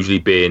 it's usually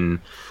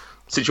been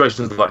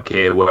situations like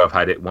here where I've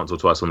had it once or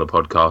twice on the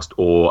podcast,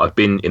 or I've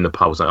been in the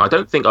pub. I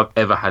don't think I've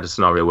ever had a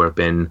scenario where I've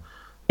been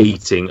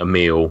eating a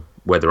meal,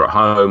 whether at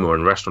home or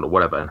in a restaurant or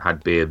whatever, and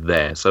had beer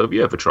there. So have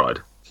you ever tried?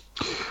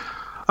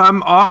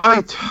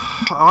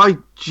 I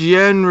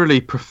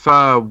generally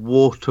prefer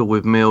water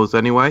with meals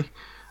anyway.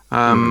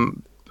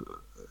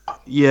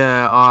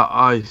 Yeah,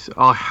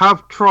 I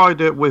have tried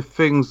it with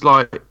things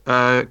like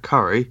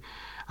curry,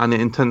 and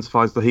it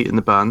intensifies the heat in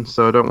the burn,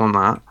 so I don't want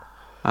that.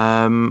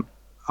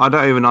 I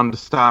don't even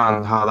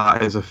understand how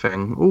that is a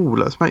thing. Ooh,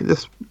 let's make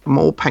this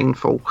more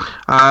painful.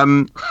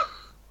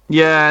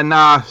 Yeah,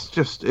 nah, it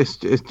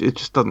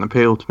just doesn't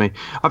appeal to me.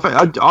 I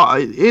think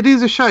it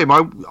is a shame.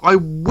 I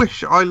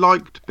wish I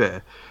liked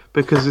beer,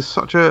 because it's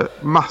such a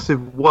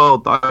massive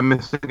world that I'm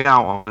missing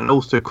out on, and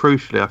also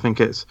crucially, I think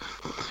it's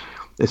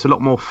a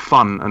lot more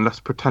fun and less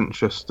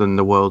pretentious than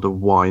the world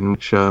of wine,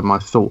 which my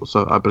thoughts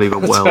I believe are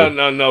well.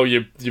 No,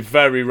 you're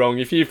very wrong.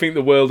 If you think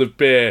the world of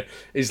beer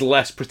is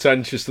less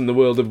pretentious than the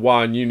world of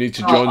wine, you need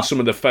to join some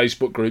of the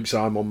Facebook groups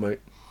I'm on, mate.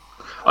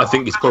 I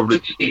think it's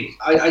probably.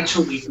 I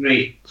totally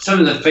agree. Some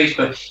of the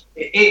Facebook,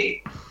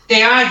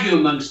 they argue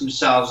amongst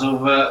themselves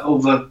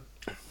over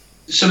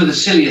some of the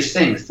silliest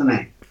things, don't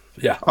they?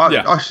 Yeah.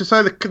 I should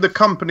say the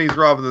companies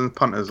rather than the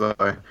punters,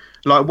 though.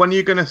 Like, when are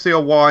you going to see a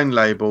wine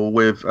label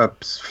with a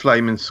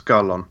flaming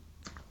skull on?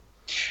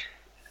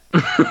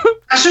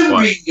 That's a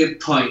really good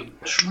point.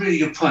 That's a really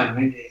good point. I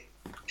mean,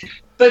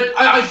 but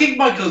I think,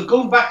 Michael,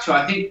 going back to it,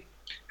 I think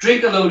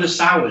drink a load of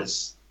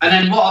sours, and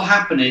then what will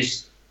happen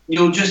is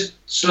you'll just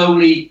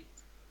slowly...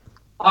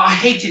 I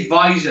hated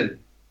Weizen.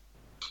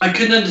 I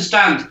couldn't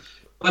understand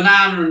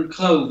banana and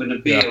clove in a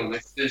beer when I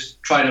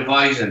first tried a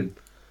Weizen.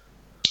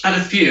 Had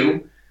a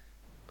few...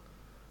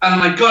 And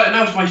I got it.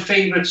 That was my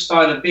favourite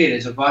style of beer.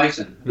 Is a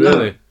Weizen.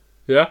 Really?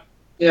 Yeah.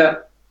 Yeah.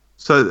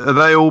 So are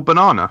they all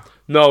banana?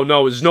 No,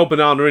 there's no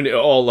banana in it at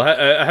all.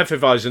 A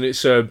Hefeweizen,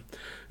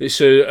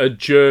 it's a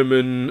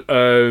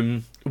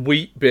German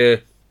wheat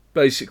beer,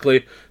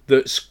 basically,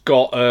 that's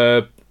got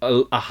a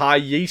high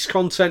yeast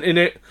content in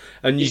it,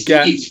 and you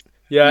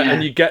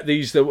and you get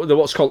these the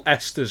what's called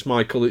esters,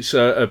 Michael. It's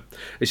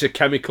a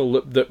chemical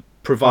that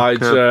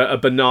provides a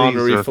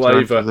banana-y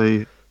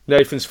flavour.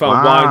 Nathan's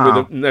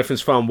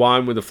found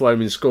wine with a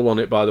flaming skull on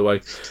it, by the way.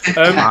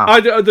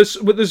 There's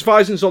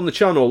Weizens on the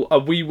channel.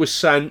 We were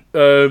sent.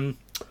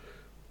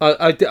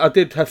 I did a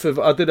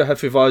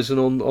Hefeweizen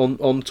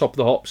on top of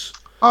the hops.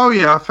 Oh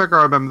yeah, I figure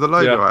I remember the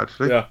logo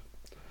actually.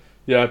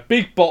 Yeah,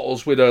 big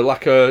bottles with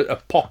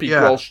a poppy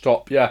Grolsch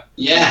top. Yeah.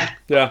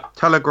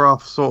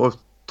 Telegraph sort of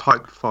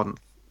type font.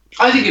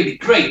 I think it'd be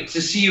great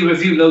to see you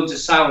review loads of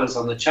sours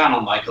on the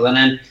channel, Michael,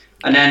 and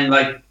then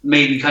like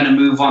maybe kind of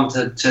move on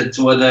to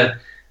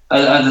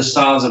other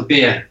styles of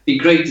beer. Be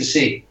great to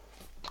see.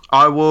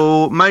 I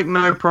will make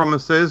no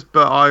promises,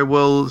 but I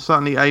will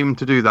certainly aim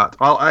to do that.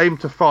 I'll aim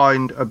to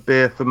find a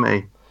beer for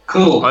me.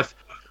 Cool.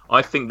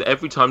 I think that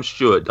every time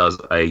Stuart does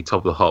a Top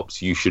of the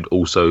Hops, you should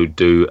also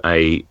do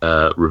a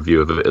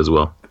review of it as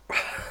well.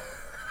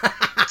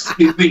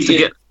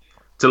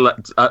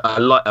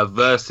 A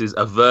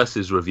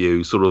versus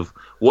review, sort of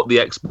what the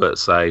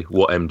experts say,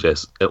 what MJ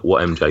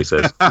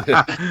says.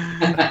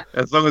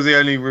 As long as he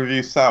only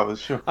reviews sours,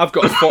 sure. I've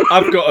got a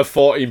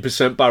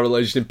 14% barrel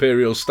aged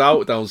imperial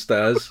stout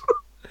downstairs.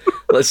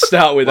 Let's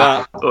start with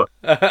that.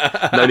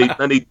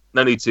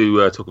 No need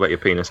to talk about your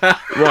penis.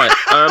 Right.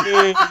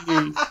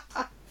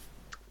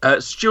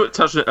 Stuart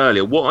touched on it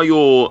earlier. What are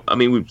your? I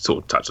mean, we've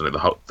sort of touched on it the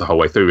whole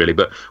way through, really.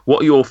 But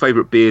what are your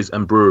favourite beers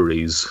and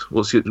breweries?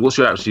 What's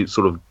your actually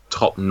sort of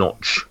top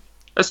notch?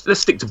 Let's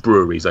stick to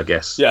breweries, I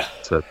guess. Yeah.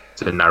 To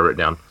narrow it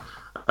down.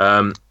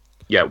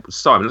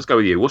 Simon, let's go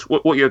with you.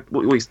 What your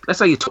let's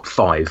say your top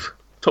 5,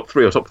 top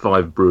 3 or top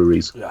 5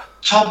 breweries. Yeah.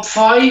 Top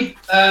 5.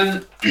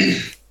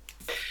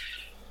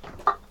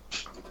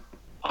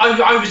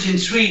 I was in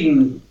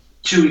Sweden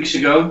 2 weeks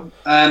ago.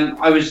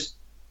 I was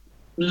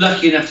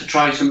lucky enough to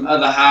try some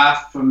other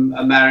half from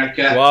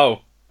America.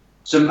 Wow.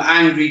 Some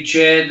Angry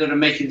Chair that are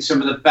making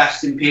some of the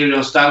best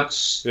imperial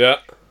stouts. Yeah.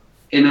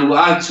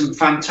 I had some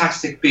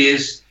fantastic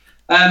beers.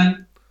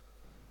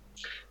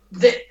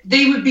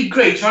 They would be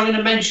great. So I'm going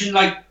to mention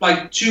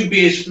like 2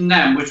 beers from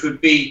them, which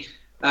would be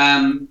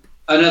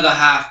another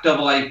half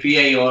double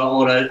IPA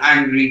or an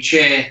Angry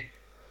Chair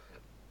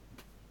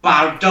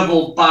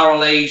double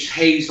barrel aged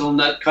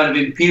hazelnut kind of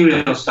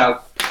imperial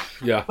stout.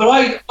 Yeah.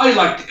 But I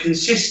like the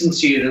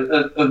consistency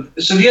of.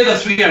 So the other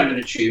three I'm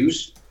going to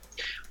choose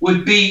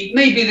would be,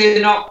 maybe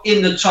they're not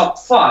in the top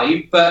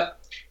 5, but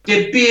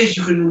they're beers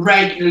you can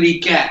regularly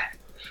get.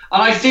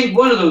 And I think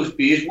one of those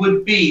beers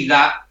would be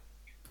that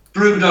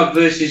Brewdog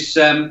versus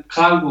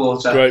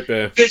Cloudwater. Great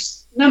beer.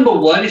 Because number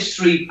one, it's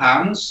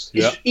 £3. It's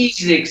Yeah.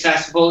 easily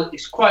accessible.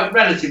 It's quite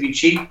relatively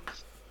cheap.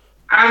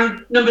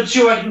 And number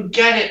two, I can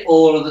get it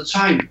all of the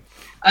time.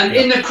 And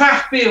in the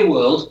craft beer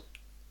world,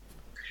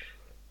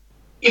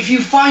 if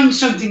you find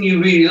something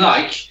you really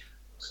like,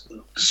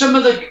 some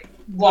of the,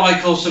 what I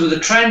call some of the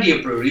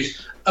trendier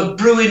breweries, are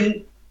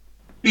brewing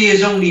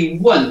beers only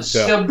once.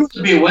 Yeah. They'll brew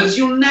the beer once,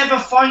 you'll never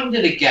find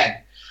it again.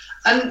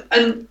 And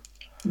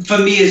for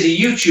me as a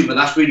YouTuber,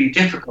 that's really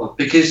difficult,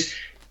 because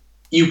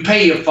you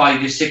pay your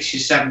 £5, your £6,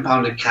 your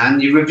 £7 a can,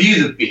 you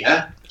review the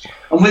beer,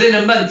 and within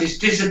a month it's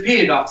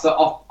disappeared off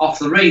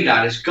the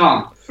radar. It's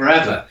gone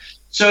forever.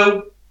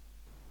 So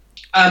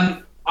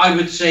I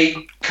would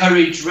say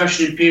Courage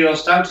Russian Imperial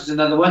Stout is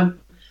another one.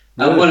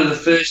 One of the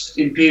first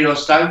Imperial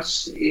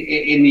Stouts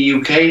in the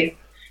UK.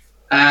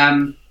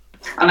 And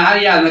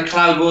the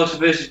Cloudwater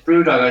versus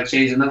Brewdog, I'd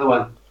say, is another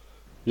one.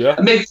 Yeah.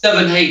 And maybe Love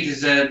and Hate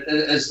is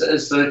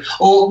the.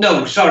 Oh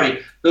no,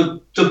 sorry. The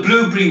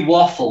Blueberry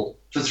Waffle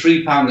for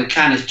 £3 a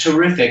can is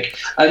terrific,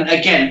 and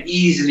again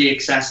easily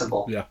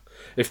accessible. Yeah.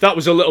 If that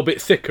was a little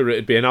bit thicker,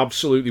 it'd be an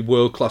absolutely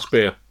world-class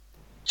beer.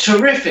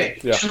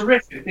 Terrific, Yeah.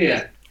 terrific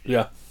beer.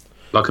 Yeah.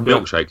 Like a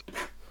milkshake.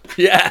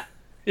 Yeah.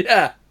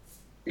 Yeah.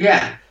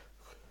 Yeah.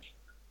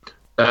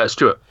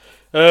 Stuart.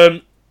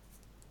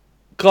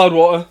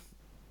 Cloudwater.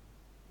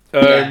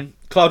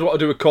 Cloudwater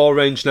do a core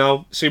range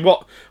now. See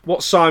what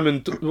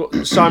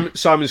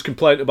Simon's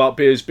complaint about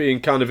beers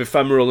being kind of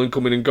ephemeral and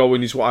coming and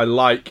going is what I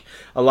like.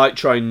 I like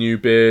trying new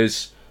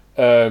beers.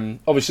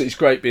 Obviously, it's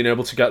great being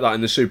able to get that in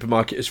the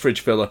supermarket as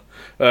fridge filler.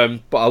 But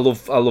I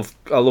love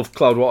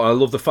Cloudwater. I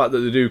love the fact that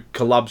they do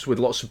collabs with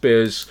lots of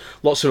beers,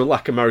 lots of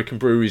Black American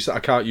breweries that I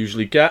can't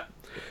usually get.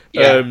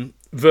 Yeah.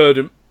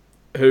 Verdant,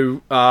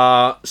 who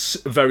are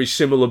very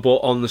similar but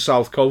on the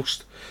south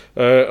coast,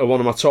 are one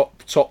of my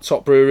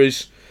top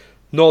breweries.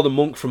 Northern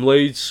Monk from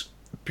Leeds,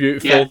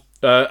 beautiful. Yeah.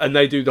 And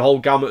they do the whole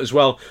gamut as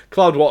well.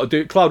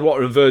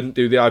 Cloudwater and Verdant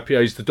do the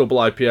IPAs, the double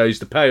IPAs,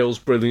 the pales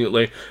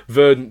brilliantly.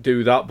 Verdant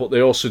do that, but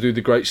they also do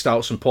the great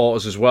stouts and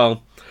porters as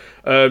well.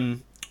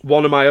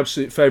 One of my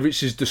absolute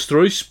favourites is De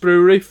Struis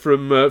Brewery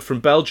from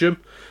Belgium.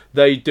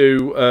 They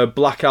do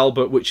Black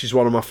Albert, which is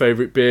one of my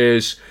favourite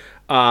beers,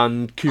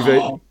 and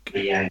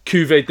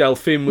Cuvée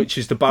Delphine, which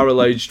is the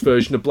barrel-aged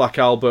version of Black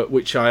Albert,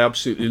 which I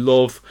absolutely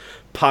love.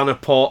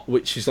 Panapot,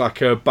 which is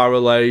like a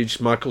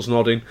barrel-aged, Michael's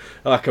nodding,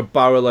 like a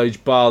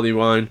barrel-aged barley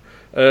wine.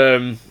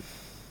 And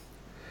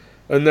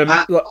then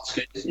That's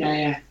good.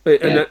 Yeah.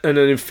 and then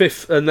in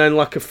fifth, and then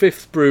like a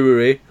fifth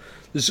brewery.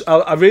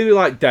 I really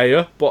like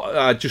Deya, but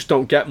I just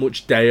don't get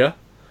much Deya.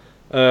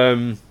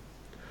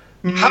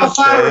 How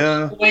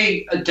far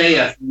away a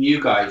day from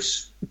you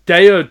guys?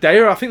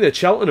 Deya, I think they're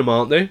Cheltenham,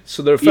 aren't they?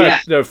 So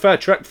they're a fair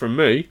trek from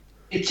me.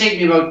 It take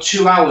me about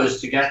 2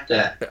 hours to get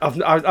there.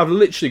 I've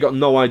literally got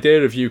no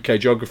idea of UK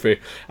geography.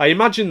 I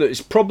imagine that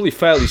it's probably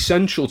fairly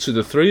central to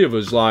the three of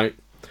us. Like,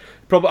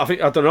 probably,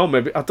 I don't know.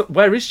 Maybe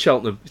where is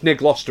Cheltenham? It's near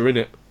Gloucester, isn't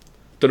it?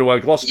 Don't know where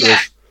Gloucester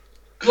is.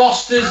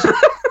 Gloucester's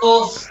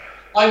north.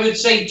 I would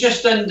say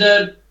just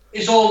under.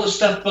 It's all the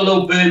stuff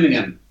below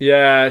Birmingham.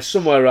 Yeah,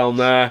 somewhere around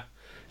there.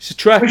 It's a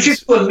trek. We should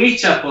do a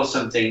meet-up or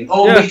something.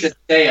 Or meet at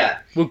Deya.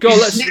 We'll go.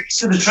 It's next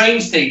to the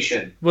train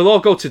station. We'll all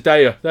go to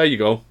Deya. There you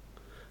go.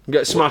 And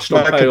get smashed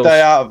on Make pails. a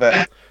day out of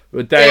it.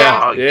 A day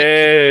out. Yeah,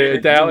 a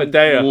day out of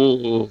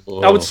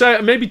Deya. I would say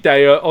maybe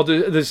Deya, or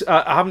there's.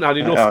 I haven't had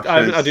enough. I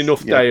haven't had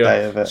enough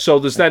Deya. So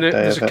there's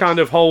a kind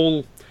of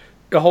whole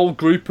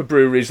group of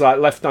breweries like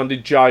Left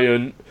Handed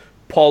Giant,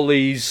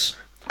 Polly's,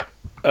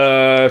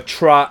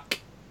 Track,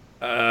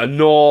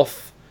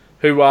 North,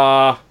 who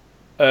are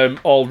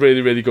all really,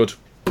 really good.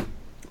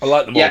 I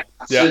like them all. Yeah,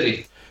 absolutely.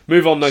 Yeah.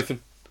 Move on,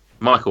 Nathan.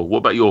 Michael, what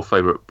about your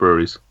favourite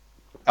breweries?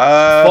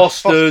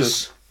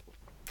 Foster's.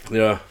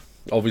 Yeah,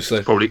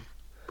 obviously. Probably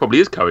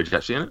is Courage,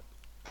 actually, isn't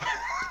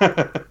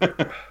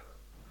it?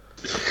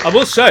 I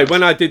will say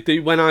when I did the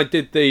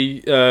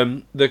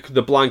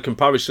blind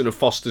comparison of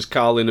Foster's,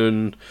 Carlin,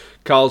 and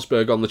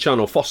Carlsberg on the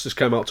channel, Foster's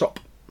came out top.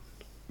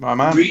 My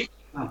man. Really?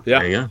 Yeah,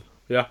 There you go.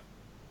 yeah.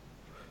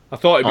 I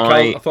thought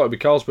it'd be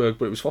Carlsberg,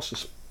 but it was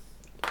Foster's.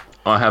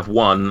 I have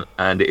one,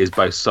 and it is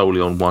based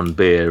solely on one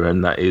beer,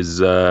 and that is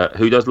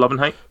who does Love and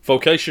Hate?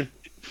 Vocation.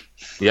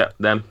 Yeah,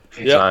 them.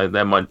 Yeah. So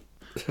they're my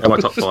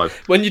top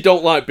 5. When you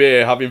don't like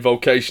beer, having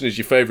Vocation as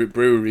your favourite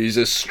brewery is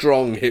a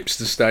strong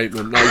hipster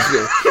statement.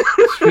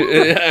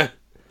 Yeah.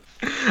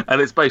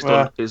 And it's based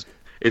on it's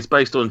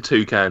based on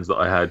 2 cans that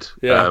I had,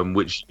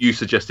 which you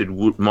suggested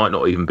might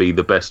not even be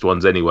the best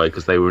ones anyway,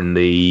 because they were in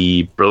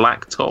the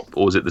black top,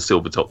 or was it the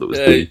silver top that was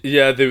the?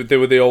 Yeah, they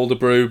were the older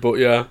brew, but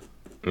yeah.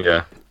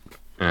 Well,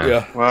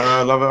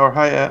 I love it or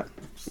hate it.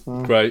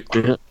 Great.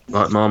 Yeah,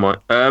 like Marmite.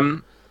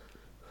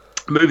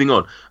 Moving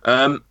on.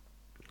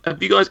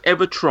 Have you guys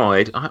ever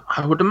tried?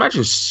 I would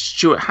imagine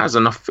Stuart has,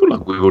 and I feel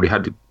like we've already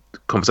had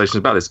conversations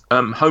about this.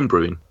 Home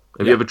brewing.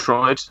 Have you ever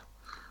tried,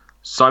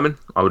 Simon?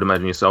 I would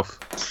imagine yourself.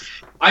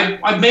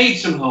 I made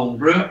some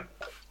homebrew.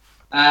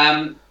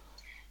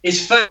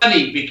 It's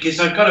funny because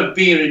I've got a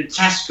beer in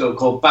Tesco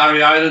called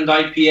Barry Island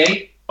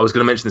IPA. I was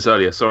going to mention this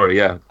earlier. Sorry,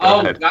 yeah. Go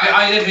ahead.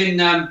 I live in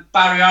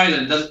Barry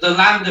Island, the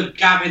land of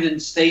Gavin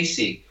and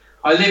Stacey.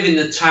 I live in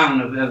the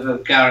town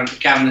of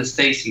Gavin and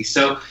Stacey.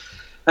 So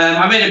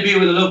I made a beer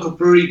with a local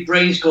brewery,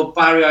 Brains, called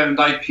Barry Island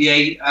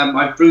IPA.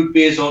 I've brewed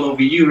beers all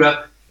over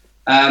Europe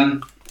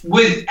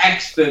with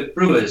expert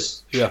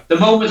brewers. Yeah. The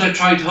moment I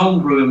tried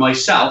homebrewing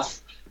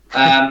myself,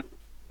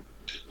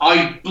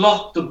 I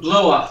blocked the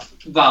blower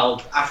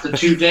valve after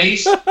 2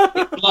 days.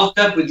 It blocked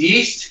up with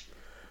yeast.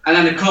 And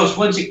then, of course,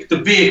 once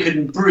the beer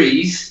couldn't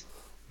breathe,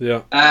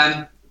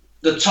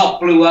 the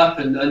top blew up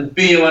and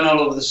beer went all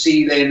over the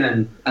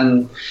ceiling.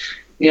 And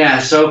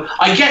so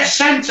I get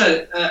sent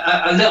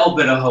a little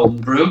bit of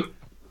homebrew.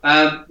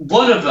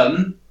 One of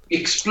them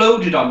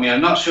exploded on me.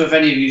 I'm not sure if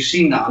any of you have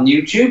seen that on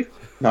YouTube.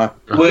 No.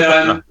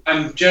 Where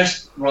I'm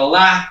just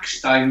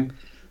relaxed.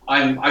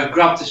 I've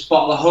grabbed this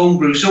bottle of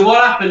homebrew. So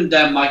what happened,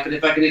 Michael,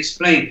 if I can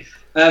explain?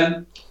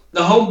 The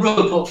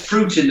homebrewer put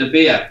fruit in the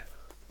beer.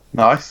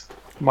 Nice.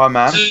 My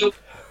man. So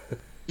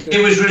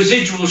there was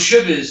residual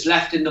sugars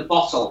left in the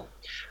bottle,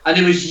 and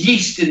there was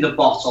yeast in the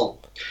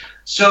bottle.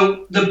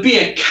 So the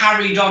beer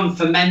carried on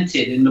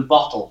fermented in the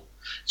bottle.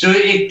 So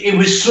it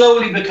was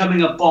slowly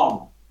becoming a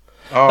bomb.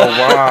 Oh,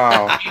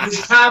 wow. It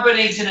was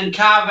carbonating and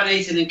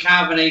carbonating and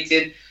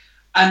carbonating.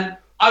 And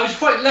I was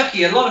quite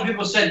lucky. A lot of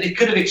people said it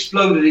could have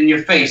exploded in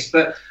your face,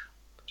 but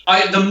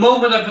the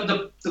moment I put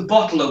the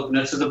bottle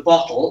opener to the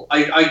bottle,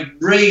 I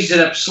raised it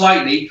up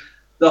slightly.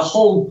 The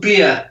whole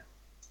beer,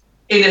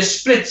 in a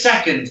split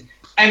second,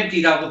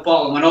 emptied out the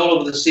bottle and went all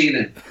over the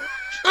ceiling.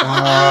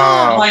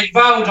 Wow. I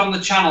vowed on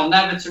the channel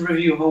never to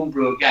review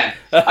homebrew again.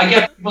 I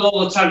get people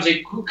all the time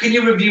saying, "Can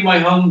you review my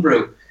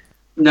homebrew?"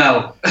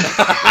 No.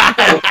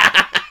 I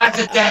had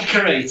to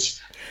decorate.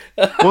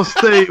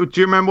 Do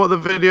you remember what the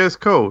video's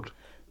called?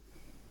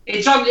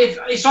 It's on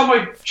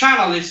my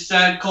channel. It's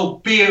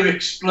called Beer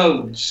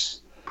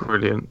Explodes.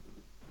 Brilliant.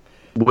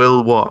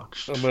 We'll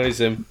watch.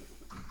 Amazing.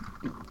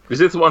 Is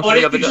this the one Or from the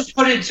if other you day? just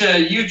put into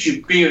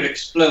YouTube Beer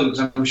Explodes,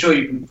 I'm sure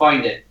you can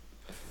find it.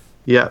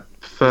 Yeah.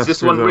 Is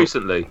this one result.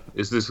 recently?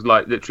 Is this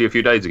like literally a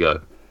few days ago?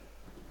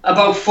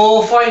 About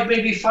 4 or 5,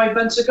 maybe 5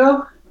 months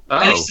ago.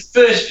 And Oh, it's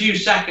the first few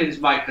seconds,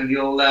 Michael.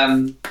 You'll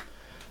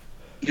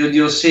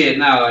see it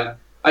now.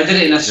 I did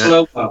it in a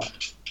slow-mo.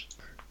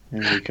 Here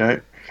we go.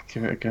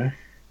 Give it a go.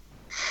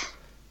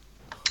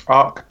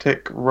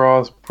 Arctic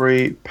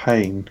raspberry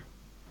pain.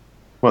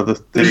 Well, the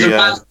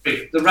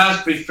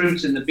raspberry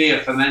fruits in the beer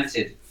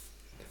fermented.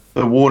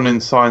 the warning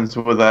signs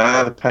were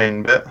there. The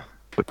pain bit.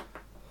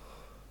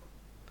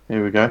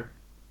 Here we go.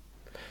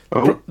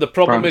 Oh, The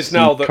problem is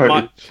now that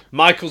coated.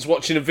 Michael's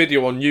watching a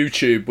video on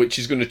YouTube, which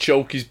is going to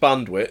choke his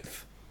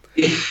bandwidth,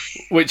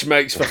 which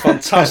makes for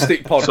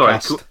fantastic sorry.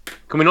 podcast.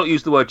 Can we not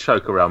use the word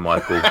choke around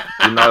Michael?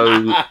 You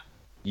know,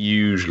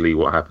 usually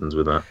what happens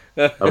with that.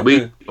 Are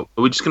we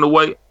just going to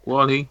wait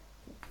while he?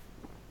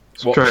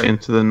 Straight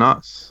into the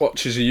nuts.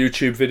 Watches a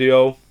YouTube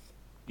video.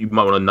 You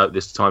might want to note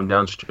this time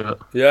down, Stuart.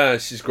 Yeah,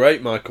 this is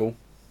great, Michael.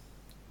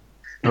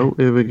 Oh,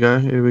 here we go.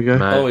 Here we go.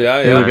 Man. Oh,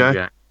 yeah, Here yeah. we go.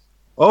 Yeah.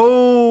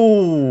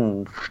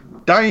 Oh,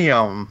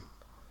 damn.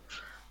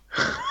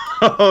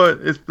 Oh,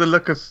 it's the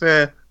look of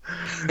fear.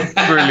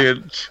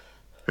 Brilliant.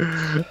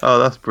 Oh,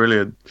 that's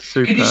brilliant.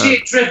 Super. Can you see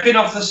it dripping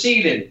off the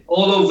ceiling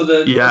all over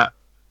the? Yeah.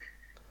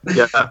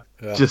 Yeah.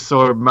 Yeah. Just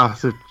saw a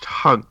massive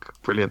chunk.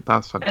 Brilliant.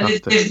 That's And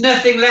fantastic. there's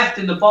nothing left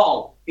in the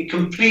bottle. It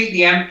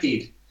completely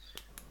emptied.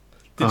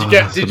 Did you Oh,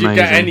 get that's Did you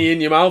get amazing. any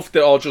in your mouth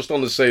or just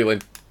on the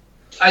ceiling?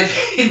 I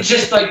think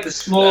just like the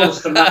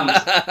smallest amount.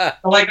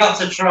 Well, I got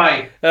to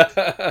try.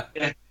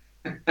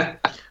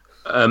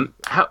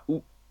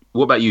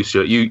 What about you,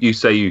 Stuart? You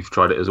say you've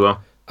tried it as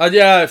well.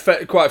 Yeah,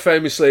 quite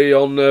famously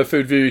on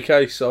Food View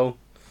UK, so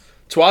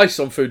twice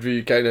on Food View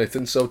UK,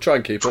 Nathan. So try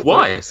and keep up.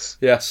 Twice.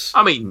 Yes.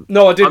 I mean,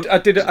 No, I did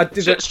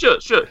it.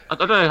 Stuart, I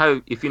don't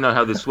know if you know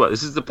how this works.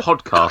 This is the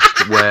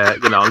podcast where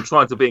I'm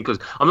trying to be because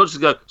I'm not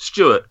just going.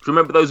 Stuart, do you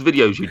remember those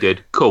videos you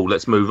did? Cool,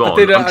 let's move on.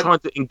 I'm trying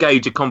to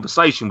engage a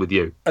conversation with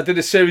you. I did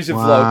a series of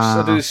Wow.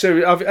 vlogs. I did a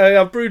series.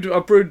 I've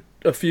brewed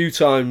a few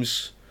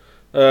times.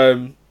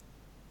 I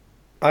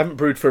haven't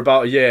brewed for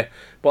about a year,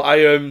 but I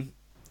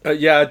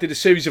did a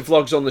series of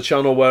vlogs on the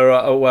channel where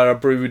I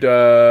brewed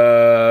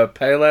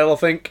pale ale, I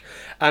think,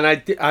 and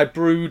I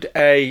brewed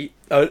an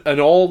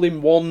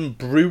all-in-one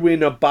brew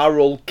in a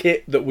barrel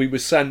kit that we were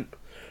sent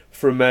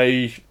from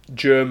a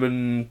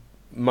German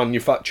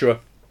manufacturer,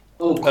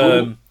 Oh,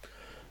 cool.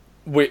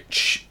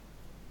 which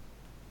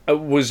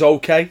was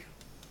okay.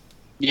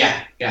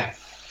 Yeah.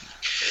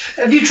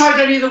 Have you tried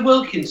any of the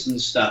Wilkinson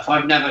stuff?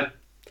 I've never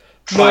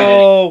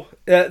tried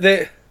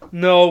any.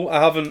 No,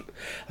 I haven't.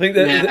 I think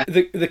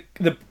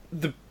the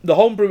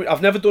homebrew.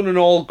 I've never done an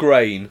all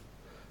grain.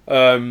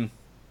 I've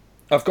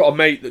got a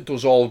mate that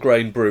does all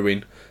grain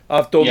brewing.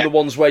 I've done the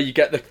ones where you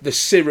get the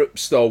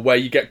syrups though, where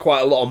you get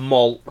quite a lot of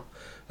malt.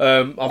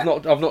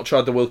 I've not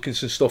tried the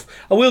Wilkinson stuff.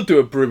 I will do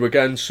a brew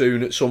again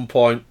soon at some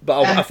point,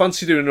 but I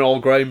fancy doing an all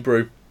grain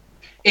brew.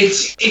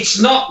 It's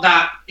not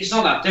that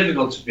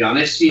difficult, to be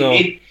honest. No.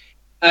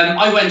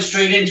 I went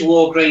straight into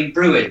all grain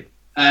brewing,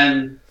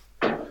 and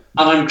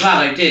I'm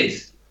glad I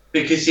did,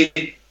 because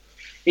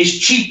it's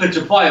cheaper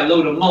to buy a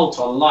load of malt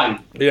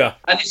online. Yeah.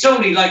 And it's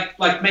only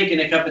like making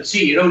a cup of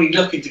tea. You're only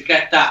looking to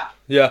get that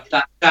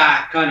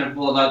dark kind of,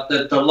 or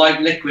the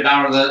light liquid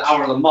out of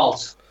the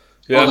malt,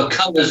 or the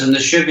colours and the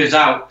sugars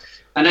out,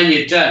 and then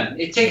you're done.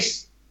 It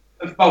takes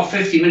about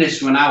 50 minutes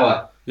to an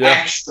hour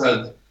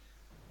extra.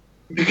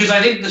 Because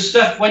I think the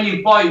stuff, when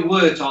you buy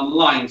wort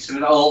online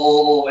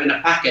or in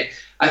a packet,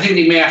 I think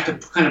they may have to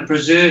kind of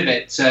preserve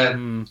it.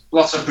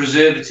 Lots of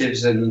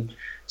preservatives and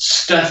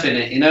stuff in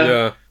it, you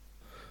know?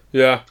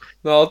 Yeah.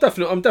 No, I'm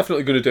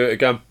definitely going to do it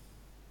again.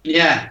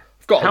 Yeah.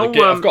 I've got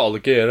all the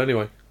gear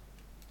anyway.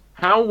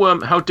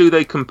 How do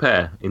they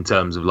compare in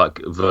terms of like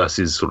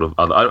versus sort of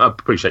other? I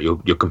appreciate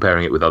you're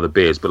comparing it with other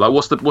beers, but like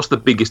what's the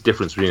biggest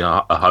difference between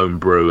a home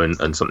brew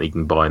and something you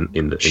can buy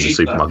in the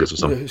supermarkets or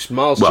something? It's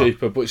miles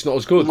cheaper, but it's not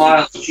as good.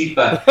 Miles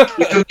cheaper.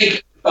 You can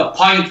make a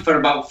pint for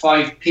about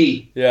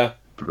 5p. Yeah.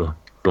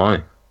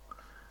 Blimey.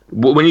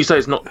 When you say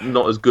it's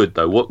not as good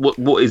though,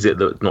 what is it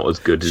that's not as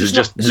good? Is it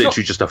just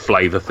literally just a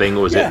flavour thing,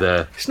 or is it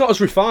the? It's not as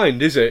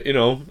refined, is it? You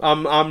know,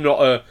 I'm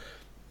not a.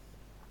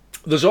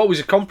 There's always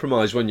a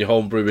compromise when you're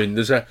home brewing.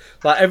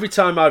 Every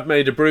time I've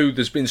made a brew,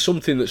 there's been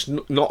something that's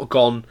not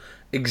gone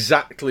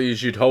exactly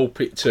as you'd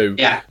hope it to.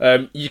 Yeah.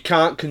 You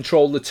can't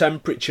control the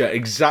temperature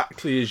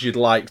exactly as you'd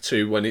like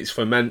to when it's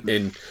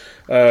fermenting.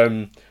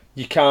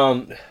 You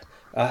can't.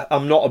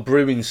 I'm not a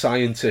brewing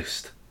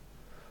scientist,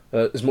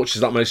 as much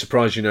as that may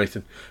surprise you,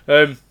 Nathan.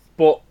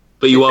 But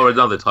you are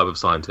another type of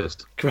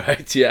scientist.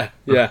 Correct. Yeah.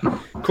 I'm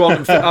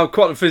a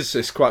quantum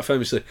physicist, quite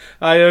famously.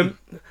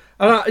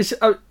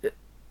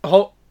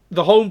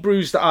 The home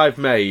brews that I've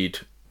made,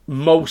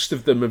 most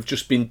of them have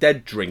just been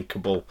dead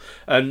drinkable,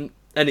 and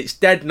it's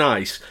dead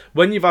nice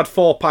when you've had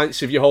 4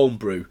 pints of your home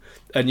brew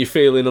and you're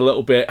feeling a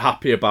little bit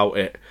happy about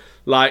it,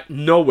 like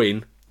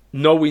knowing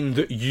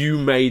that you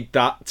made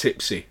that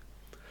tipsy.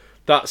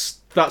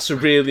 That's a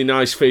really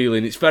nice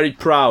feeling. It's very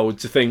proud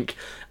to think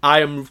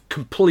I am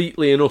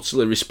completely and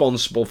utterly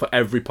responsible for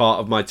every part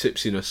of my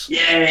tipsiness.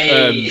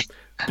 Yay!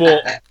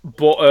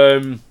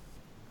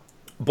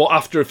 But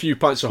after a few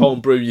pints of home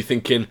brew, you're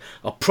thinking,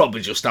 I'll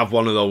probably just have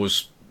one of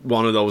those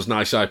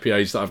nice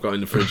IPAs that I've got in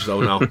the fridge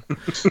though now.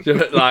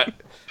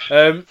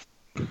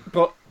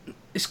 But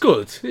it's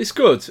good,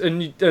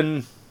 and it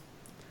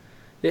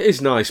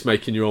is nice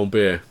making your own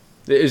beer.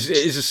 It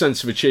is a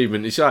sense of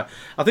achievement. It's like,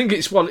 I think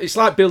it's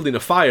like building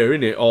a fire,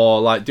 isn't it, or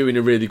like doing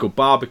a really good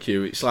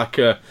barbecue. It's like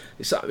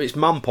it's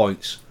man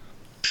points.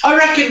 I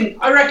reckon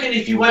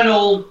if you went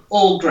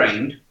all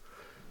grain,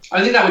 I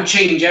think that would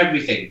change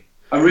everything.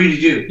 I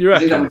really do. I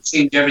think that would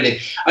change everything.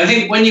 I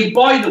think when you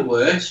buy the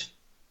wort,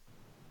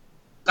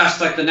 that's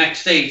like the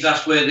next stage.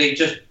 That's where they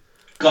just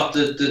got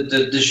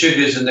the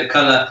sugars and the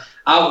colour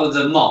out of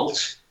the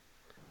malt.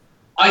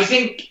 I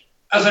think,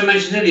 as I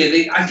mentioned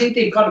earlier, I think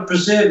they've got to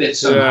preserve it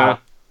somehow. Yeah.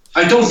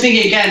 I don't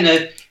think, again,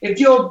 that if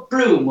you're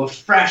brewing with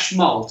fresh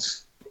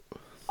malt,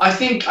 I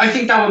think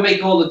that would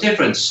make all the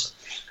difference.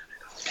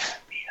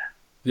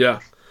 Yeah.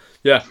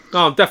 No,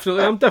 I'm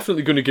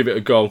definitely going to give it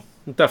a go.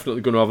 I'm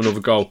definitely going to have another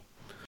go.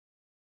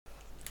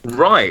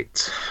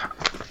 Right.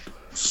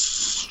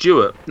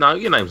 Stuart. No,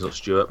 your name's not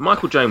Stuart.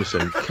 Michael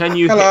Jameson. Can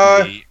you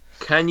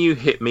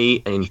hit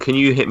me and can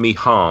you hit me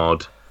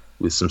hard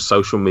with some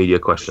social media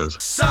questions?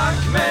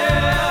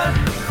 Suckman,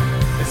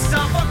 it's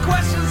time for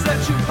questions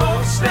that you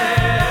posted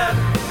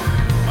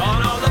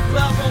on all the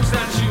platforms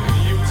that you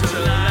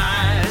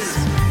utilize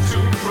to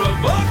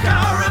provoke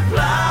our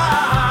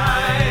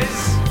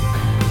replies.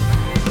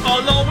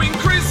 Although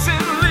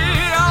increasingly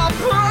I'll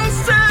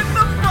posting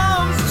the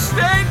forms of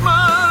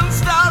statements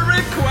that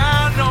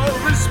require no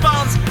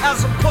response,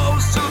 as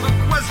opposed to the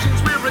questions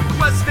we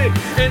requested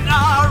in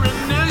our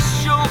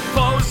initial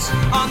posts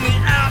on the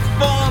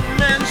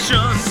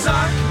aforementioned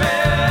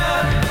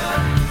Suckman.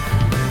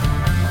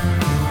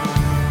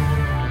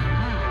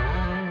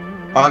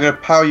 I'm going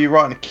to power you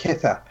right in the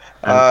kitter.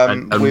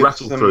 And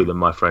rattle through them,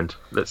 my friend.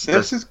 This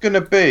is going to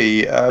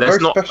be very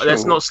special.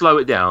 Let's not slow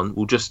it down.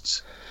 We'll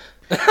just...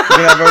 We're going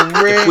to have a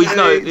really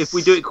if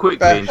we do it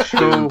quickly and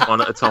do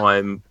one at a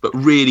time, but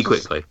really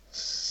quickly.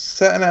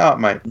 Setting it up,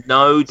 mate.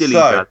 No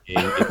dilly-dallying.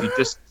 If you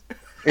just...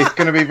 It's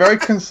going to be very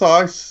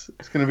concise.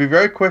 It's going to be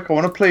very quick. I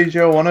want to please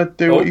you. I want to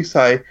do what you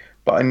say,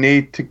 but I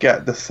need to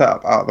get the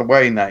setup out of the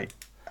way, Nate.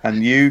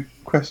 And you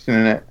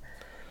questioning it.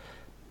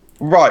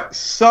 Right,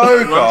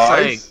 so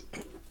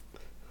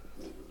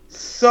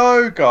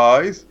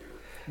guys,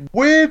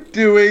 we're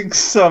doing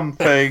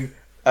something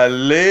a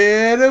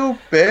little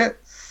bit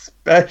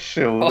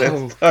special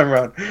this time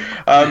around.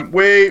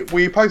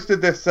 We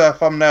posted this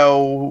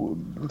thumbnail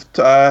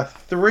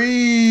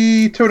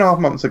 2.5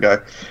 months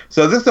ago.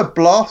 So this is a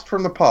blast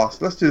from the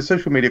past. Let's do the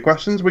social media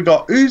questions. We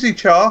got Uzi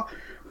Char,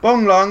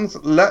 Bong Lungs,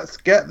 let's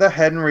get the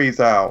Henrys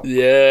out.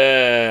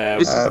 Yeah.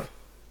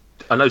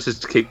 I know to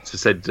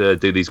said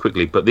do these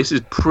quickly, but this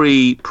is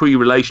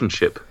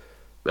pre-relationship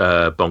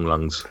bong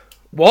lungs,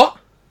 What?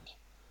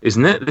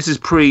 isn't it? This is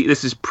pre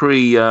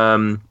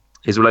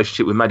his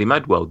relationship with Maddie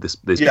Madwell. These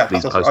I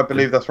posts.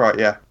 believe that's right.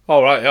 Yeah.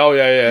 Oh, right. Oh,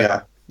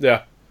 yeah.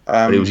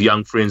 When he was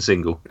young, free and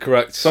single.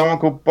 Correct. Someone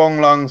called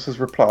Bong Lungs has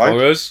replied.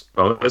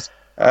 Bongers.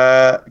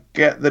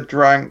 Get the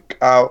drank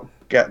out,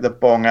 get the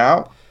bong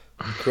out.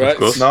 Correct.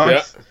 Nice.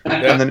 Yeah.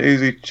 And then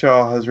Uzi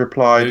Char has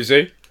replied,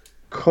 Uzi.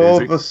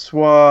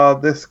 Corvasoir,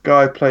 this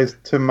guy plays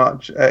too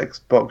much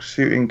Xbox,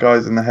 shooting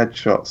guys in the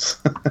headshots.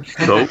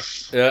 Cool.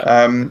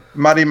 Yeah.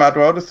 Maddie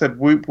Madwell has said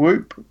whoop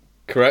whoop.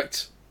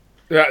 Correct.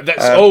 Yeah,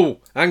 that's.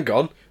 Hang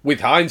on.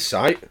 With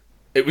hindsight,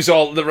 it was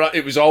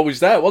always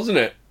there, wasn't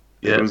it?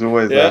 Yeah. It was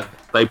always Yeah.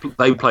 there.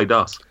 They played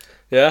us.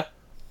 Yeah.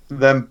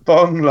 Then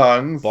Bong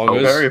Lungs,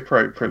 Bongers. very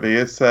appropriately,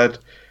 has said,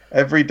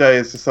 every day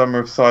is the summer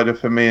of cider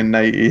for me and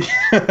Natey.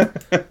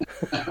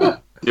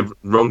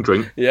 Wrong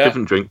drink. Yeah.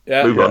 Different drink.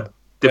 Yeah. Move Yeah. on.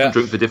 Different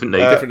drink for different need.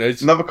 Different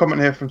needs. Another comment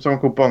here from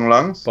someone called Bong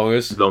Lungs.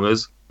 Bongers.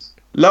 Longers.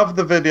 Love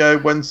the video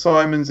when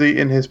Simon's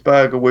eating his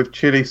burger with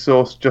chili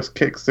sauce, just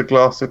kicks the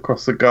glass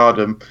across the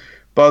garden.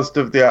 Buzzed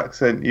of the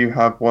accent you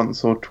have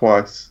once or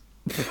twice.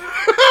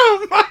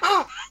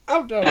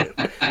 I've done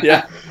it.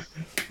 Yeah.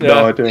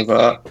 No idea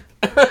about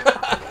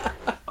that.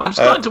 I'm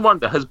starting to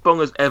wonder, has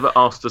Bongers ever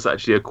asked us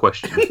actually a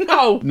question?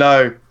 No.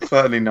 No,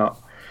 certainly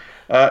not.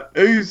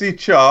 Uzi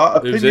Char,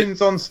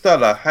 opinions on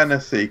Stella,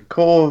 Hennessy,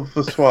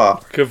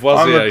 Corvasoir.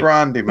 I'm a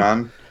brandy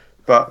man,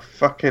 but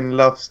fucking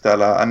love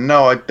Stella. And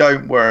no, I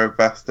don't wear a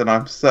vest, and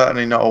I'm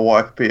certainly not a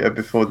wife beater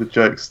before the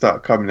jokes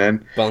start coming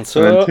in.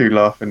 Banter. And then 2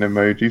 laughing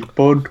emojis.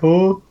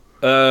 Banter.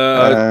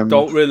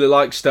 Don't really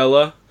like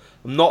Stella.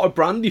 I'm not a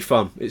brandy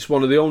fan. It's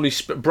one of the only...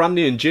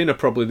 brandy and gin are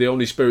probably the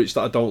only spirits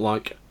that I don't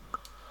like.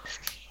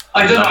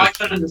 I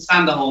don't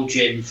understand the whole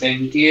gin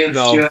thing. Do you?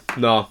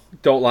 No.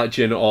 Don't like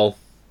gin at all.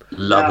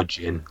 Love a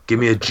gin. Give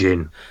me a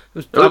gin.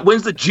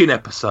 When's the gin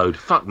episode?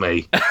 Fuck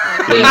me.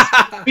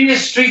 Be a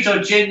street or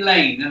gin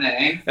lane, isn't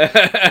it?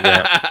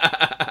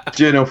 Yeah.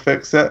 Gin will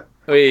fix it.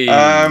 Hey.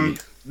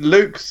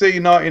 Luke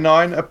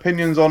C99,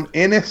 opinions on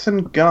Innis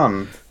and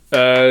Gunn.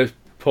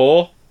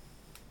 Poor.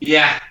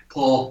 Yeah,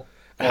 poor.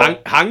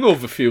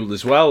 Hangover fuel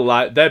as well.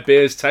 Like their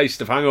beers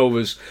taste of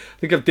hangovers.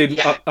 I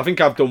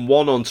think I've done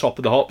one on Top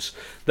of the Hops.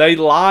 They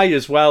lie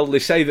as well. They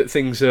say that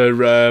things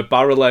are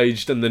barrel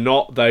aged and they're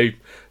not. They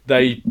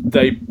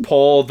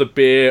pour the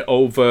beer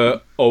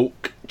over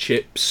oak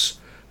chips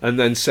and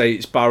then say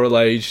it's barrel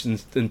aged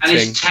and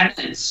it's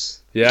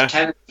Tennent's.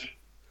 Yeah.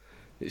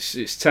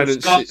 It's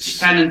Tennent's. It's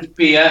Tennent's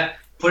beer.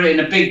 Put it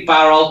in a big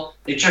barrel.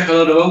 They chuck a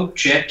load of oak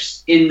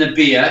chips in the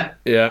beer.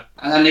 Yeah.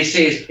 And then they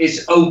say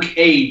it's oak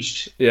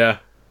aged. Yeah.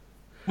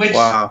 Which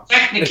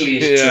technically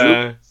is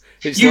true.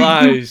 It's You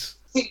lies.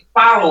 think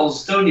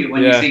barrels, don't you,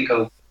 when you think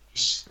oak?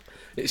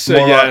 It's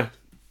yeah.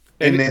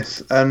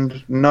 Innis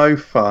and no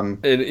fun.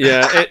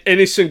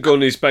 Innis and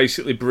Gunn is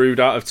basically brewed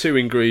out of 2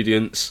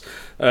 ingredients: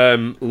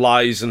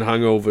 lies and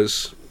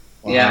hangovers.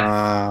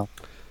 Yeah.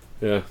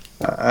 Yeah.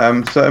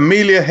 So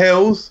Amelia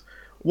Hills,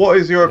 what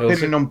is your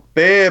opinion on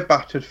beer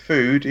battered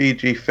food,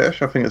 e.g.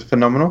 fish? I think it's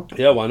phenomenal.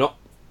 Yeah, why not?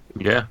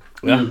 Yeah.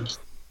 Yeah.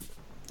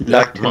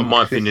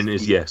 My opinion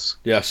is yes.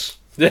 Yes.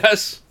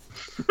 Yes.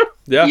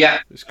 Yeah. Yeah.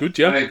 It's good,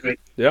 yeah. I agree.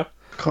 Yeah.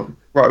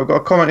 Right, we've got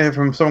a comment here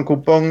from someone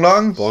called Bong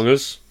Lungs.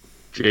 Bongers.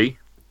 G.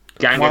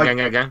 Gang.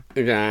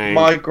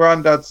 My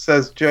granddad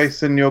says,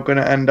 Jason, you're going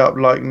to end up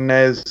like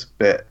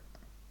Nesbit.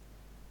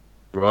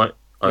 Right.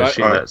 I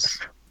assume that's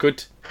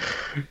good.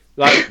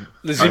 Like,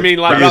 does he mean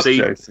like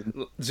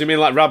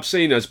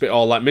Rabsy Nesbit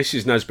or like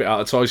Mrs. Nesbit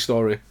out of Toy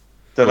Story?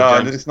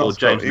 It's not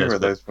spelled either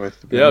of those ways.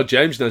 Yeah,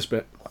 James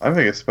Nesbit. I don't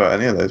think it's spelled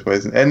any of those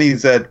ways.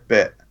 N-E-Z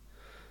bit.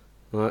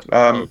 Right.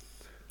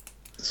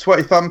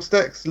 Sweaty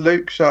Thumbsticks,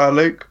 Luke, shout out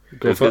Luke.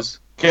 Go for it.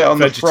 Get on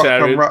the Frock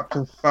Unwrapped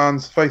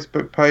fans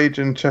Facebook page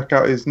and check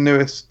out his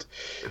newest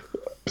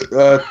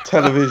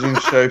television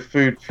show,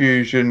 Food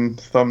Fusion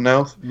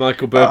thumbnails.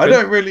 Michael Burpin. I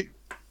don't really...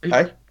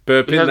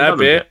 Burpin there,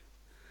 beer.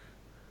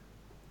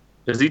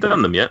 Has he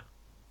done them yet?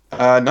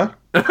 No.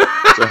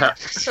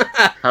 So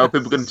how are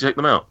people going to check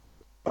them out?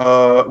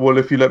 Well,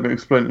 if you let me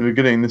explain at the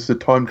beginning, this is a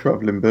time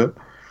travelling bit.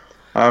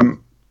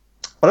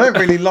 I don't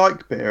really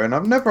like beer, and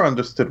I've never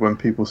understood when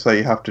people say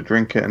you have to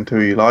drink it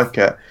until you like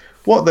it.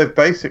 What they've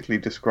basically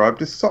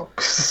described is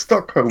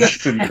Stockholm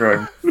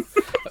syndrome.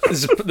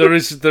 There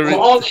is.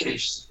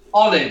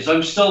 Olives.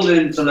 I'm still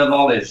learning to love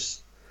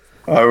olives.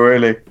 Oh,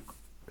 really?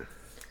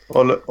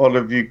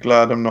 Olive, you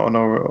glad I'm not an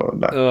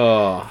Oreo?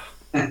 Oh.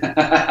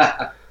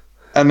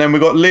 And then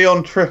we've got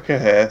Leon Tricker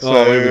here.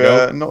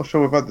 So not sure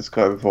we've had this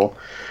guy before.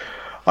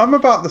 I'm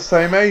about the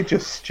same age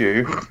as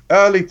Stu,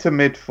 early to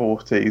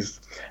mid-40s.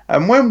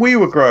 And when we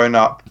were growing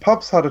up,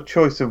 pubs had a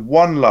choice of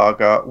 1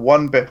 lager,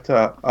 1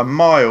 bitter, a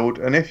mild,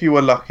 and if you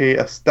were lucky,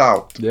 a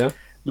stout. Yeah.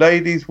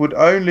 Ladies would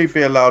only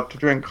be allowed to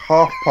drink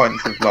half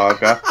pints of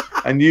lager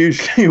and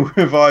usually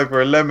with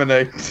either a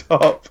lemonade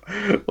top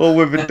or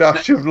with a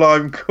dash of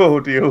lime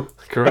cordial.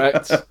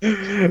 Correct.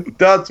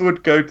 Dads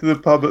would go to the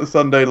pub at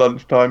Sunday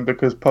lunchtime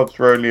because pubs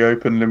were only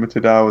open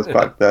limited hours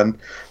back then.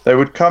 They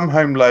would come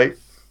home late.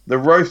 The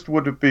roast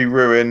would be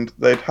ruined.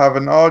 They'd have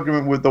an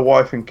argument with the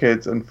wife and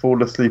kids and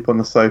fall asleep on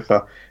the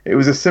sofa. It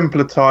was a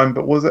simpler time,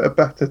 but was it a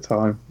better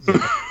time?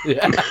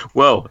 Yeah.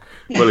 Well,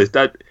 his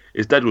dad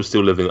was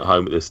still living at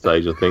home at this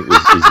stage. I think is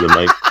the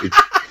main.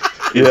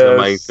 It's the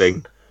main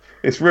thing.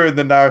 It's ruined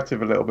the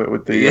narrative a little bit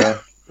with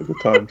the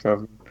time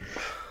travel.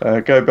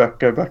 Go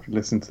back and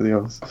listen to the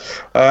others.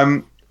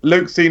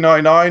 Luke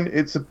C99.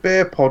 It's a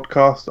beer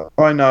podcast.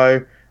 I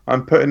know.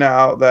 I'm putting it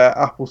out there.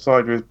 Apple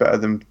cider is better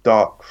than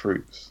dark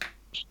fruits.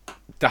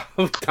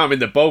 Damn,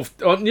 they're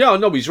both. Oh, yeah,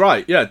 no, he's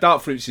right. Yeah,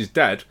 dark fruits is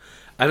dead,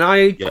 and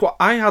I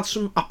had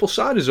some apple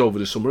ciders over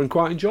the summer and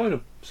quite enjoyed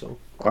them. So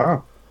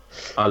wow.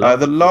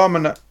 The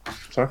Llama.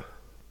 Sorry.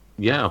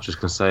 Yeah, I was just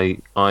going to say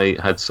I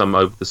had some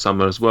over the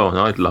summer as well, and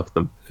I'd love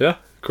them. Yeah,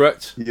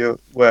 correct. Yeah,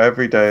 well,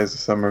 every day is a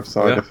summer of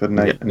cider for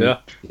Nate. Yeah.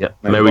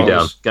 Merry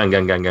down. Gang.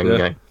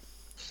 Laminator,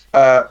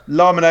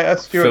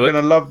 Stuart, going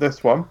to love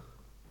this one.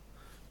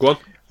 Go on.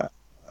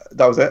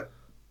 That was it.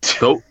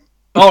 Cool.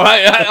 All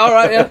right,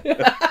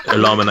 yeah.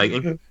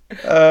 Eliminating.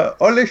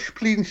 Olish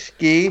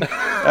Plinsky.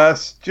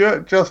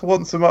 Stuart just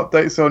wants some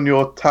updates on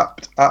your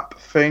Tapped app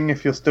thing,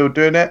 if you're still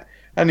doing it.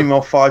 Any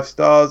more 5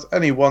 stars,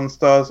 any 1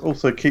 stars.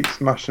 Also, keep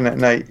smashing it,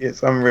 Nate.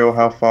 It's unreal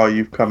how far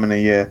you've come in a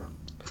year.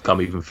 I've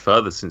come even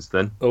further since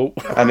then. Oh,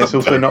 and it's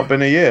also not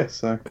been a year.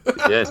 So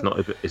yeah,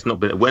 it's not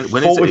been. When is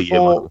it a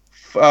year, Michael?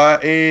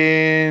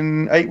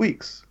 In 8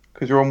 weeks,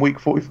 because you're on week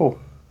 44.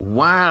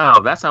 Wow,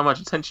 that's how much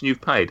attention you've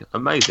paid.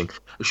 Amazing.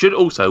 Should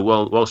also,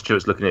 while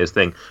Stuart's looking at his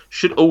thing,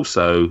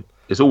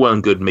 it's all well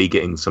and good me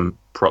getting some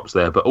props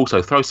there, but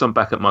also throw some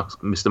back at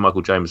Mr.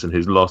 Michael Jameson,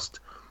 who's lost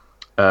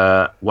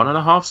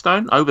 1.5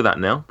 stone, over that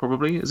now,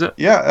 probably, is it?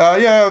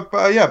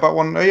 About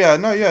one.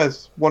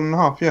 It's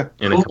 1.5. Yeah,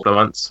 in a couple of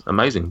months.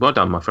 Amazing. Well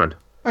done, my friend.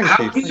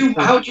 How do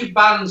you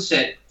balance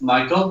it,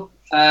 Michael?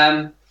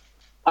 I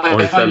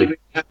find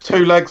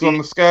 2 legs on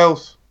the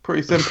scales.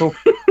 Pretty simple.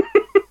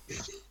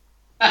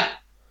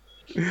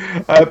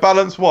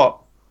 Balance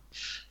what?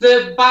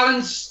 The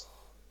balance,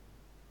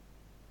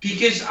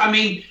 because I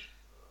mean,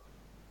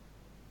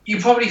 you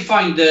probably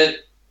find that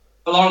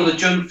a lot of the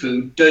junk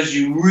food does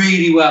you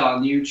really well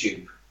on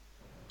YouTube.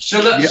 So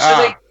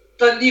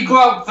you go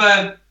out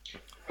for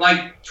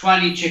like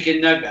 20 chicken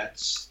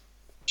nuggets.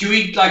 Do you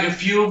eat like a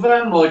few of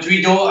them, or do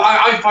you eat all?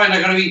 I find I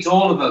got to eat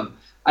all of them,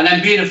 and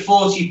then being a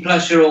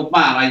 40-plus-year-old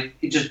man,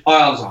 it just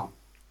piles on.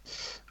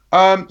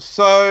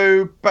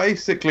 So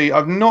basically,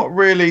 I've not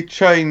really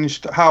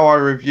changed how I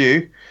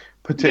review,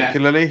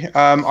 particularly.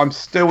 Yeah. I'm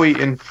still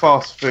eating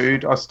fast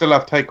food. I still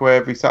have takeaway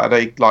every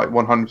Saturday, like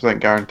 100%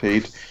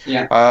 guaranteed.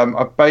 Yeah.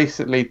 I've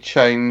basically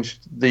changed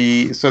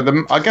the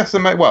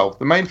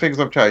main things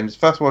I've changed.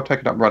 First of all, I've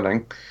taken up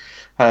running.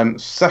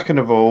 Second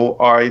of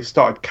all, I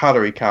started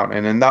calorie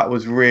counting, and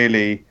that's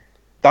really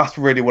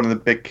one of the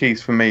big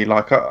keys for me.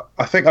 Like,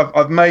 I think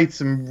I've made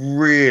some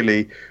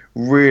really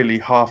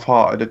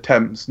half-hearted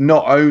attempts,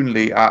 not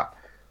only at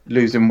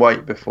losing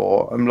weight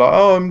before. I'm like,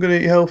 I'm going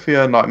to eat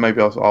healthier, and like maybe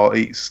I'll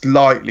eat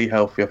slightly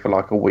healthier for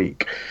like a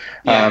week.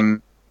 Yeah.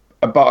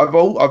 But I've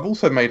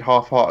also made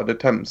half-hearted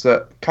attempts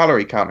at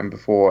calorie counting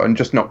before and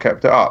just not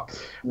kept it up.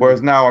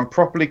 Whereas now I'm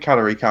properly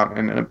calorie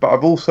counting, but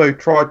I've also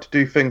tried to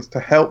do things to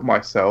help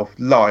myself,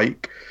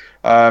 like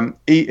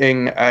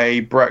eating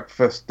a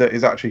breakfast that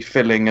is actually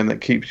filling and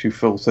that keeps you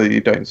full so you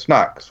don't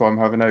snack. So I'm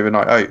having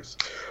overnight oats.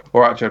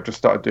 Or actually, I've just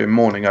started doing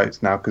morning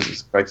oats now because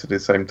it's basically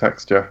the same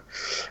texture.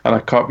 And I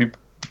can't be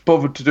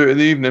bothered to do it in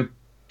the evening.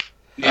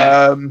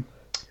 Yeah.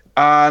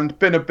 And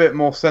been a bit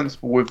more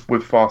sensible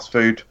with fast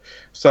food.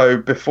 So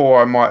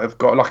before, I might have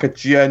got like a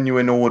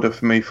genuine order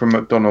for me from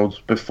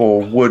McDonald's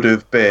before would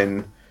have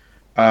been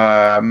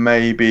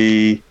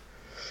maybe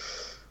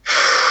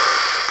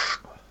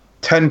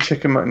 10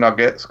 chicken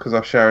McNuggets, because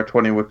I share a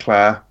 20 with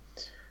Claire.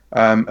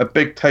 A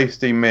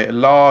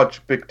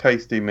large big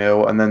tasty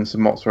meal, and then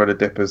some mozzarella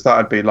dippers.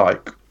 That'd be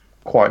like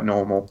quite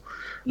normal.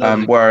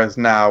 Whereas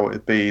now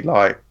it'd be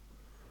like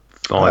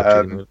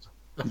 5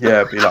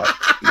 it'd be like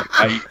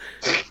 8.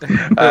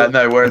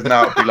 Whereas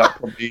now it'd be like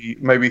probably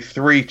maybe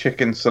 3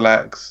 chicken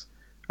selects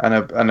and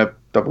a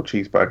double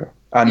cheeseburger,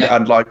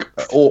 and like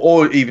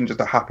or even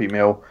just a Happy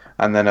Meal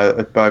and then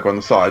a burger on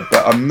the side.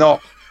 But I'm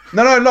not.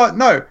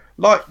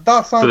 Like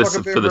that sounds like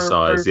a bit for the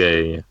size.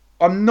 Yeah.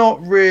 I'm not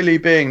really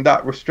being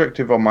that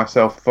restrictive on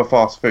myself for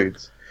fast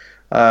foods.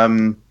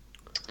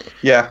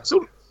 It's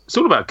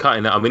all about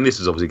cutting out. I mean,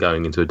 this is obviously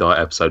going into a diet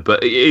episode,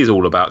 but it is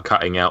all about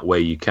cutting out where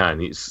you can.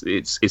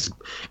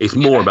 It's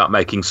more about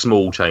making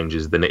small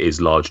changes than it is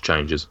large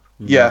changes.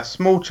 Yeah,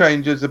 small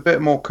changes, a bit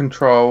more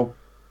control,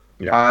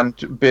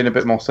 and being a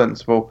bit more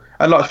sensible.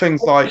 And like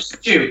things like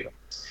Stu.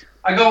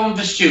 I go on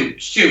for Stu.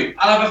 Stu,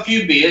 I'll have a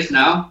few beers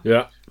now.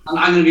 Yeah. And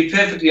I'm going to be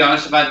perfectly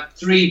honest. I've had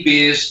 3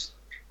 beers.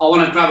 I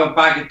want to grab a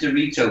bag of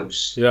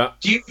Doritos. Yeah.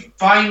 Do you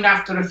find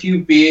after a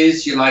few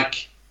beers you're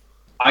like,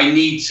 I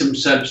need some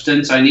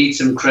substance. I need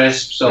some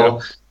crisps.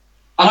 And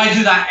I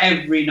do that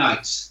every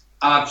night.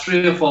 I have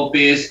 3 or 4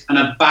 beers and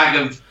a bag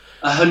of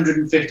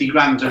 150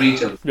 grams of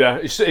Doritos. Yeah,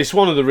 it's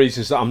one of the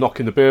reasons that I'm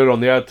knocking the beer on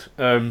the head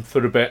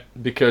for a bit,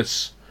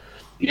 because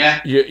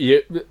beer,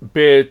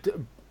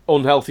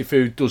 unhealthy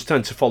food does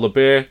tend to follow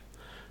beer.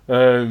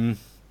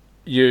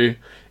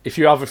 If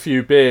you have a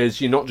few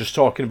beers, you're not just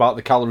talking about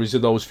the calories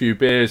of those few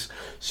beers.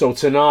 So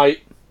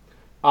tonight,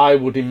 I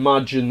would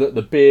imagine that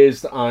the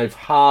beers that I've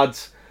had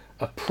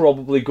are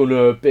probably going to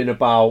have been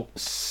about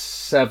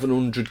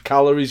 700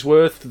 calories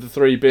worth for the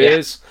 3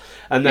 beers. Yeah.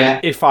 And then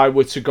if I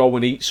were to go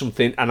and eat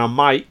something, and I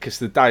might, because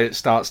the diet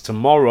starts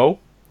tomorrow,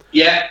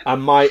 I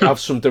might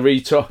have some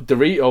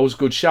Doritos,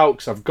 good shout,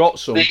 because I've got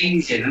some.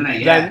 Amazing,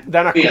 isn't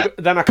it?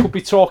 Then I could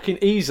be talking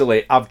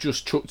easily. I've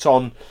just chucked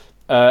on,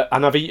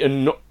 and I've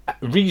eaten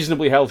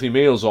reasonably healthy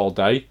meals all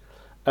day,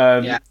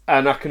 and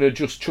I can have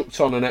just chucked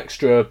on an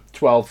extra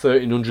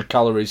 1,200-1,300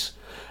 calories,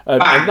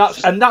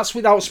 and that's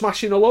without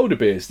smashing a load of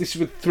beers. This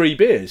is with 3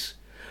 beers.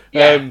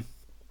 It's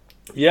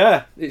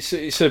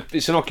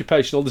an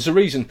occupational. There's a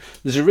reason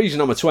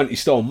I'm a 20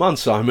 stone man,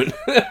 Simon.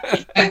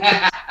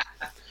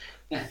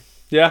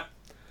 Yeah.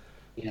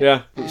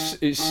 Beer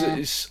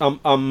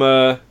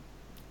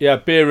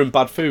and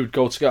bad food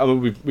go together. I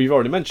mean, we've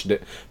already mentioned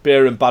it.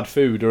 Beer and bad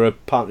food are a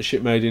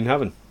partnership made in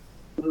heaven.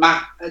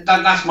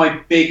 That's my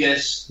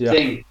biggest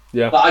thing.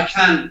 Yeah. But I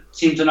can't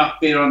seem to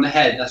knock beer on the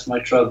head. That's my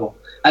trouble.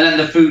 And then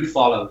the food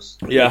follows.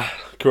 Yeah,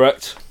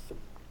 correct.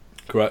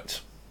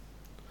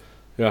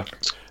 Yeah.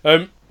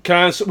 Can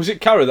I answer? Was it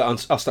Cara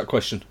that asked that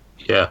question?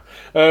 Yeah.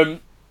 The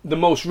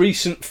most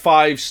recent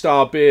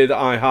 5-star beer that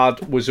I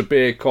had was a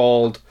beer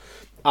called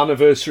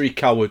Anniversary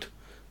Coward,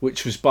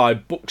 which was by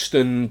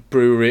Buxton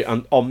Brewery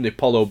and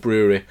Omnipollo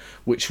Brewery,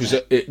 which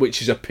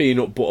is a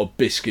peanut butter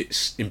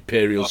biscuits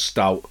imperial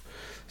stout.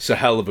 It's a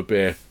hell of a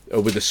beer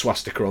with a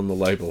swastika on the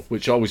label,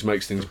 which always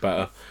makes things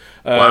better.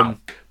 Wow.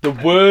 The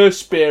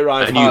worst beer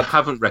I've had... And you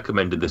haven't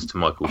recommended this to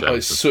Michael Jameson.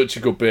 It's such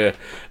a good beer.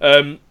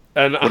 And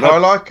I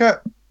like it?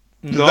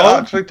 Does it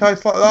actually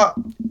taste like that?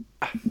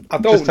 I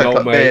don't know,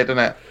 like mate. Beer,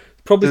 doesn't it?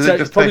 Probably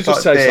just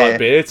tastes like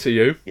beer to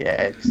you.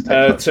 Yeah, it just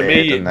tastes to like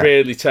me, beer, it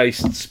really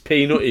tastes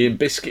peanutty and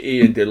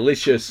biscuity and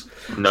delicious.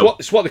 No.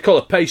 It's what they call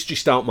a pastry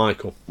stout,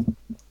 Michael,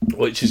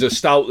 which is a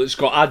stout that's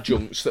got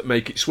adjuncts that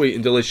make it sweet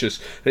and delicious.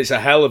 And it's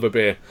a hell of a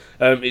beer.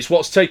 It's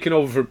what's taken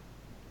over,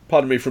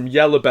 from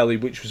Yellow Belly,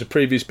 which was a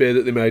previous beer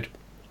that they made.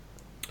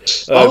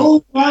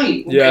 Right.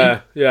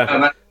 Okay.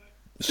 Yeah.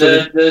 So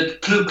the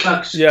Ku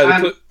Klux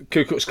Klan. The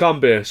Ku Klux Klan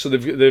beer. So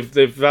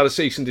they've had a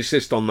cease and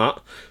desist on that.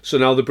 So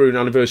now they're brewing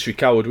Anniversary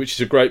Coward, which is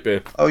a great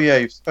beer. Oh yeah,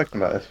 you've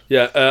spoken about it.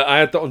 Yeah, I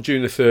had that on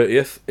June the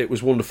 30th. It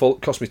was wonderful.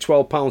 It cost me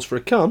 £12 for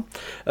a can.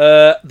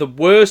 The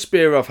worst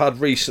beer I've had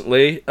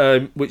recently,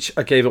 which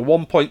I gave a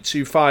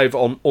 1.25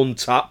 on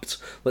Untapped.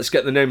 Let's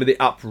get the name of the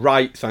app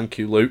right. Thank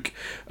you, Luke.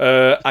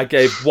 I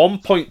gave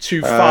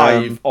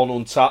 1.25 on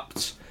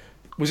Untapped.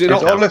 Was it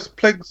Ollie?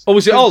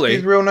 Was it Ollie?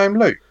 His real name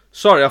Luke.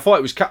 Sorry, I thought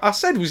it was... I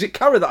said, was it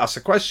Cara that asked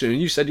the question? And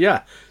you said,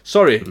 yeah.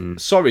 Sorry,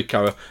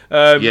 Cara.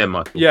 Yeah,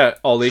 Michael. Yeah,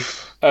 Ollie.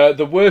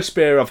 The worst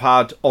beer I've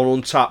had on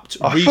Untapped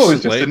recently... I thought it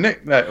was just a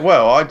nickname.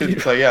 Well, I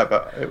didn't say yeah,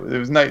 but it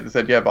was Nate that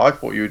said yeah, but I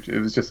thought it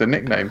was just a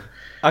nickname.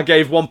 I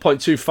gave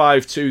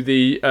 1.25 to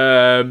the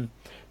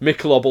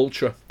Michelob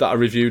Ultra that I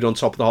reviewed on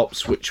Top of the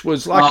Hops, which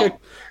was like a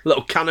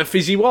little can of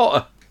fizzy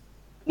water.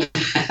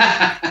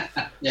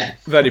 Yeah.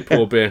 Very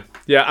poor beer.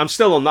 Yeah, I'm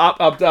still on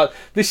that.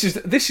 This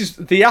is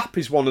the app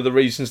is one of the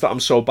reasons that I'm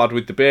so bad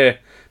with the beer,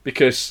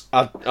 because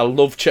I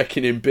love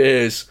checking in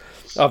beers.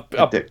 I've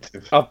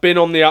been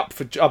on the app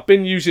I've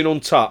been using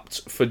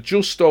Untapped for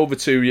just over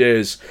 2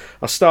 years.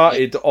 I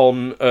started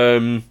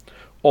on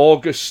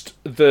August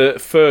the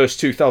 1st,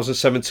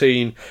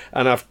 2017,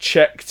 and I've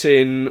checked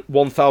in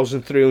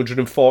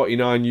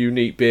 1,349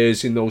 unique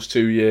beers in those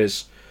 2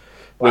 years,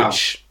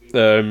 which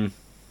is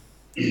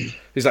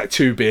like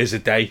 2 beers a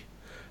day.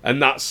 And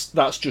that's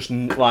just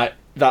like,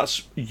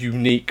 that's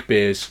unique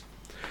beers.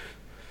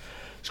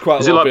 It's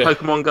quite. Is it like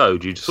Pokemon Go?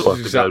 Do you just sort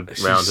of have to go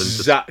round and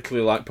exactly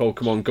like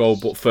Pokemon Go,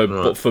 but for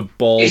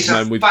bald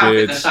men with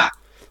beards?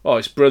 Oh,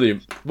 it's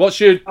brilliant.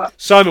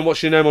 Simon?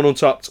 What's your name on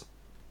Untapped?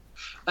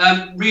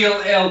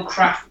 Real Ale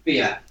Craft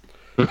Beer.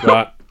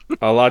 Right,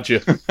 I'll add you.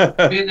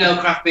 Real Ale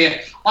Craft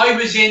Beer. I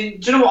was in.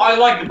 Do you know what I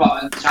like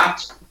about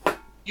Untapped?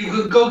 You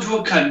could go to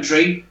a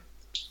country,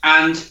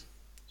 and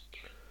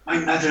my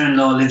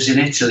mother-in-law lives in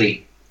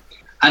Italy.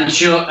 And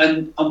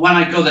when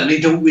I go there, they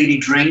don't really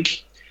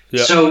drink.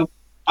 Yeah. So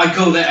I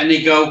go there and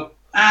they go,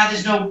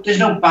 there's no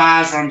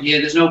bars around here.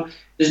 There's no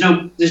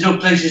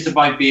places to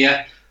buy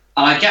beer.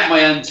 And I get my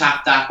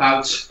Untapped app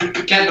out,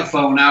 get the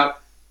phone out,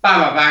 bang,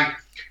 bang, bang,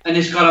 and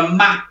it's got a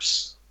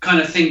maps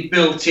kind of thing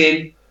built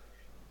in,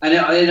 and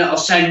it'll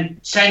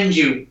send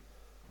you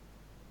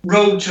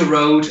road to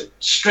road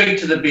straight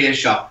to the beer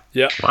shop.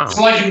 Yeah. Wow.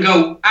 So I can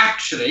go.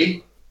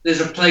 Actually,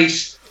 there's a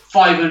place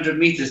 500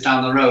 meters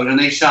down the road, and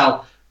they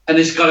sell. And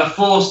it's got a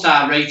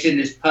 4-star rating,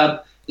 this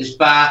pub, this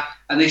bar,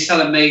 and they sell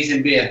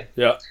amazing beer.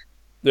 Yeah.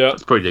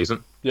 It's pretty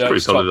decent. Yeah, it's a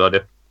pretty solid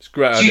idea. It's a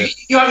great So idea.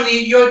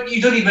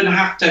 you don't even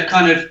have to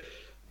kind of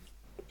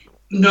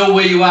know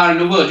where you are in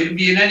the world. You can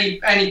be in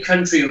any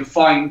country and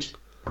find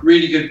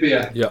really good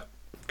beer. Yeah,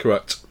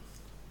 correct.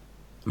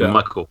 Yeah.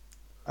 Michael.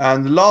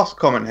 And the last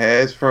comment here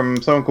is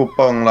from someone called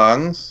Bong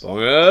Lungs.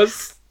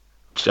 Bongers.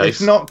 It's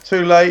Chase. not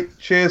too late.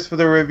 Cheers for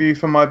the review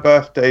for my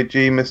birthday,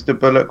 G, Mr.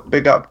 Bullock.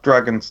 Big up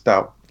Dragon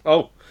Stout.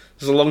 Oh,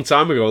 this is a long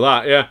time ago,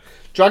 that, yeah.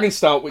 Dragon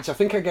Stout, which I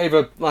think I gave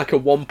a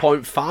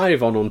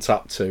 1.5 on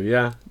Untapped to,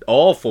 yeah.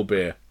 Awful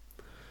beer.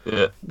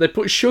 Yeah. They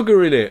put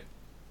sugar in it.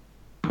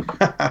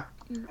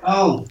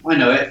 Oh, I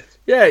know it.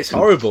 Yeah, it's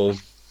horrible.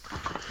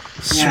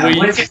 Yeah. Sweet.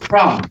 Where's it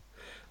from?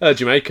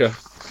 Jamaica.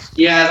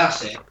 Yeah,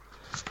 that's it.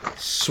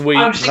 Sweet.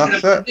 I was thinking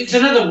That's of, it's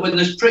another one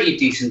that's pretty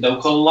decent though,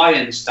 called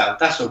Lion Stout.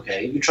 That's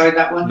okay. Have you tried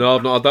that one? No,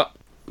 I've not had that.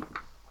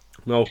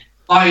 No.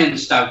 Lion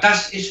Stout.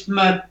 It's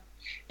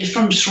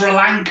from Sri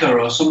Lanka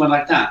or somewhere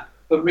like that,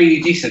 but really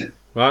decent.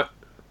 Right.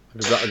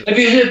 Have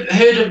you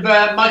heard of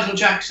Michael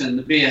Jackson,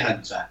 the beer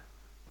hunter?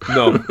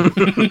 No. No.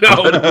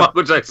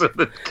 Michael Jackson.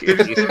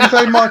 Did you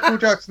say Michael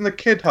Jackson, the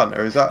Kid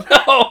Hunter? Is that?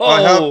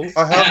 Oh.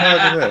 I have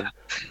heard of him.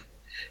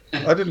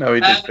 I didn't know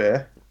he did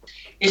beer.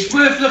 It's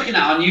worth looking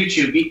at on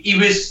YouTube. He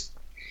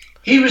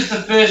was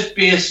the first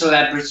beer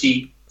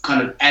celebrity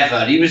kind of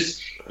ever. He was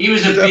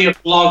a beer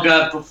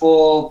blogger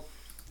before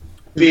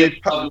beer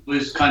blogger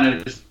was kind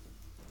of.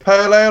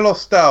 Pale ale or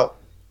stout?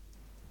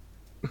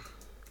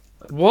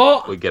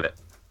 What? We get it.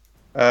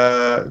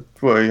 Well,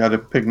 he had a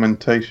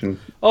pigmentation.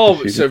 Oh,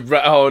 issue. it's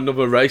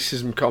another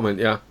racism comment,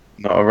 yeah.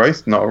 Not a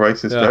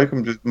racist Yeah. joke.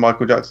 I'm just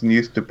Michael Jackson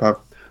used to have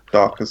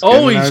darker skin.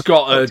 Oh, now.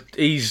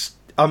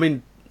 I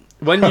mean,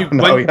 when you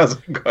No, he when,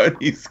 hasn't got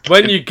any skin.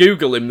 when you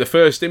Google him, the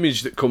first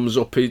image that comes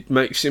up, it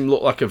makes him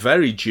look like a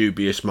very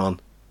dubious man.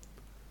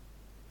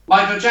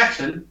 Michael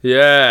Jackson.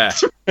 Yeah.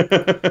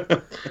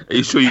 Are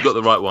you sure you got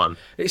the right one?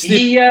 It's the,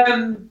 He yeah.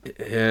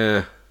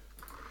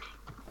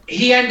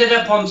 ended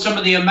up on some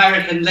of the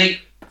American late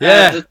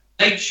Yeah.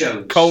 late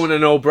shows.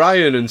 Conan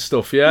O'Brien and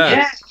stuff,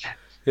 yeah.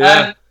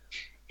 Yeah.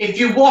 If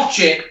you watch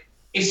it,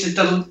 it's at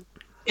the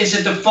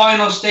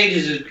final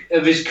stages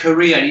of his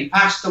career. He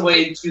passed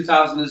away in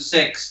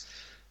 2006,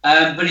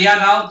 but he had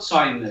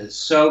Alzheimer's.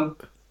 So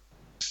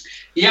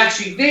he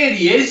actually, there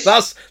he is.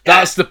 That's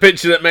the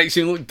picture that makes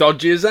him look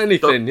dodgy as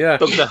anything, yeah.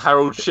 Dr.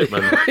 Harold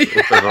Shipman.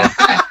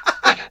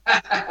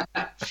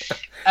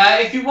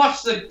 If you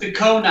watch the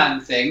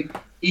Conan thing,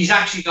 he's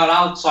actually got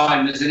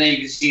Alzheimer's, and you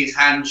can see his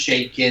hand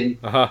shaking,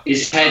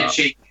 his head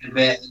shaking a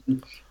bit.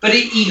 But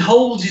he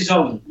holds his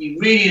own. He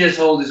really does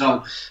hold his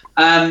own.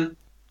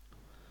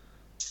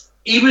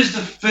 He was the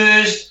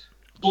first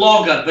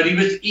blogger, but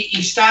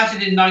he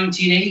started in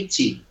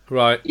 1980.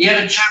 Right. He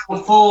had a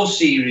Channel 4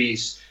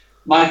 series,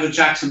 Michael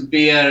Jackson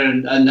Beer,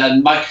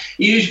 and Mike.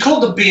 He was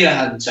called the Beer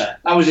Hunter.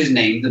 That was his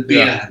name, the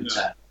Beer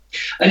Hunter.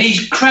 And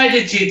he's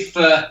credited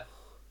for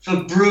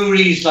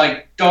breweries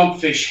like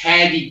Dogfish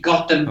Head. He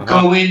got them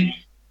going.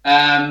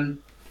 Some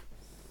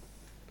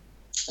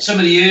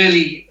of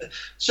the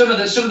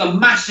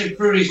massive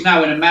breweries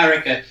now in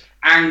America,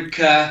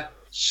 Anchor,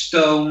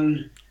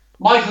 Stone.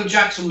 Michael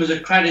Jackson was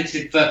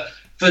accredited for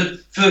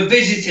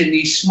visiting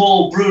these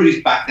small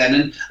breweries back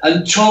then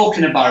and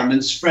talking about them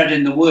and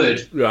spreading the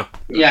word. Yeah.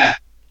 Yeah.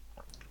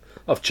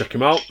 I'll check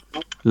him out.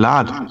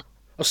 Lad.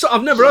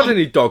 I've never had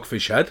any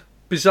Dogfish Head,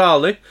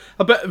 bizarrely.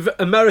 I bet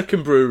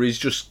American breweries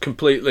just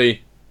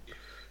completely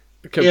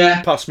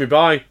pass me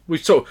by.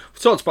 We've talked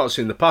about this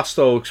in the past,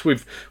 though,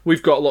 because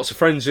we've got lots of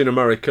friends in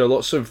America,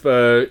 lots of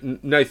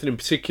Nathan in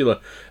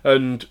particular,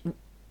 and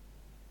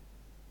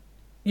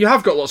you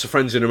have got lots of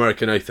friends in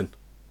America, Nathan.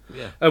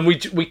 Yeah. And we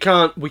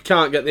can't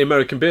get the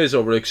American beers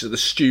over here because of the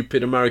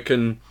stupid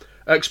American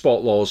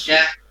export laws.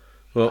 Yeah.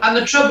 Well, And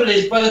the trouble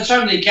is, by the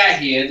time they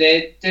get here,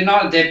 they're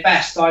not at their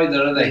best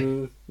either, are they?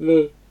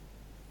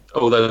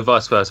 Although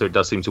vice versa, it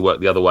does seem to work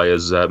the other way,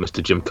 as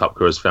Mr. Jim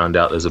Kupka has found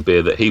out there's a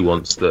beer that he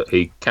wants that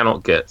he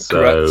cannot get. So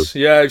correct.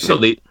 Yeah.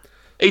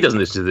 he doesn't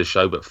listen to this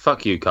show, but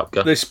fuck you,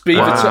 Kupka. This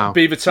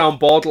Beavertown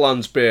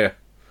Borderlands beer.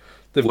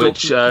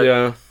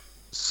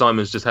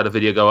 Simon's just had a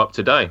video go up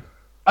today.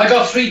 I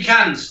got 3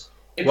 cans.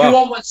 If you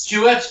want one,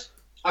 Stuart,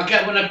 I'll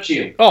get one up to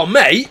you. Oh,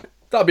 mate,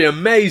 that'd be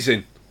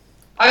amazing.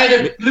 I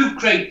had a Blue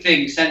Crate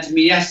thing sent to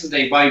me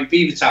yesterday by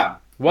Beavertown.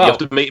 Wow. You have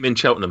to meet him in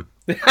Cheltenham.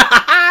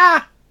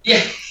 Yeah.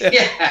 Yeah.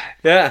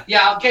 Yeah,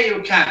 I'll get you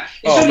a can.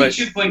 It's only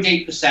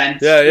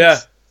 2.8%. Yeah.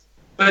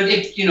 But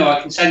if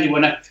I can send you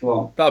one up if you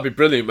want. That'd be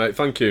brilliant, mate.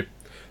 Thank you.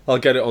 I'll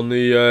get it on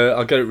the.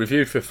 I'll get it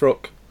reviewed for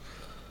Fruck.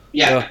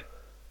 Yeah.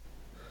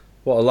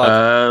 What a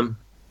lad.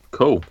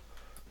 Cool.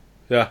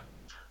 Yeah.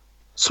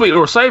 Sweet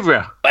or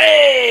savoury?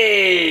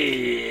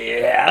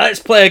 Hey! Let's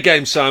play a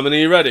game, Simon. Are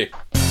you ready?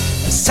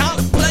 It's time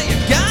to play a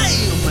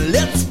game.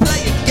 Let's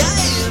play a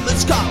game.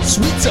 It's called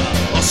Sweeter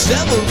or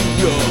Savory.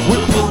 We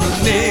pull the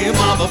name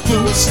of a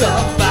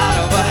foodstuff out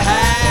of a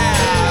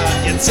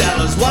hat. You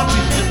tell us what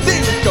you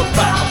think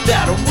about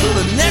that. Will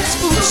the next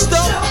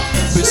foodstuff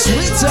be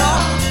sweeter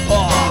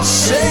or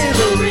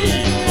savory?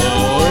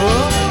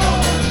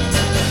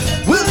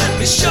 Will it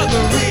be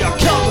sugary or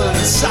covered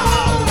in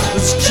salt?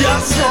 There's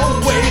just no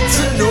way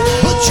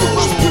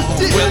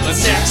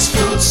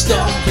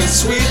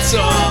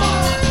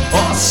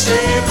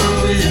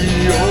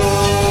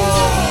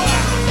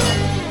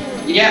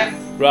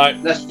Right.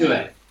 Let's do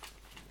it.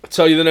 I'll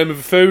tell you the name of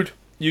a food.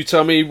 You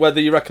tell me whether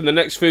you reckon the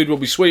next food will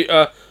be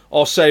sweeter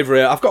or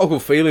savourier. I've got a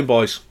good feeling,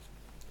 boys.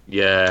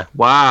 Yeah.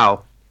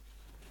 Wow.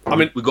 I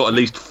mean, We've got at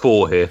least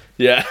 4 here.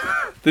 yeah.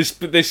 This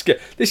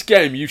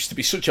game used to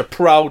be such a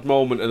proud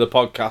moment of the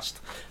podcast,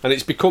 and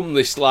it's become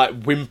this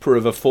like whimper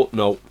of a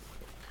footnote.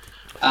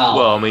 Oh.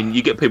 Well, I mean,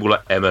 you get people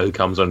like Emma who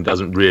comes on and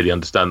doesn't really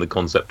understand the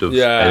concept of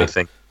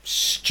anything.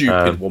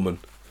 Stupid woman.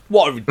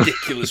 What a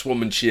ridiculous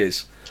woman she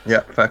is.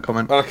 Yeah, fair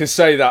comment. And I can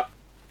say that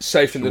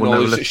safe in the will never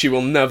knowledge that listen. she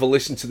will never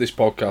listen to this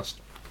podcast.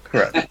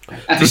 Correct.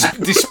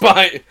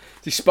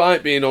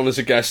 Despite being on as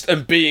a guest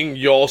and being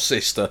your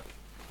sister.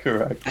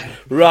 Correct.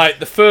 Right,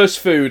 the first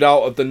food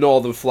out of the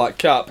Northern Flat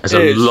Cap There's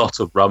is... a lot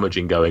of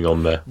rummaging going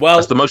on there. Well-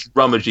 That's the most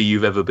rummagey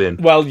you've ever been.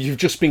 Well, you've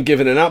just been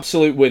given an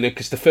absolute winner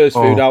because the first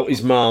food out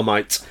is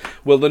Marmite.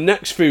 Will the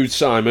next food,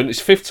 Simon,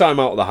 it's 5th time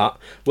out of the hat,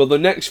 will the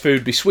next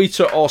food be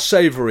sweeter or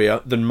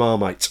savourier than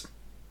Marmite?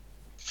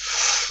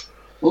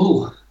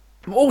 Ooh.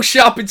 Oh,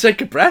 sharp and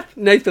take a breath.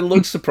 Nathan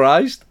looks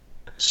surprised.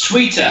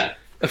 Sweeter.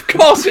 Of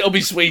course it'll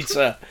be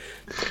sweeter.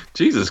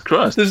 Jesus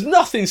Christ. There's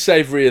nothing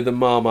savourier than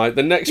Marmite.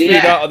 The next food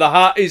Yeah. out of the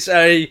hat is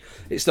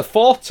it's the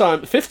 5th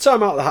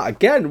time out of the hat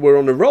again. We're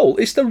on a roll.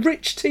 It's the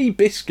Rich Tea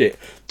biscuit.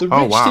 The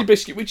Rich Tea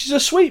biscuit, which is a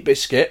sweet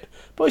biscuit,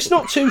 but it's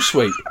not too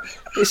sweet.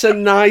 It's a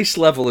nice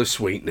level of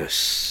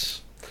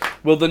sweetness.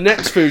 Will the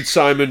next food,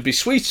 Simon, be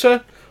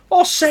sweeter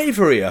or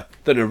savourier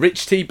than a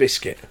Rich Tea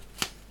biscuit?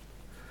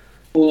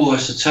 Oh,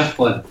 it's a tough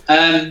one.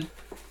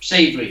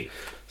 Savoury.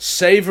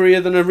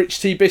 Savourier than a Rich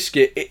Tea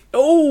biscuit.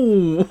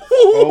 Bums.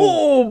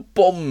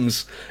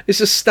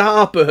 It's a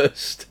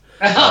Starburst.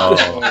 Oh,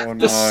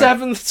 The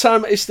 7th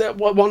time, it's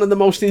one of the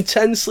most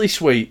intensely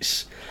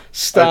sweets.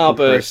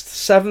 Starburst.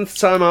 7th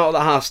time out of the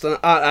hat,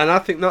 and I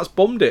think that's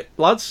bummed it.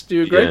 Lads, do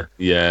you agree?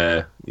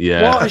 Yeah.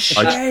 What a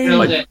shame.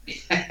 Build it.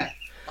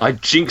 I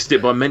jinxed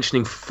it by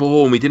mentioning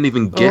 4 and we didn't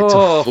even get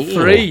to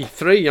 4.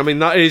 Three. I mean,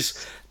 that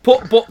is...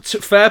 But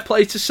fair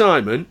play to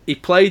Simon. He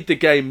played the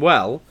game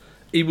well.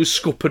 He was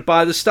scuppered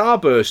by the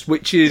Starburst,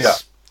 which is... Yeah.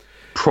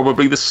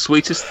 Probably the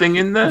sweetest thing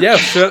in there. Yeah,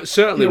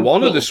 certainly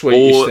one of the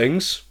sweetest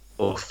things.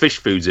 Or fish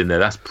food's in there.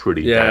 That's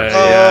pretty Yeah. bad.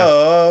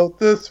 Oh,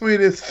 the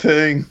sweetest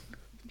thing.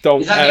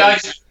 Don't... Is that the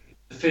ice cream?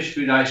 The fish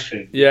food ice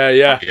cream? Yeah.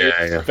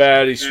 Yeah.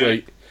 Very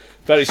sweet.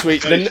 Very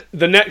sweet.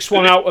 The next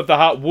one out of the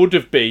hat would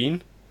have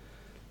been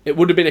a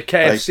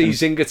KFC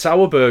Zinger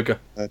Tower burger.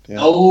 Yeah.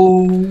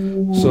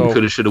 Oh. So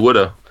Coulda, shoulda,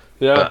 woulda.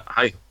 yeah. But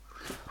hey.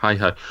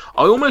 I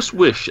almost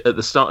wish at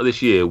the start of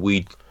this year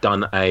we'd done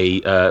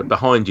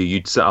behind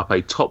you'd set up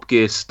a Top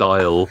Gear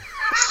style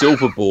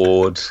silver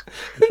board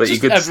that you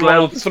could everyone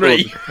on slam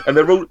 3. and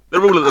they're all at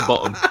the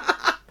bottom.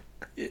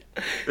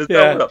 There's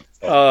no one up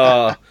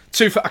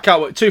top. I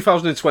can't wait.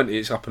 2020,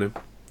 it's happening.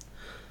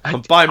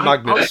 I'm buying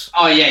magnets.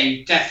 Oh yeah,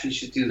 you definitely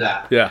should do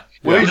that. Yeah.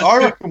 I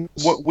reckon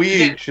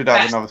we should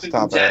have another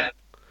stab at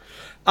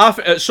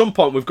it. At some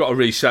point, we've got to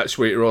reset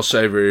sweeter or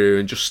savoury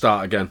and just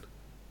start again.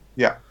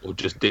 Yeah. Or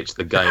just ditch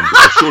the game.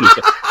 Because surely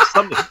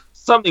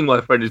something,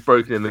 my friend, is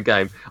broken in the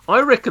game.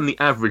 I reckon the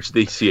average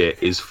this year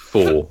is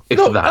 4. If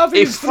No, I that.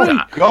 think If it's 3.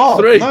 that. God,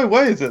 3. no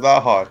way is it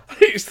that hard. I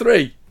think it's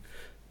 3.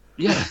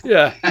 Yeah.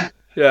 Yeah,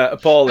 I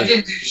appalling.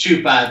 didn't do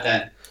too bad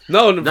then.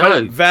 No,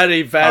 very,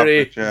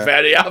 Average, yeah.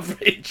 very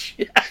average.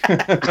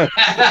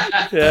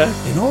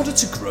 Yeah. In order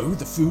to grow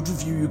the Food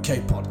Review UK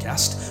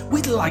podcast,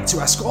 we'd like to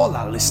ask all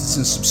our listeners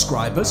and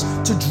subscribers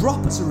to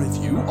drop us a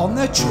review on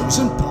their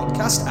chosen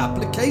podcast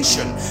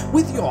application.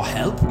 With your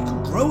help, we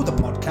could grow the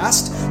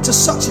podcast to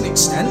such an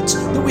extent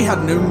that we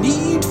had no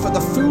need for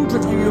the Food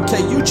Review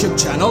UK YouTube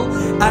channel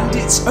and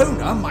its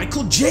owner,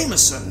 Michael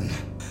Jameson.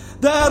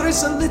 There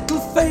is a little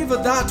favour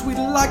that we'd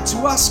like to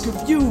ask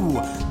of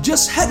you.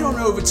 Just head on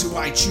over to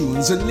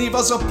iTunes and leave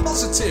us a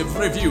positive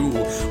review.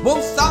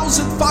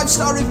 1,000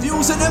 5-star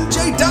reviews and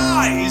MJ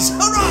dies!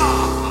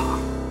 Hurrah!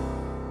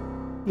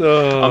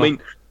 I mean,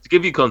 to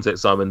give you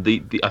context, Simon,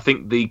 I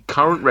think the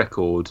current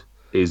record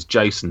is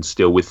Jason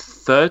still with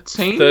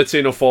 13?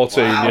 13 or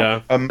 14,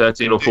 Wow. yeah.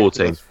 13 or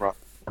 14.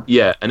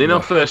 Yeah, and in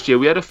our first year,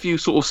 we had a few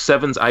sort of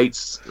 7s,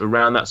 8s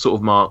around that sort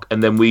of mark,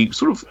 and then we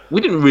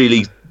didn't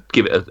really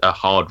give it a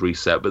hard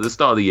reset, but at the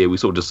start of the year, we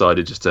sort of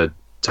decided just to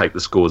take the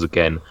scores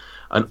again.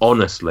 And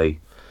honestly,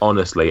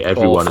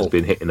 everyone has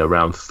been hitting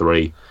around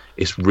 3.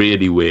 It's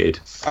really weird.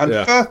 And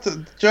first,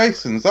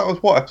 Jason's, that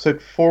was what,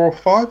 episode 4 or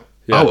 5?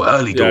 Yeah. Oh,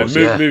 early doors,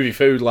 yeah. Movie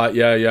food, like,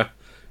 yeah,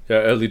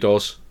 early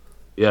doors.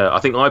 Yeah, I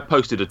think I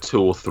posted a 2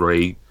 or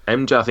 3.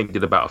 MJ, I think,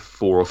 did about a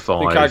 4 or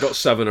 5. I think I got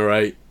 7 or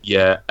 8.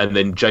 Yeah, and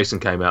then Jason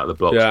came out of the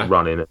blocks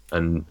running,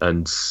 and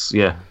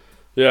yeah.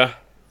 Yeah.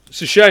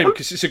 It's a shame,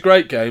 because it's a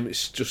great game.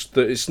 It's just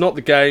that it's not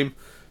the game.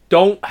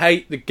 Don't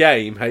hate the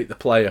game, hate the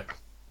player.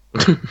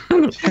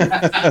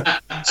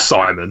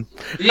 Simon.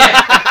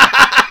 Yeah.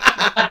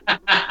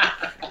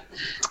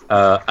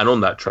 And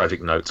on that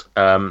tragic note,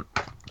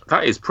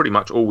 that is pretty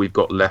much all we've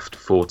got left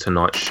for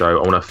tonight's show.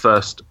 I want to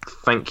first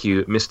thank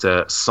you,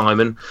 Mr.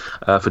 Simon,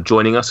 for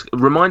joining us.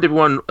 Remind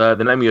everyone the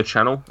name of your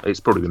channel.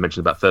 It's probably been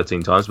mentioned about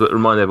 13 times, but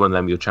remind everyone the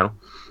name of your channel.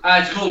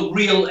 It's called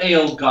Real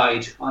Ale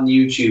Guide on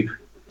YouTube.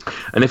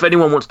 And if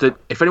anyone wants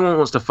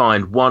to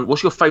find one,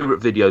 what's your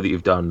favourite video that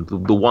you've done?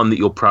 The one that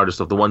you're proudest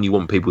of, the one you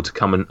want people to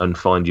come and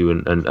find you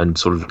and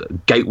sort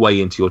of gateway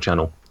into your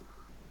channel.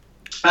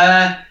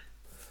 I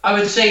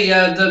would say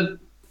the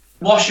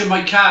washing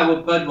my car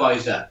with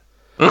Budweiser.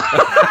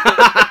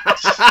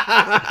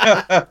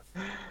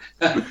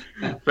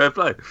 Fair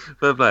play.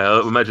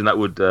 I imagine that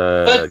would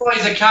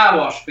Budweiser car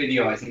wash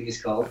video, I think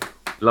it's called.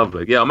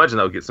 Lovely. Yeah, I imagine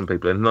that would get some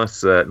people in.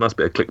 Nice bit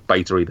of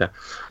clickbaitery there.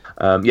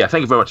 Yeah,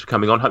 thank you very much for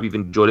coming on. Hope you've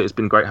enjoyed it. It's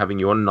been great having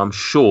you on, and I'm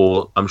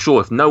sure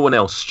if no one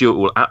else, Stuart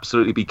will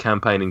absolutely be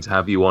campaigning to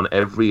have you on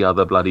every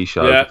other bloody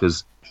show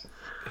because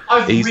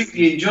I've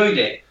really enjoyed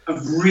it.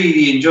 I've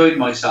really enjoyed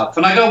myself.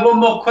 And I got one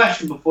more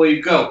question before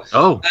you go.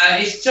 Oh.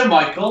 It's to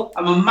Michael.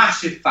 I'm a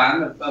massive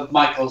fan of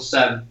Michael's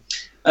of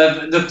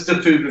the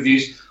food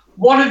reviews.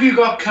 What have you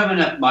got coming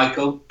up,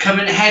 Michael?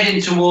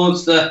 Heading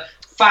towards the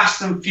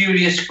Fast and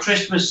Furious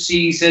Christmas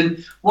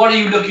season. What are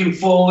you looking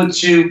forward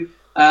to?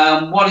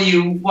 What are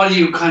you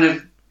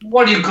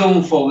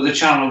going for with the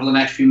channel over the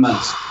next few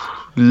months?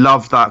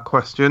 Love that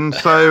question.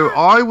 So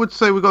I would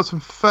say we've got some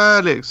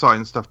fairly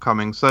exciting stuff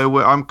coming. So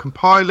I am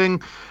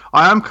compiling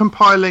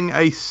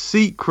a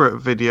secret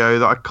video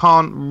that I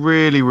can't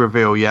really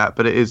reveal yet,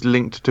 but it is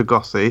linked to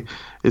Gossi.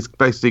 It's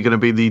basically going to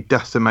be the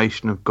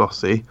decimation of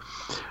Gossi.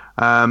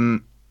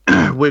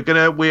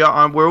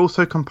 We're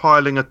also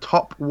compiling a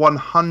top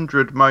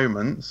 100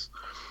 moments.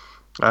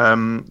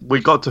 We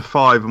got to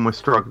 5 and we're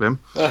struggling.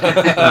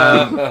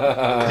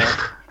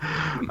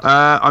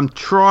 I'm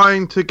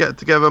trying to get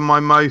together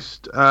our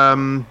most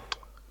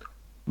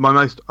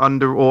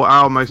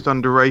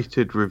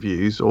underrated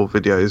reviews or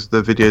videos,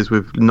 the videos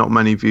with not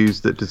many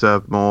views that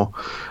deserve more.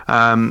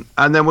 And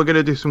then we're going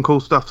to do some cool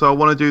stuff. So I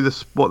want to do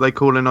this, what they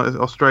call in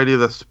Australia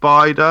the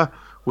Spider,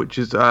 which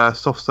is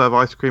soft serve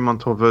ice cream on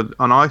top of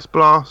an ice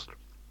blast.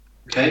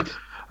 Okay.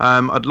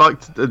 I'd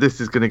like to.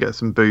 This is going to get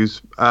some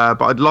booze,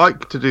 but I'd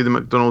like to do the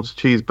McDonald's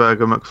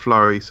cheeseburger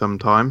McFlurry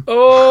sometime.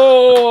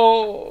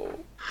 Oh.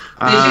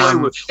 Why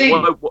would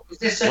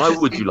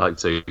you like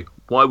to?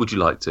 Why would you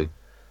like to?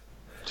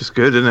 Just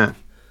good, isn't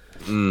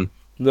it?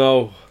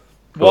 No.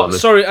 What?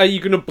 Sorry, are you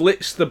going to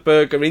blitz the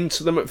burger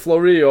into the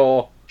McFlurry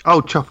or?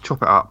 Oh, chop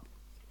it up,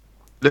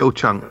 little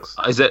chunks.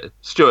 Is it,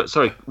 Stuart?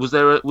 Sorry, was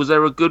there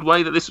a good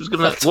way that this was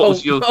going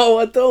to? No,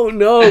 I don't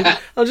know.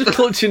 I'm just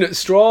clutching at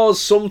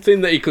straws.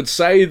 Something that he could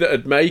say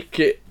that'd make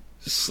it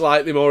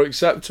slightly more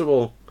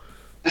acceptable.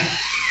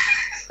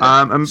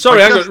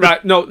 Sorry, hang on.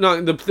 Right, no.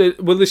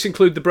 Will this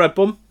include the bread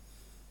bun?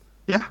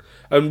 Yeah.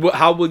 And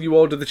how will you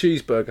order the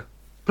cheeseburger?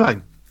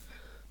 Plain.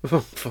 Grow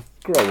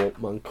up,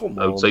 man. Come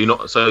on. So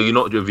you're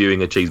not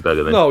reviewing a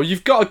cheeseburger then? No,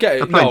 you've got to get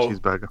it. A plain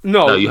cheeseburger.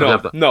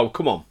 No,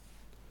 come on.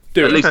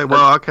 Do it.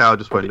 Okay, I'll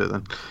just wait it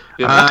then.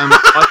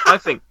 I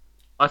think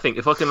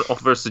if I can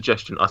offer a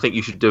suggestion, I think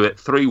you should do it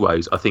 3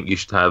 ways. I think you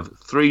should have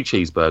 3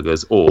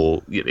 cheeseburgers,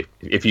 or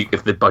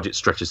if the budget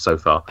stretches so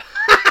far,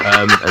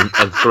 and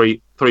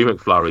 3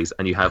 McFlurries,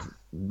 and you have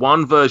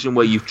one version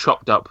where you've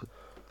chopped up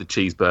the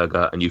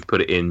cheeseburger and you've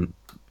put it in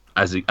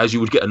as you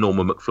would get a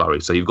normal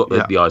McFlurry. So you've got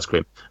the ice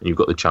cream and you've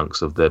got the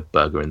chunks of the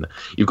burger in there.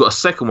 You've got a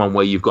second one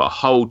where you've got a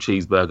whole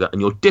cheeseburger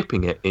and you're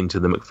dipping it into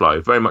the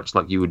McFlurry, very much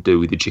like you would do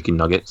with your chicken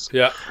nuggets.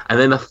 Yeah. And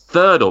then a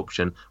third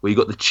option where you've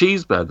got the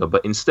cheeseburger,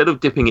 but instead of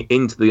dipping it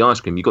into the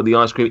ice cream, you've got the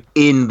ice cream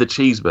in the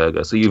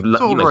cheeseburger. So you've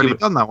already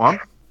done that one.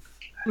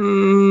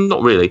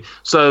 Not really.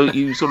 So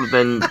you sort of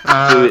then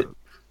do it.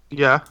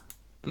 Yeah.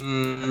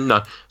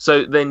 No.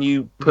 So then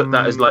you put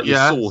that as like your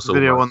sauce.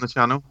 Video on the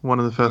channel. One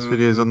of the first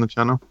videos on the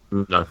channel.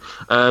 No.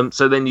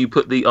 So then you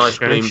put the ice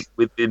cream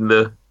within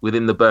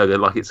the burger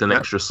like it's an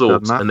extra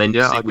sauce, and then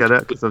I get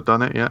it because I've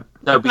done it. Yeah.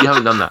 No, but you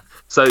haven't done that.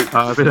 So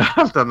I've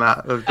done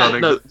that. I've done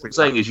it. No, what I'm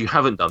saying is you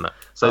haven't done that.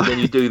 So then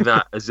you do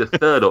that as a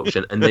third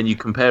option, and then you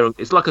compare them.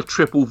 It's like a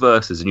triple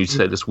versus, and you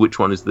say just which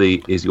one is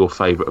your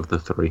favourite of the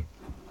 3.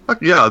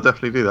 Yeah, I'll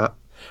definitely do that.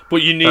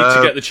 But you need to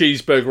get the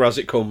cheeseburger as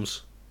it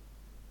comes.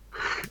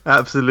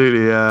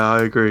 Absolutely, yeah,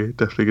 I agree.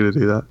 Definitely going to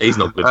do that. He's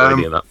not good at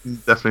any of that.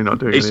 Definitely not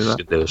doing any of that. He's just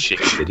going to do a shit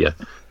video.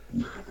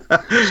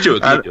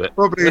 Stuart, can you do it?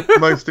 Probably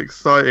most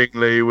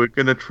excitingly, we're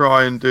going to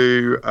try and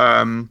do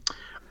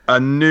a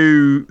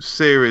new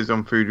series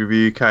on Food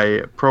Review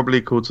UK,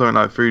 probably called something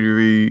like Food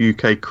Review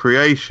UK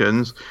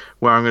Creations,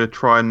 where I'm going to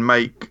try and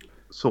make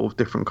sort of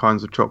different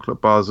kinds of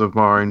chocolate bars of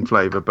my own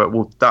flavour. But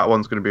that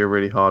one's going to be a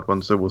really hard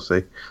one, so we'll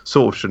see.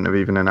 Sort of shouldn't have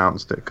even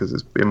announced it because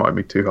it might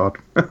be too hard.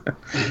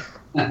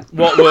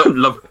 Lovely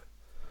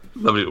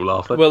little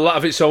laugh. Will that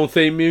have its own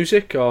theme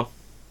music, or?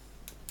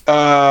 You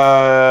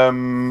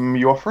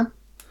offering?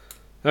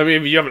 I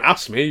mean, you haven't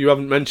asked me. You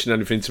haven't mentioned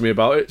anything to me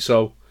about it,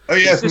 so. Oh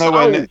yes, no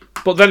way.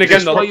 But then again,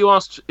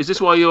 is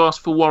this why you asked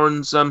for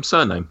Warren's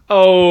surname?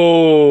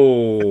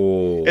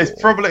 Oh.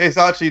 It's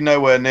actually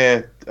nowhere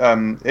near.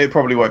 It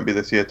probably won't be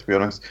this year, to be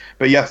honest.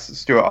 But yes,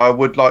 Stuart, I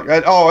would like.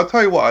 I'll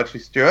tell you what, actually,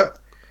 Stuart,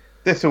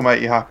 this will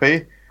make you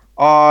happy.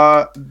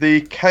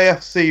 The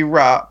KFC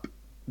wrap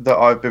that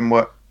I've been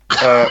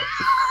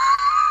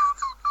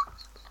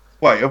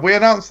Wait, have we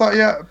announced that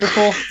yet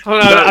before?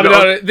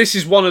 No, this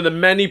is one of the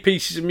many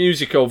pieces of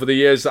music over the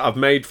years that I've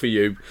made for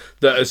you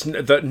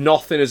that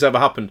nothing has ever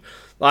happened.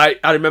 Like,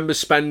 I remember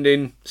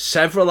spending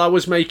several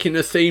hours making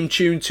a theme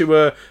tune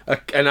to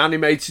an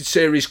animated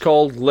series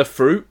called Le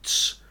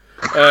Fruits,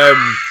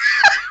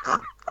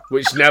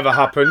 which never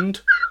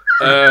happened.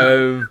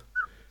 I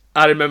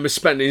remember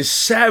spending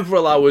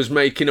several hours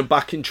making a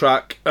backing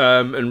track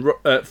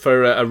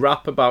for a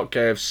rap about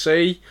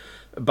KFC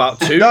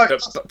about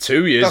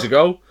 2 years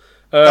ago.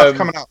 That's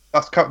coming out.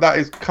 That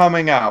is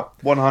coming out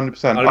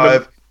 100%.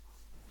 I've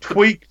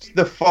tweaked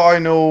the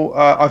final.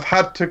 I've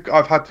had to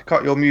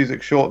cut your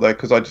music short though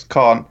because I just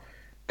can't.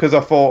 Because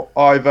I thought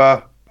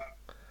either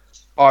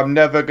I'm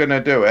never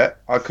gonna do it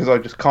because I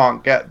just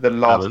can't get the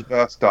last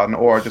verse done,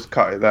 or I just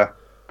cut it there.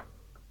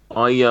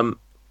 I'm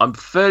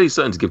fairly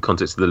certain, to give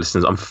context to the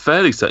listeners, I'm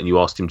fairly certain you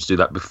asked him to do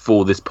that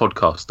before this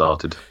podcast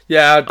started.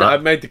 Yeah, I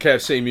made the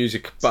KFC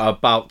music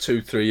about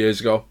 2-3 years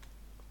ago.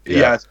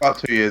 Yeah, it's about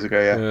 2 years ago.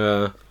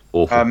 Yeah.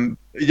 Awful.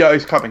 Yeah,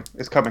 it's coming.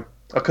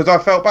 Because I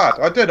felt bad.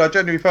 I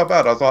genuinely felt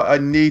bad. I was like, I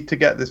need to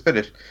get this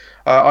finished.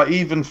 I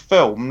even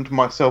filmed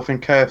myself in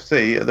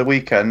KFC at the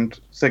weekend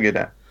singing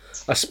it.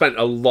 I spent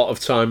a lot of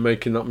time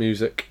making that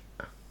music.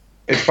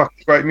 It's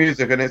fucking great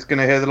music, and it's going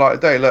to hear the light of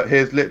day. Look,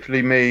 here's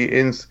literally me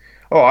in...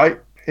 All right,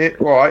 here,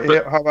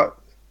 how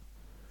about...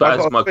 But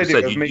as Michael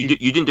said, you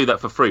didn't do that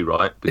for free,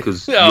 right?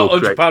 Because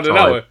 £100 an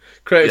hour.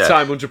 Creative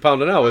time,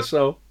 £100 an hour,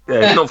 so...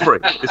 Yeah, it's not free.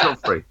 It's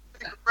not free.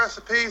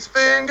 Recipes,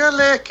 finger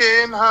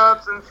licking,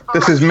 herbs and spices.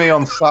 This is me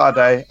on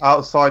Saturday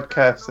outside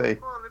KFC.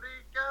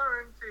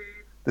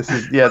 This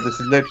is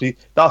literally,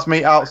 that's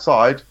me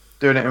outside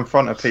doing it in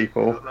front of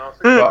people.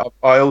 But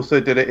I also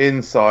did it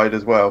inside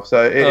as well,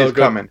 so it is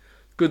coming.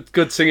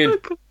 Good singing.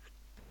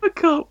 I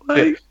can't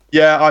wait.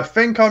 Yeah, I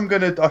think I'm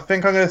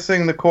gonna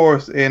sing the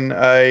chorus in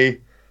a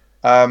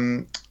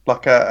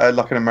like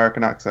an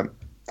American accent.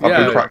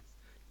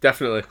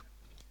 Definitely.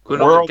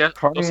 World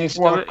comes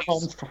when it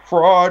comes to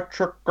fried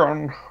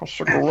chicken,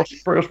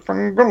 recipes,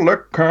 finger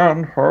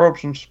licking,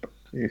 herbs and spices.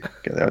 You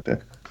get the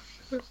idea.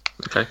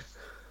 Okay.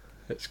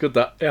 It's good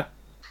that, yeah.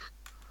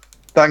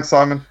 Thanks,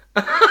 Simon.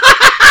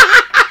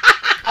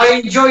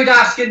 I enjoyed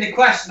asking the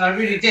question, I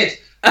really did.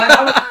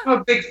 I'm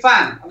a big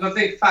fan.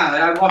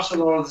 I watch a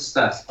lot of the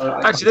stuff.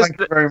 Actually, thank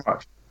you very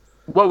much.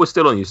 While we're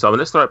still on you, Simon,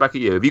 let's throw it back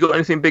at you. Have you got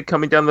anything big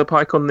coming down the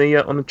pike on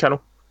the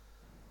channel?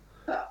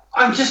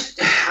 I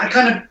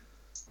kind of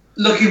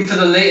looking for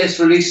the latest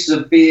releases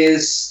of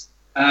beers.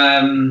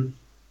 Don't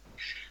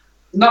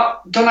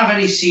have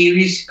any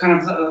series, kind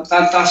of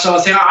that sort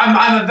of thing.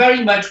 I'm a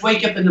very much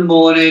wake up in the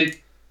morning,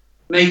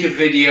 make a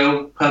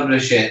video,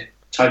 publish it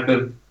type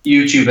of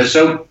YouTuber.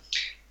 So,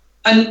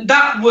 and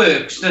that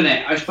works, doesn't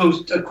it? I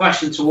suppose a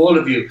question to all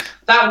of you.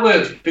 That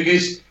works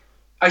because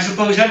I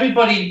suppose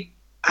everybody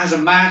has a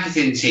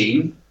marketing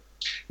team,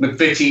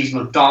 McVitie's,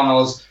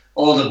 McDonald's,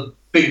 all the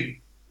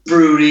big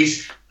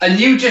breweries, and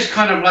you just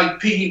kind of like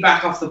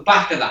piggyback off the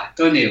back of that,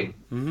 don't you?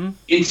 Mm-hmm.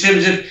 In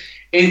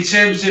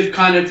terms of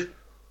kind of,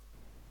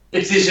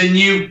 if there's a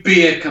new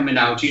beer coming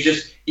out,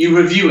 you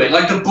review it,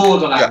 like the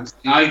Borderlands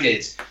thing I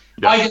did.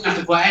 Yeah. I didn't have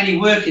to put any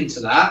work into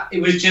that.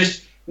 It was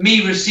just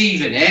me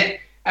receiving it.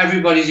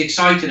 Everybody's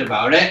excited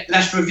about it.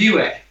 Let's review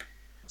it.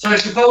 So I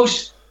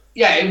suppose,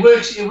 yeah, it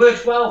works. It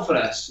works well for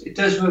us. It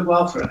does work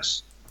well for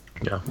us.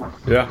 Yeah.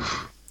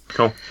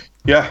 Cool.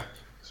 Yeah,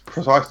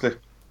 precisely.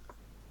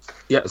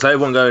 Yeah, so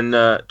everyone go and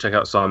check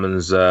out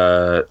Simon's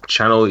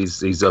channel.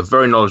 He's a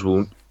very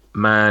knowledgeable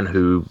man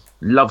who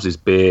loves his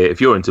beer. If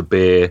you're into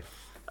beer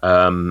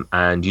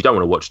and you don't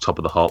want to watch Top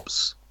of the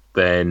Hops,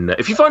 then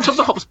if you find Top of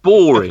the Hops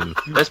boring,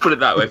 let's put it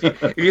that way.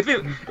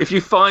 If you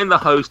find the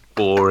host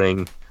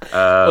boring,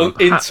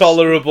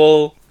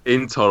 intolerable,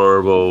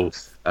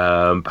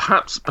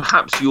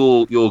 perhaps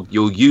your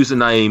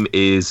username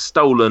is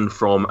stolen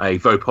from a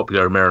very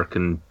popular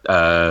American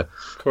TV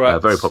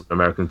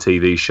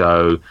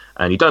show,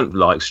 and you don't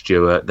like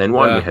Stuart, then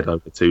why don't you head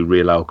over to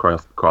Real Ale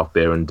Craft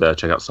Beer and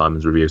check out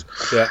Simon's reviews.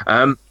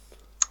 I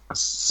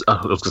was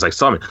going to say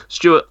Simon.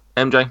 Stuart,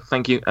 MJ,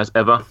 thank you as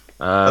ever.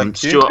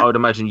 Stuart, I would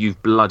imagine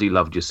you've bloody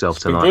loved yourself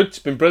tonight. It's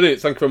been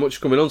brilliant. Thank you very much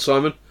for coming on,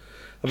 Simon.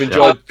 I've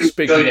enjoyed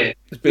speaking.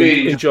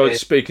 Enjoyed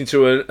speaking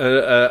to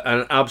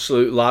an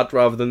absolute lad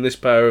rather than this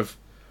pair of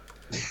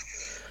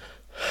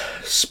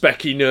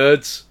specky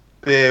nerds.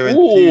 Beer and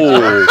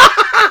cheese.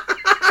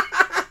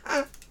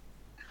 I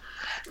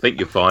think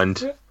you'll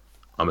find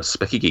I'm a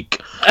specky geek.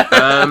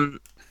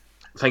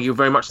 Thank you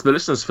very much to the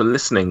listeners for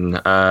listening.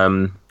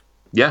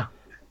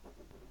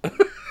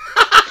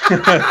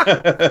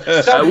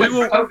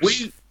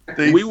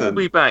 We will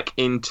be back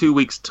in 2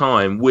 weeks'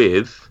 time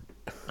with,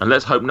 and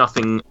let's hope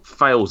nothing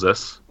fails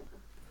us,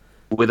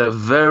 with a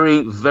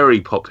very,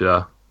 very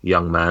popular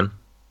young man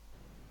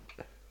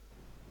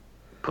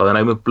by the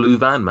name of Blue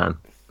Van Man.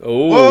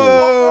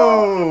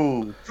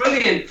 Oh,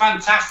 brilliant,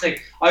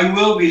 fantastic! I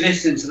will be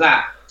listening to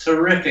that.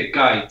 Terrific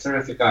guy.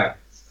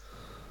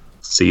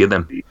 See you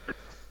then.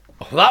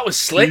 Oh, that was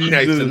slick,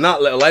 Nathan.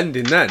 That little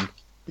ending then.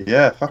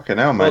 Yeah, fucking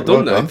hell, mate.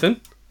 Well done,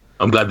 Nathan.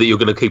 I'm glad that you're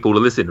going to keep all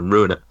of this in and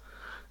ruin it.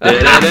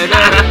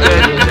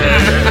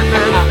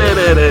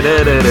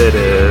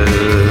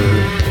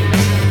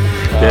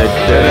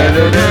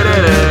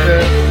 Da-da-da-da-da-da-da-da-da-da-da-da-da.